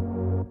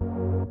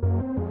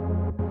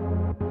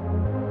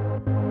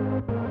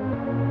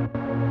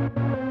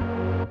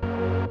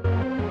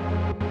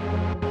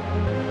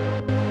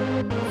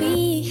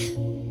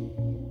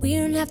 We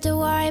don't have to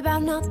worry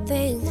about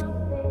nothing.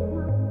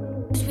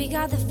 'Cause we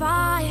got the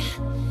fire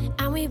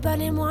and we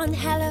burning one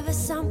hell of a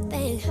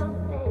something.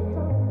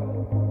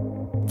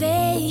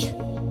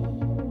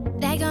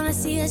 They're gonna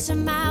see us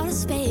from outer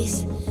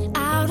space,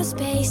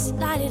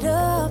 light it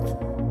up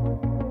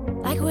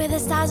like we're the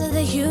stars of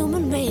the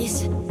human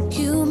race.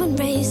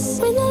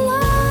 When the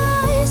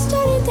lights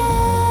turn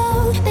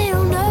down, they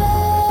don't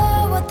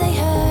know what they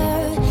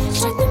heard.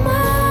 Strike the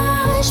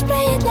march,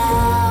 play it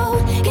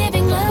loud,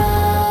 giving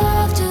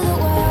love to the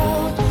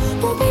world.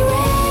 We'll be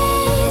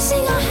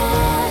raising our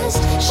hands,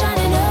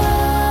 shining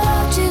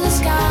up to the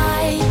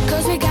sky.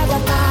 'Cause we got the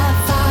fire,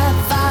 fire,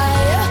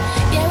 fire.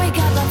 Yeah, we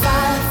got the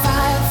fire,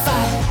 fire,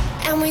 fire.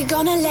 And we're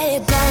gonna let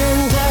it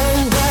burn,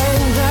 burn,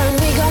 burn, burn.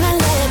 We're gonna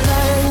let it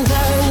burn,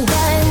 burn,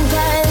 burn,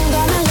 burn.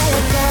 Gonna let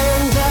it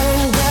burn, burn,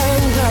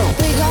 burn, burn.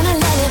 We're gonna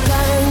let it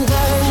burn,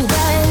 burn,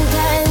 burn,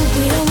 burn.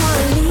 We don't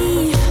wanna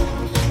leave,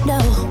 no.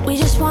 We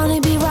just wanna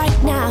be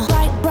right now,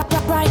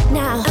 right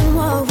now. And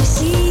what we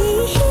see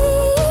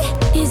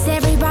is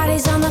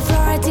everybody's on the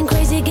floor acting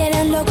crazy,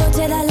 getting loco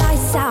till the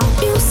lights out.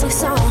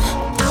 Music's on,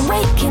 I'm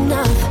waking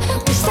up.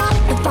 We start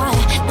the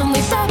fire, and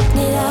we burn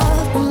it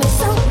up. And we're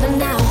sober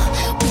now,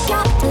 we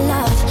got the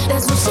love.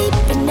 There's no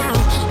sleeping now,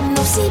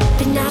 no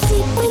sleeping now.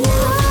 When the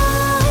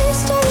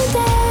lights turn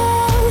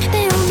down,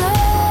 they don't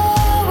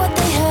know what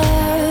they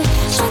heard.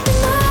 Strike the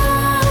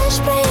march,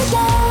 play it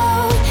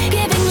loud,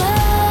 giving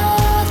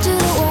love to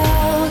the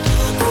world.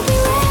 We'll be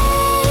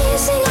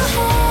raising our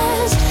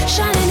hands,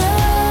 shining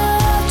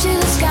up to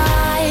the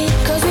sky.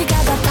 'Cause we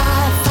got the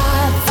fire,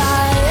 fire,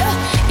 fire.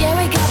 Yeah,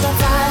 we got the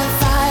fire,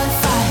 fire,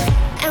 fire.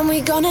 And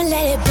we're gonna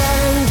let it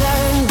burn,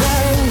 burn,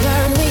 burn,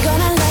 burn. We're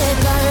gonna let it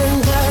burn,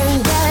 burn,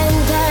 burn,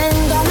 burn.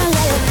 Gonna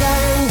let it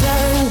burn,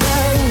 burn,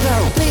 burn,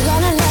 burn. We're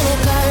gonna let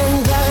it burn,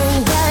 burn,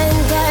 burn,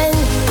 burn.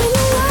 When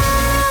the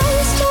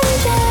lights turn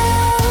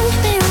down,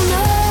 they don't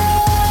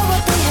know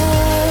what they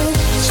heard.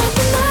 Strike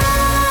the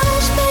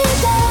march, play it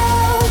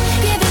loud,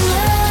 giving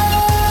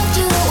love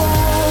to the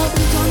world.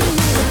 We're gonna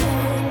let it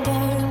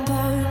burn,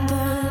 burn,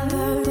 burn,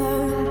 burn,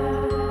 burn,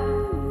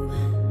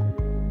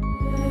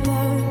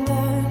 burn,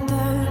 burn,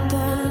 burn,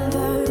 burn,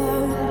 burn,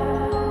 burn.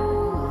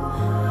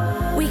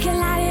 We can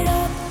light it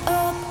up,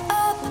 up,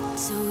 up,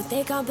 so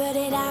they can't put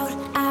it out,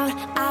 out,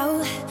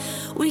 out.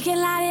 We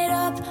can light it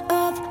up,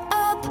 up,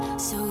 up,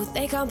 so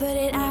they can't put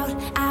it out,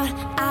 out,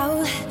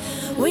 out.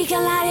 We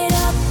can light it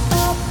up,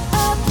 up,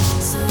 up,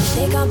 so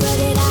they can't put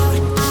it out,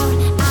 out,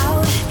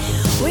 out.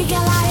 We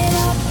can light it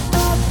up,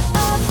 up,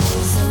 up,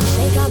 so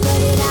they can't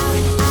put it out,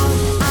 out,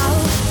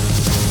 out.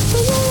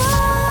 When the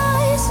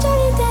lights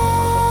turn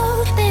down,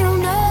 they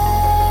don't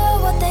know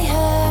what they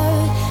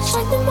heard.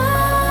 Strike the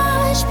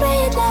march, play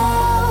it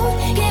loud,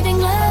 giving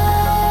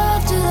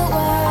love to the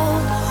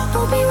world.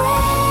 We'll be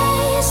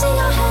raising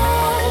our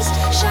hands,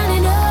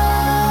 shining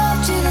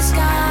up to the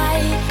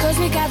sky. 'Cause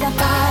we got the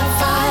fire,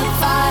 fire,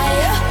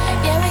 fire.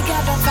 Yeah, we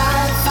got the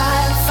fire,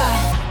 fire,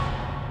 fire.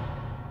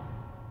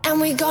 And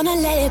we're gonna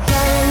let it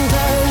burn,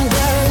 burn,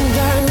 burn,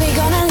 burn. We're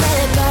gonna let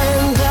it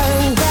burn,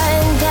 burn,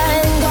 burn,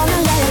 burn. Gonna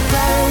let it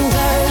burn,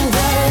 burn,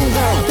 burn,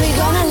 burn. We're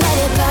gonna let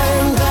it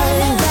burn,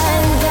 burn,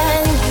 burn,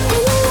 burn.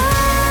 When the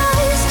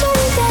lights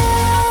turn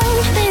down,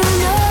 they don't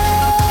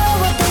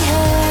know what they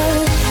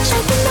heard.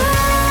 Strike the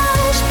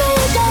march, play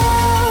it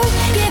loud,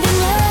 giving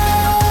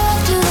love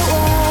to the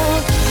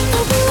world.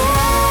 We'll be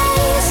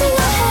raising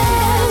our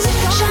hands,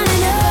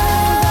 shining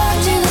up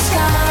to the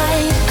sky.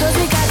 'Cause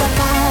we got the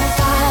fire,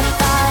 fire,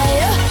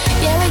 fire.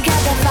 Yeah, we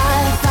got the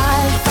fire,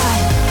 fire,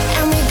 fire.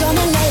 And we're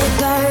gonna let it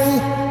burn.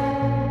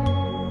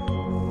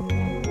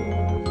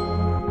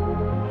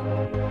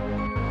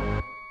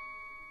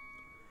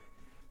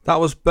 That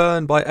was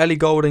Burn by Ellie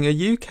Goulding, a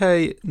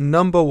UK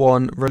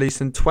 #1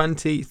 released in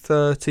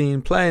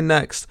 2013. Playing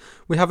next,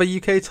 we have a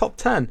UK top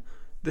 10.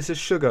 This is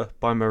Sugar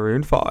by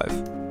Maroon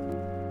 5.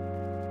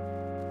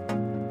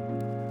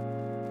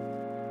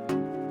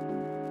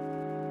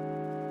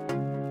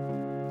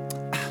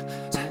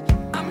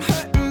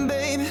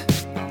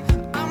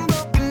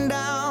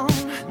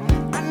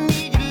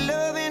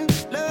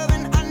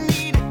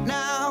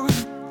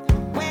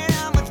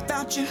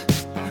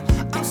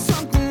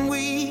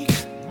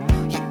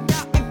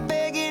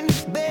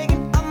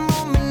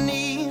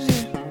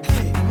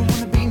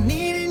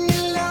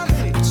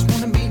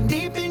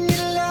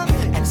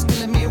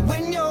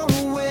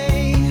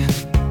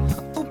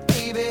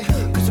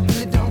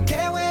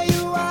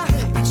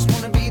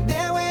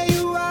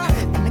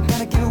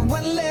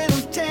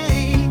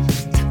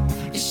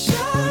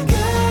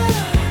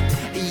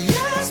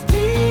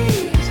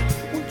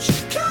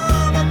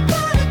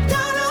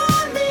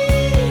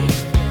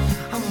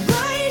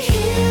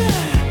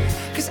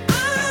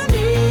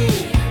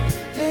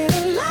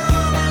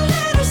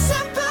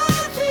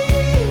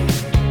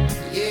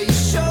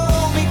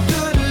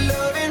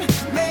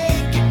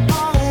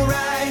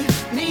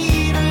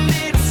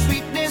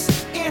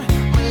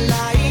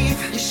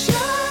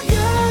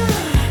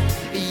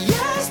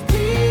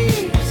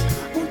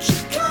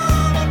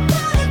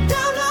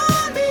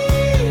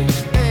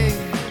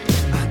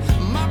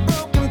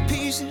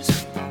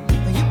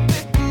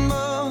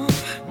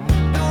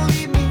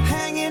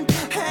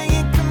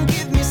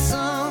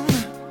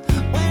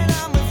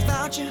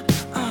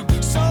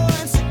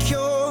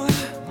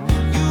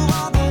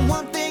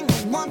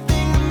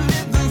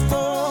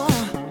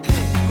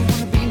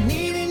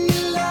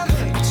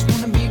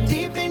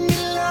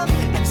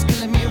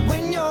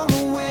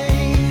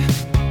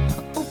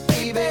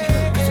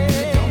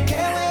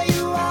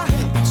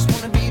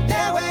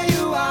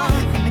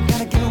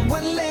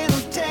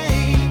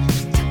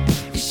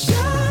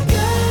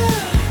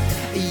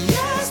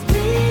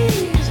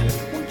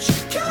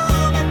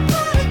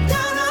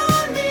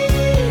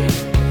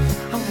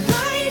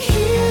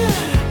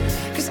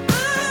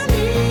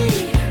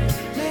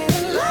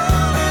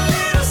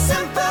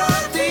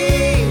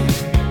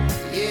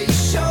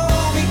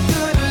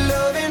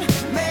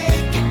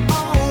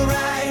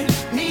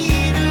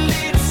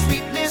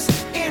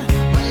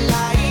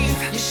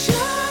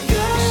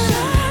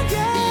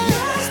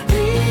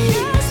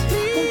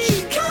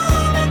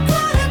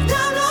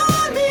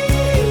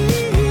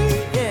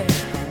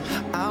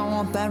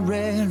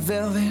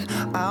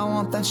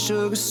 that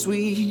sugar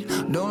sweet.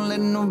 Don't let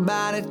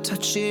nobody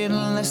touch it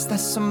unless that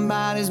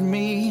somebody's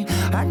me.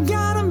 I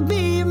gotta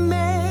be a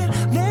man,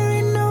 there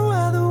ain't no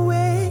other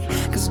way.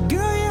 'Cause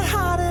girl, you're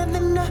hotter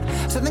than a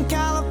Southern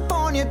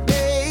California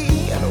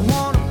day. I don't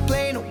wanna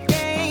play no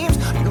games,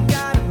 you don't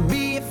gotta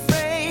be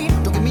afraid.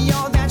 Don't give me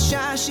all that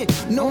shy shit,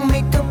 no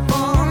makeup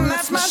on,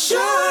 that's my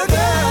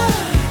sugar.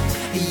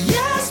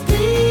 Yes,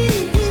 please.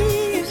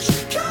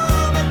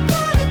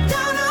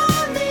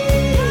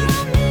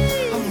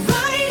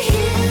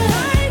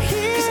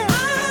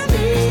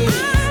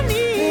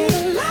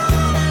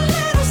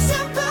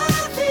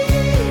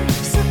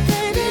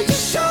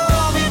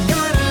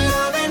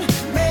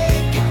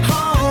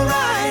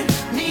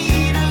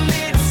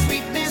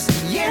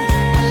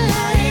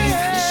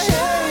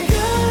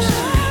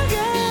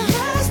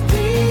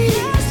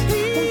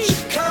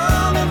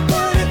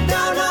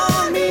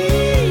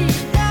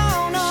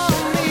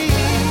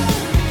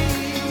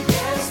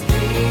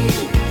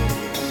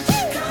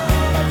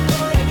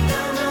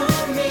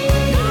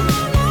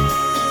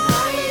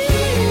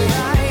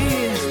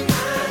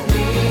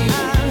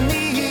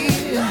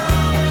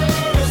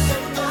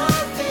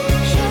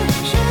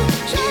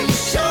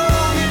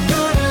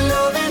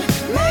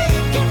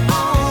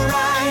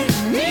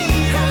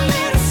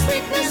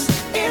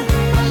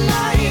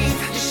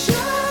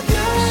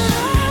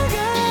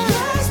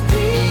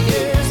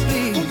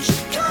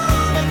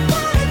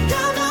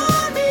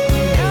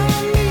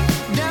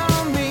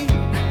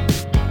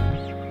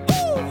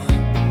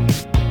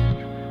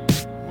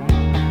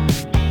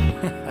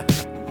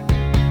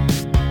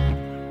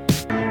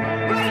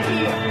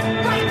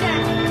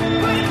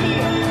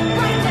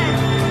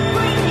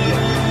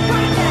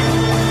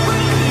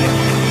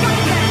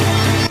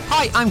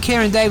 I'm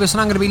Kieran Davis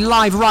and I'm going to be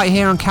live right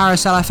here on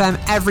Carousel FM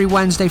every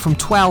Wednesday from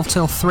 12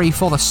 till 3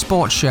 for the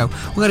sports show.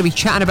 We're going to be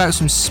chatting about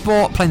some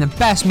sport, playing the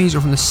best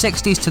music from the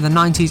 60s to the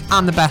 90s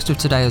and the best of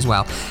today as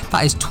well.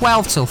 That is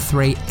 12 till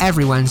 3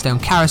 every Wednesday on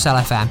Carousel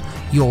FM,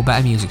 your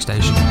better music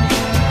station.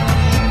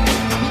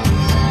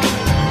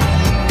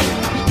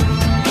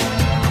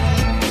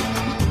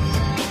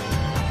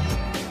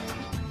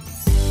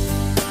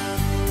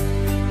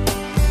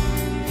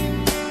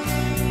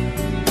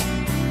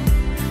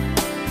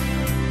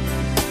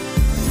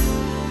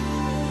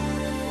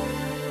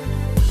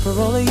 For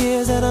all the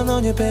years that I've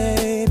known you,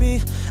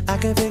 baby, I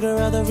can figure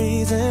out the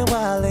reason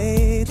why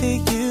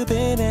lately you've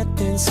been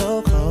acting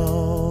so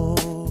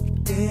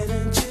cold.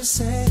 Didn't you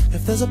say,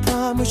 if there's a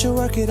problem we should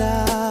work it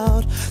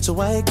out? So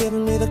why you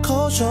giving me the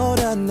cold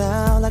shoulder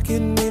now, like you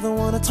didn't even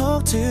want to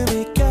talk to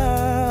me,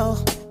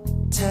 girl?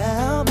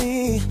 Tell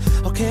me,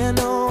 okay, I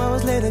know I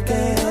was late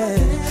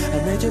again,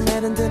 I made you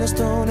mad and then I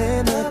thrown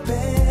in the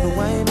bed, but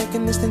why you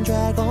making this thing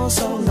drag on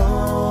so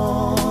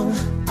long?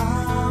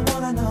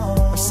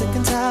 I'm sick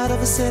and tired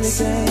of a silly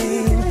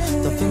game.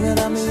 Don't think that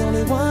I'm the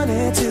only one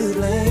here to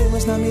blame.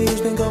 It's not me who's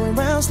been going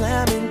round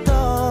slamming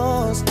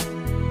doors.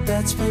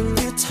 That's when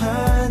you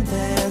turned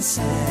and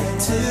said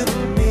to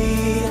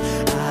me,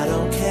 I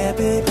don't care,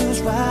 babe, who's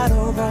right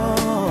or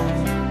wrong.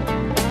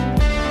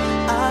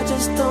 I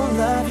just don't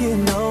love you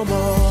no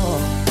more.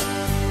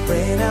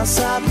 Rain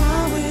outside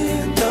my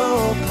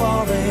window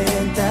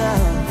pouring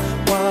down.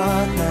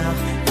 What now?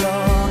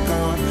 You're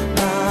gone,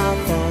 my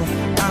fault,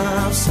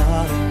 I'm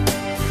sorry.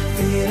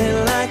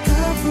 Feeling like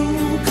a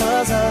fool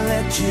 'cause I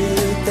let you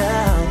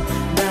down.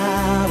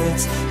 Now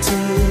it's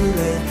too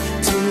late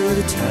to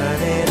turn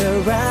it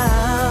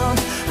around.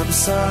 I'm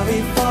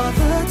sorry for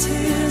the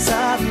tears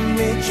I've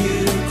made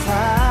you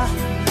cry.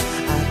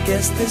 I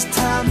guess this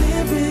time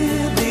it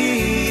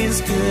really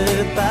is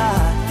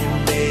goodbye. You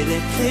made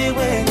it clear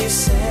when you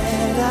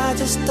said I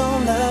just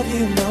don't love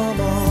you no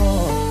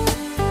more.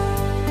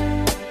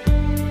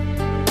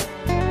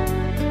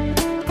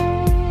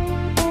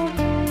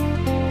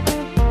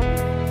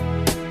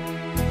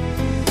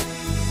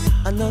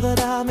 I know that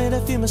I made a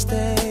few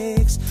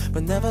mistakes,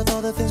 but never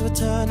thought that things would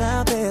turn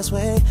out this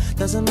way.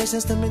 Doesn't make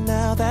sense to me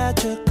now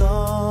that you're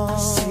gone. I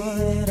see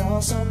it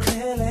all so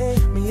clearly.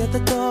 Me at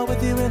the door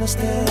with you in a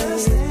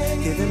state,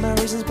 giving my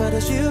reasons, but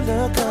as you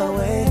look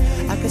away,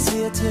 I can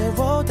see a tear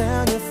roll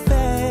down your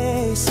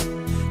face.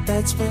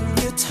 That's when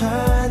you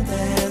turned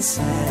and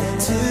said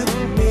to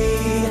me,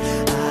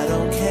 I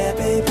don't care,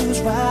 babe, who's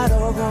right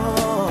or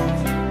wrong.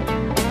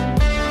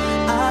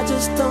 I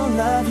just don't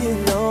love you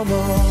no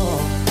more.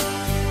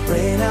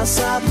 Rain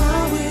outside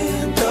my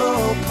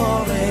window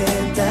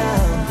pouring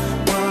down.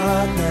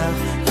 What now?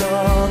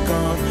 You're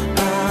gone,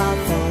 my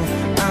fault,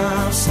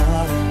 I'm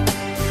sorry.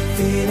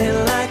 Feeling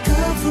like a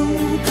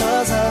fool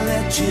 'cause I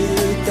let you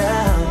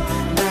down.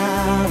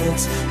 Now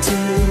it's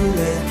too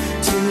late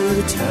to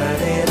turn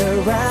it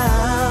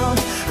around.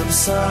 I'm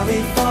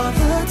sorry for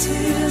the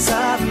tears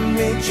I've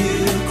made you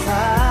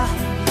cry.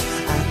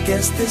 I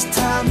guess this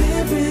time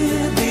it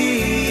really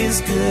is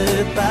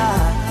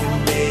goodbye. You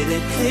made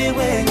it clear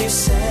when you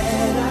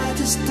said I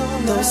just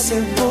don't love. Those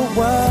simple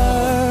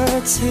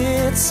words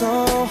hit so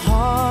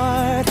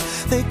hard,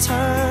 they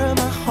turn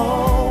my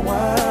whole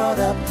world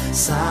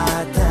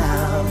upside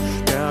down.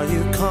 Girl,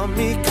 you caught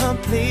me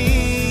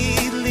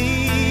completely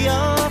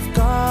off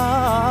guard.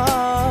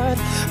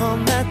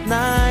 on that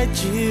night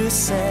you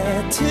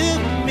said to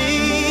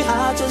me,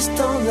 I just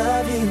don't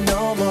love you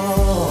no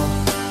more.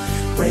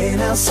 Rain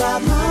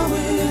outside my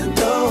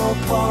window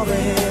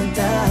pouring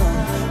down.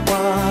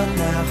 What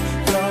now?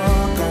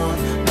 You're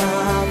gone,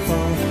 my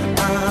fault,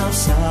 I'm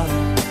sorry.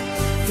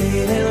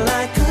 Feeling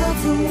like a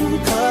fool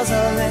 'cause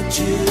I let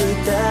you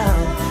down.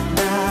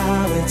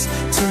 Now it's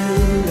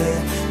too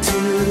late to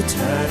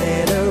turn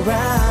it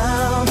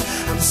around.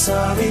 I'm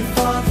sorry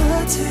for the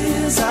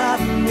tears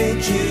I've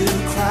made you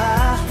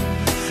cry.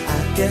 I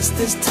guess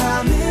this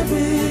time it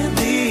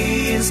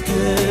really is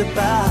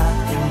goodbye.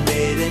 You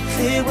made it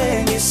clear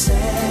when you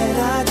said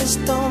I just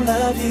don't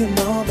love you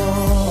no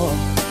more.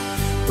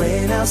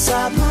 Rain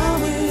outside my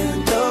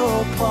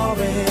window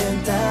pouring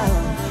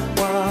down.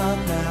 What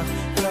now?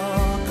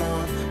 You're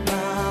gone,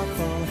 my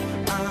fault,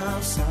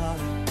 I'm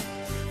sorry.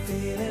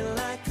 Feeling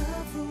like a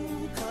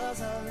fool 'cause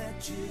I let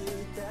you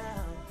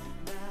down.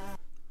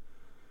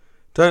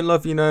 Don't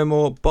Love You No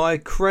More by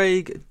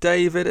Craig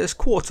David. It's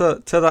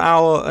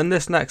 1:45, and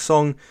this next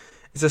song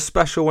is a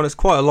special one. It's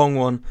quite a long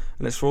one,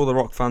 and it's for all the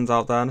rock fans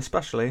out there, and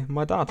especially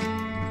my dad.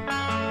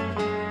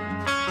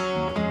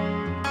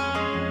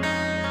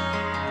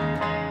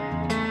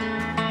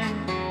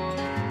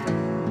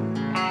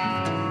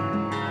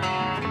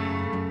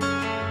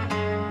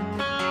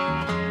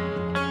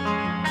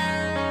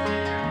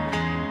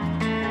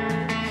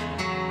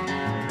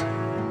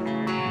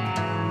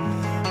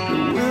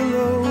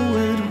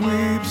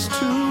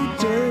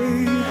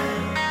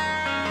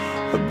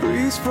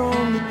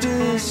 From the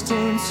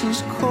distance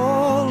is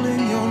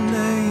calling your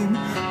name,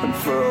 and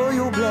furl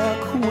your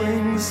black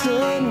wings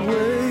and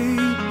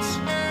wait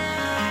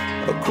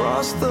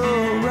across the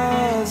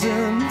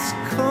horizon. It's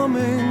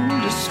coming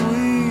to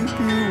sweep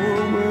you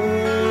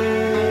away.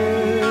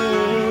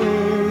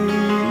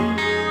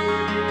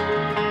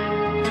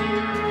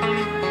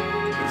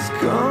 It's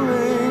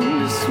coming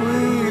to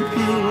sweep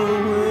you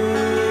away.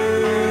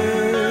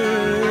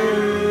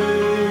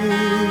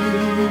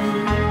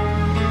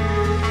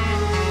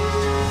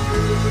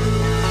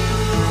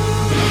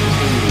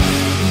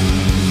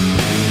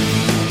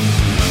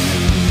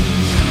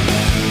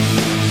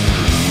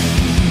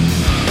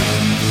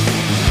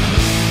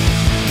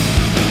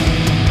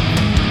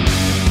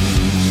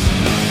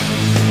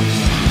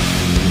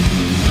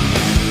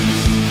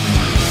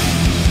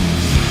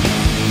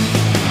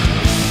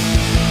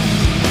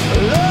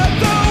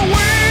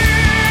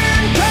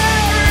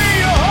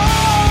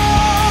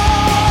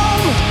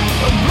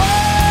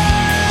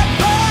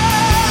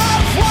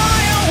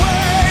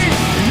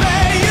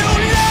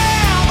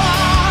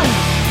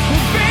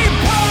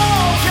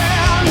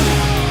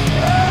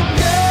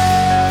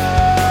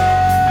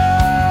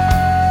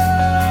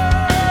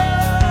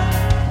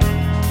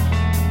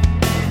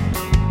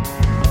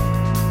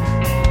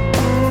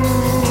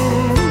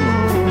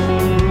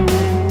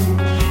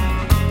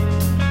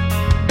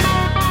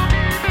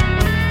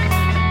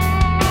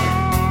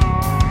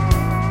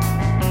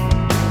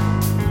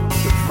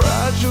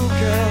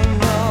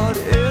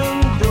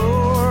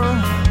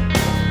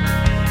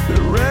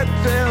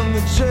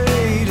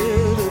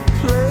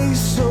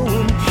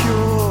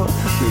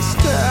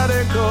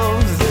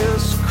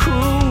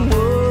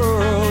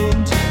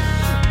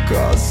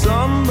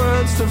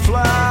 To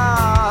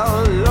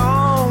fly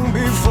long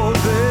before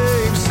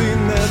they've seen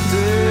their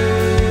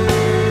day.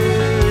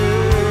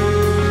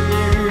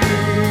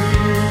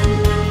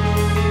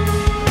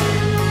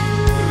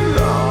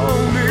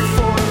 Long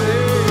before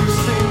they've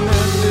seen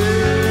their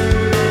day.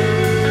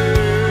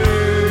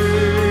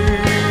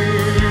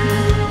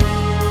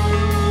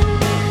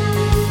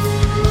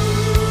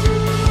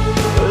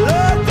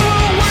 Let the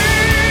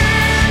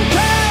wind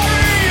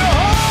carry you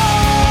home.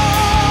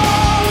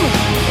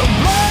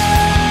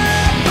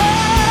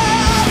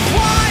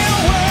 Fly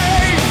away.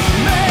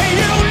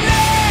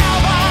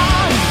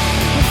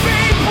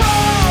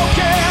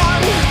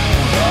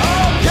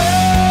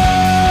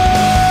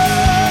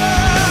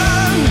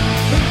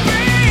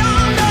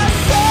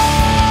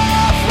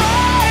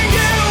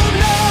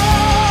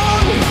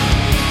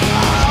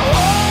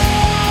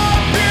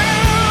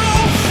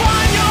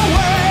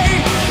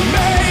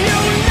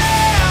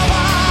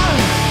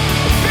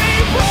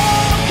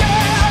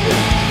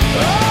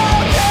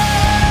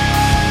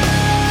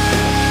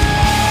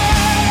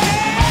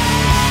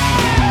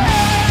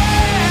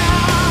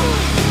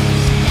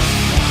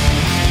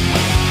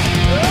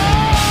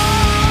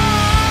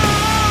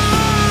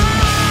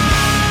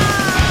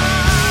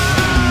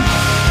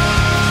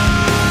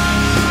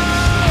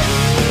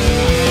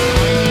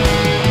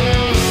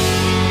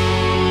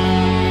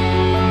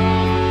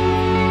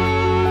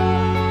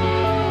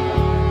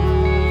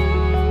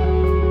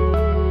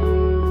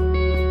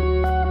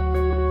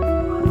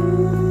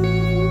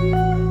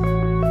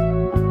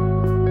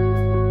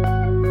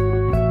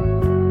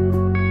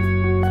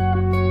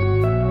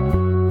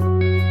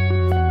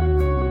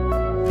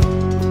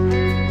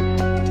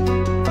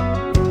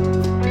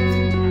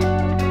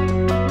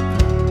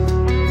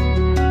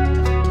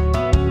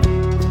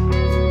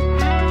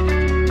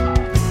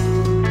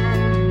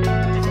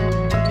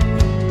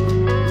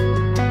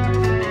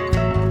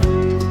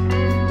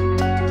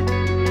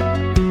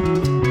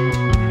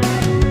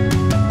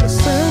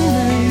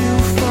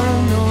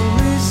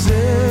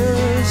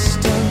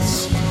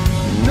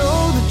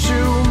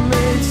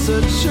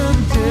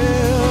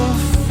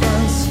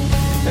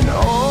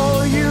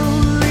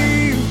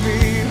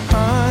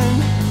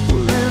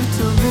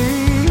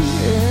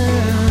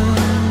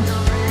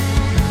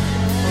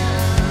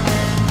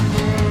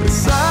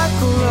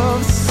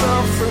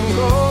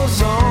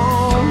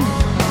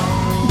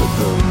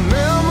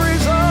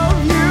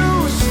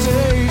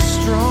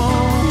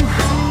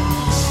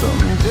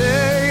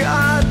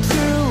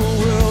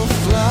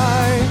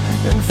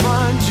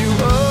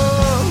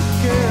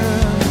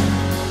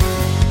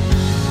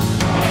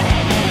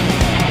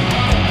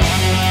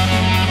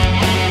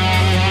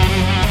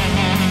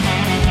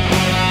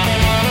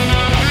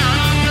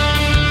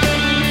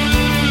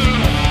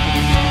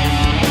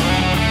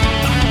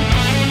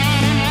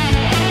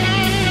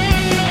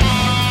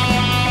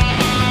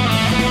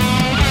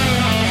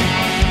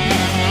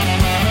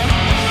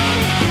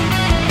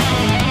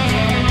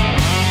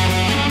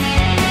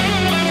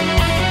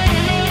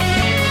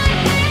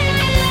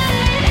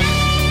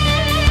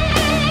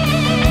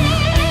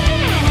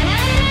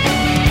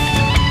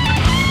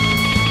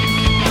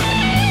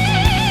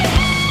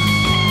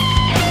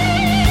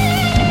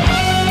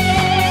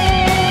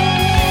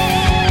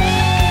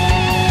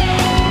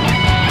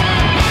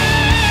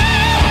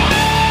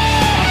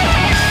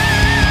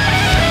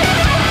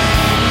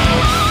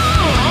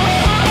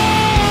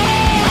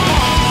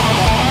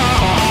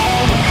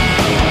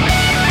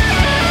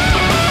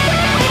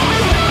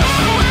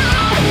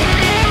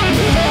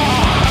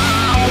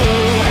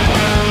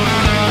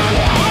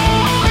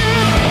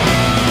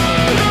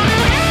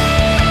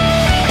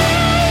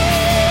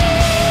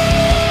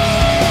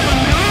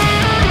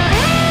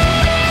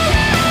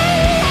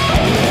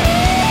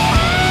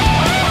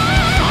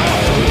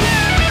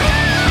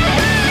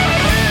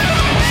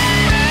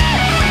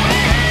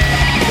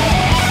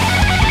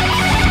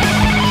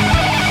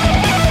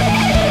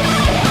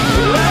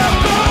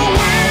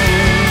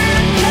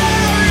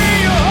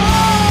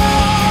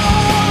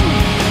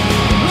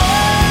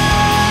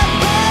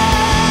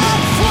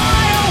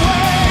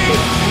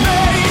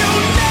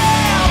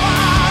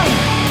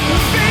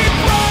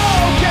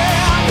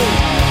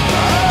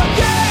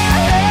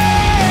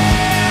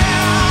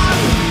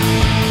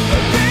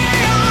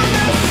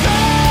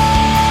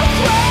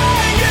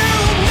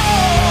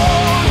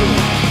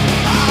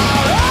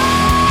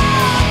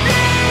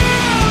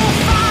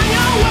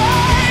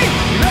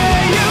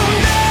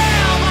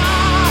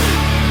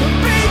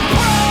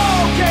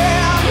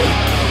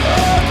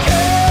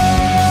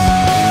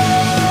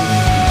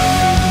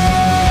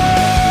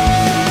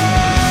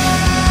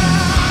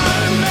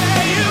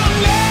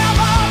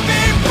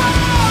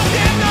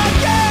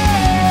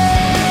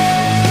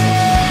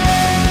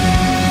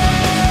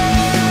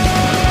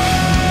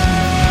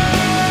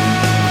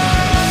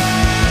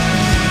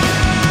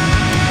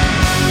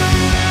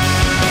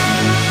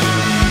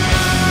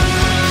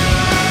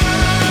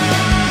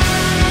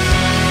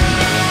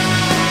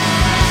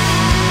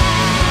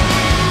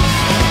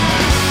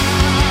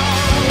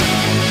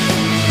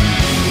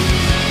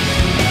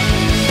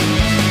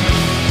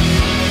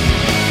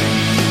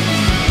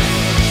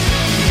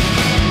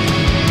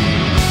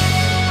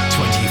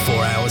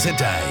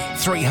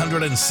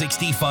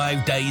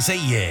 365 days a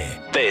year.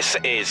 This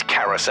is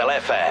Carousel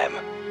FM.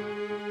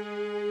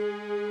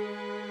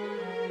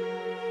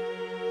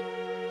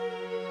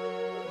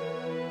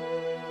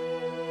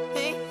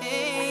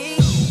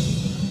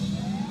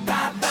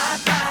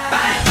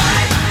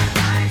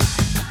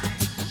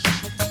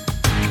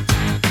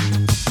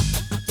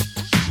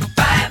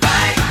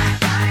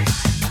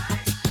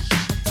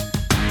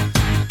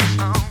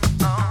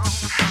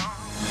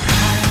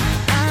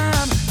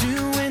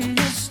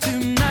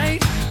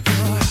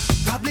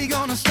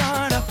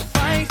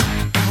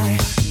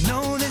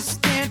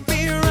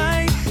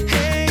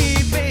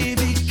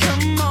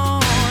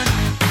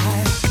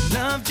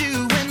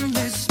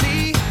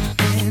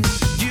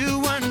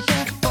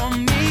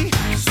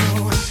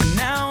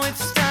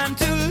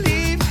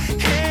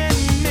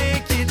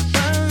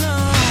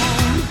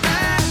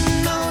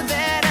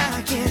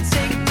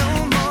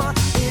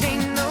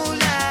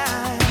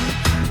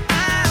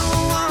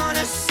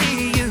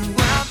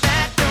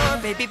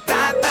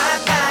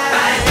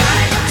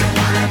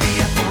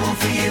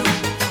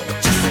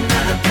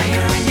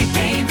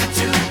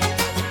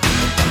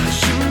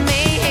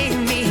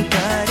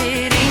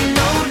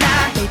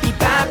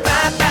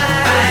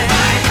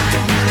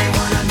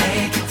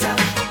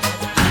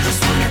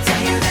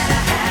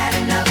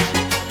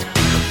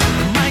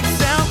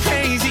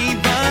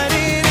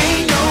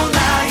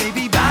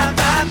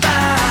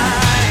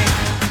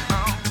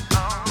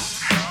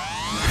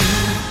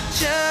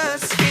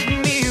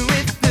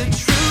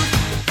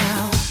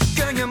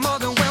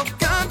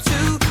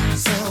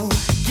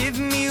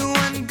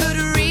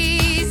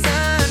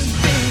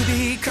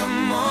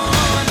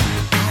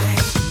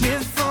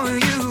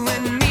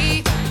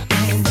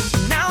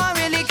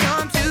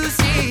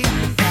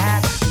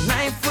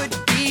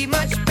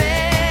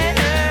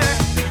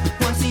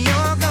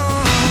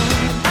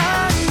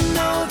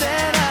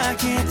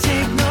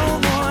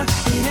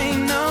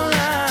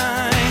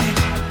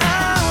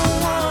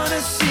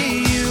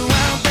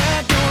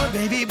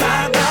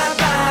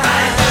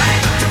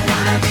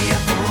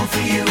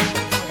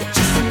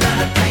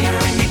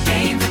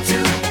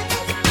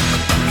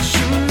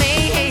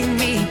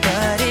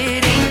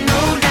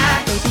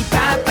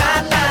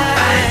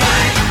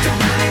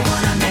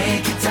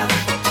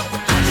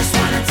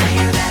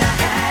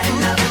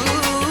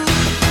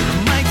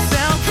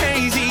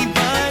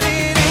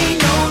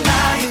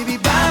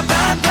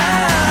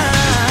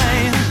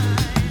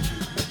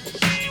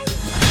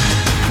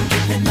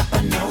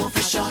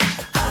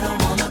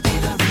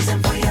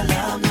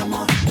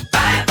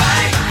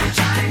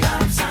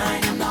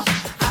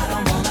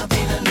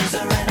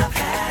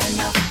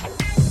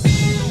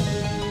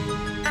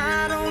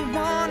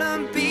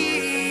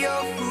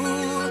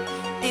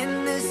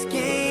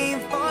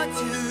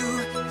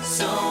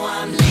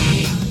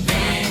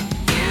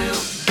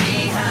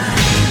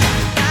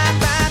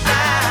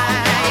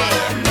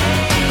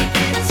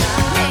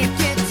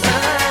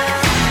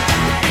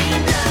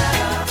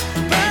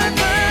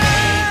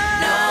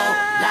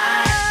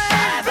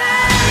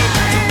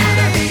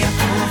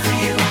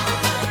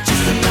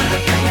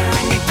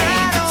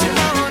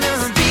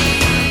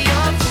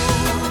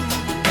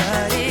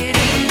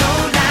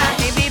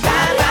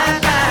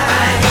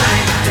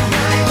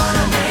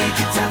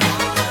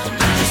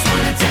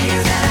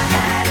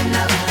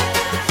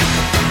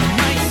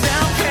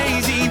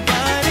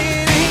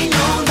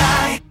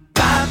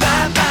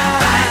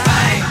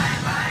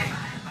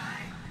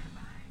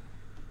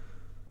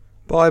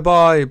 Bye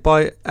Bye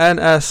by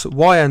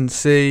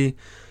NSYNC.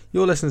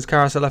 You're listening to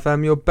Carousel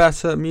FM, your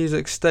better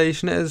music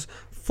station. It is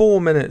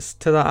 4 minutes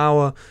to that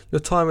hour. Your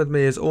time with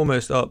me is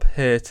almost up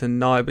here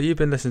tonight, but you've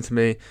been listening to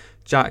me,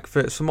 Jack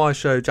Phipps, for my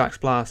show, Jack's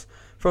Blast,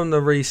 from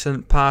the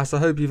recent past. I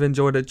hope you've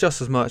enjoyed it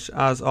just as much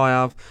as I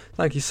have.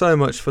 Thank you so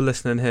much for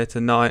listening here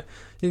tonight.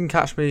 You can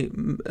catch me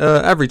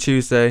every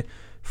Tuesday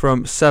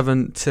from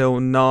 7 till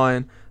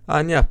 9.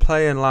 And yeah,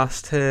 playing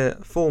last here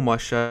for my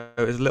show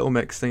is Little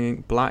Mix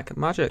singing Black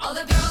Magic. All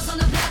the girls on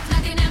the block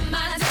knocking at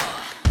my door.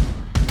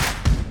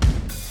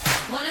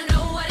 Wanna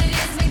know what it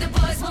is, make the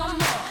boys want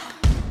more.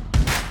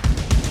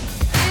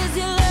 Is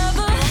your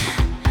lover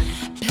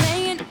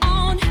playing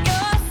on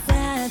your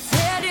side?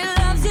 Said he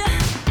loves you,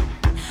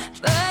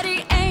 but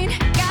he ain't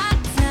got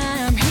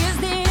time. Here's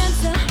the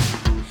answer,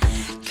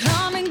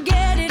 come and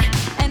get it,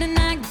 and a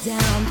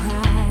knockdown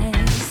prize.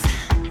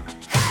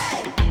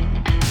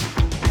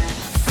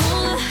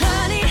 Full of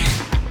honey,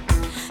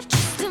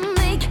 just to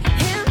make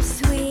him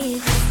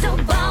sweet. So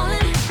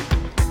ballin',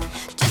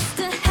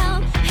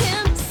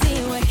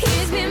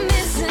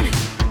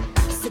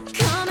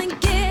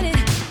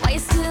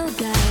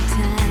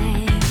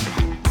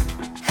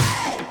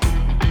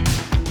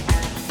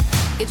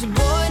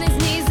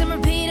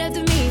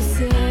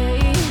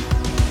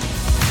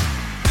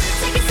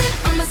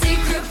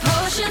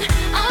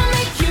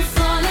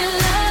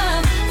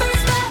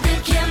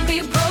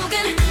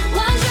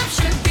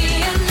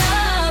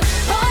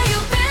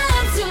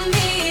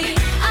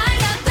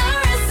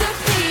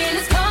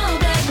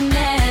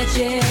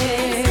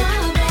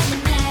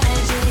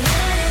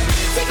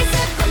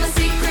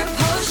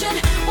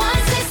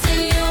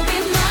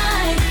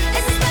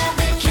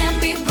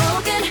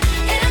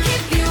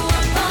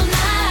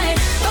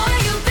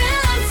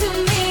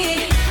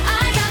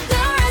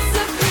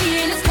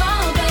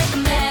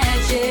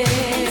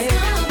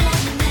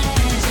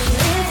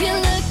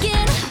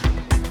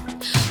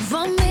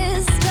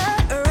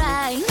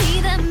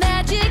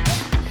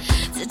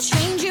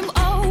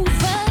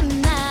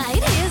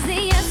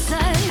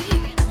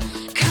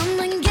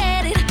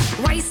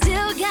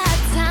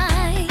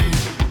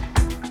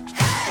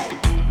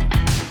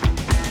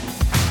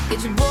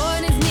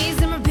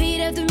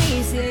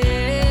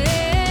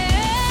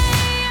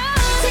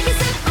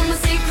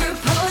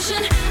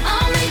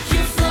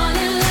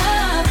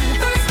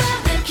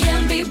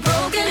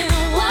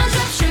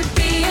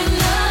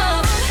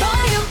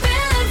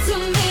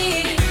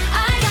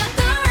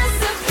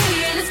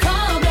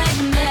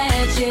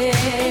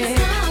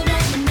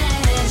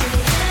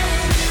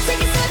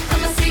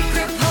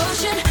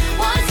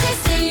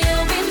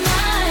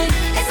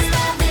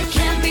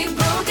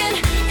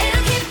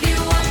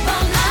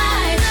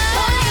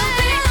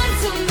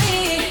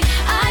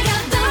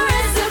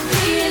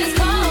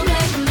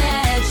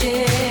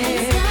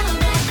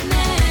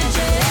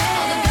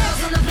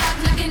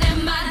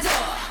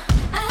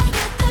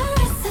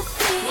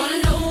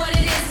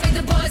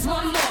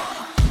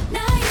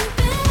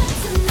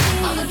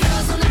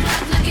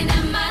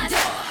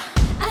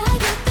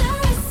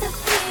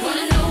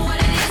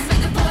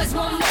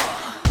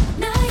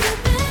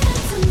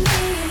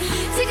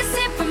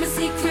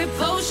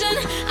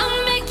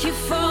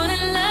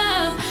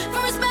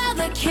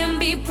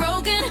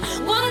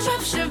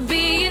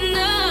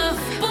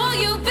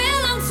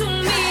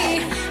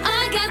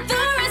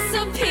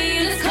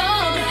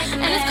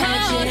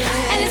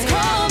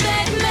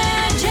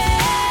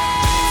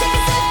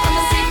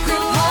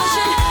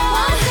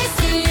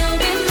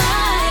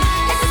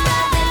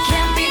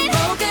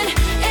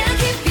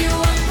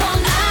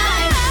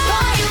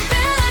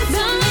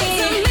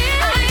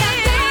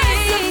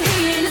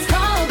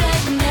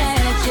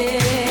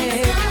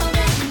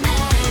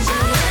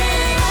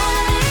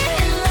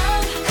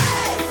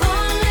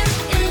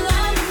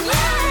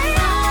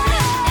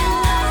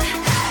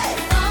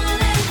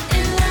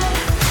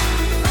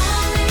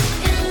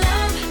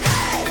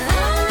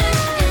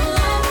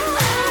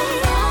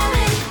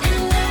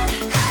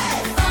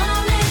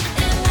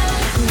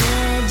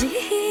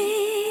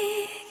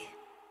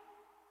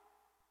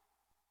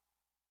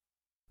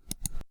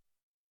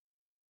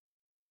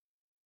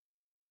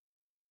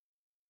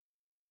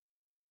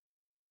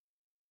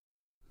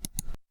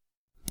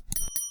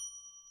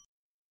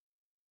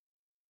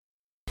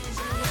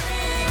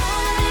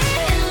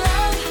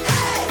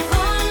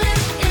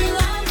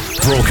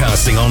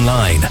 Broadcasting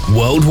online,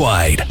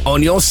 worldwide,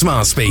 on your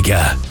smart speaker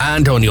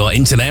and on your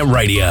internet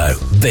radio.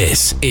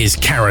 This is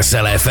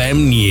Carousel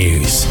FM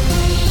News.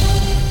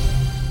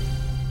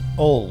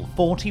 All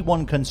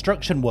 41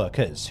 construction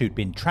workers who'd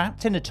been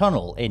trapped in a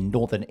tunnel in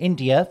northern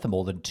India for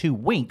more than 2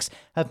 weeks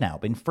have now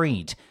been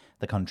freed.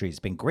 The country's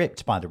been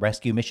gripped by the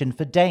rescue mission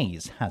for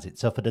days as it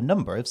suffered a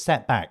number of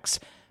setbacks.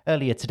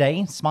 Earlier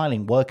today,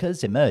 smiling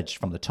workers emerged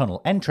from the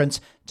tunnel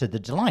entrance to the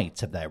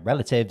delight of their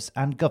relatives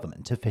and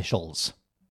government officials.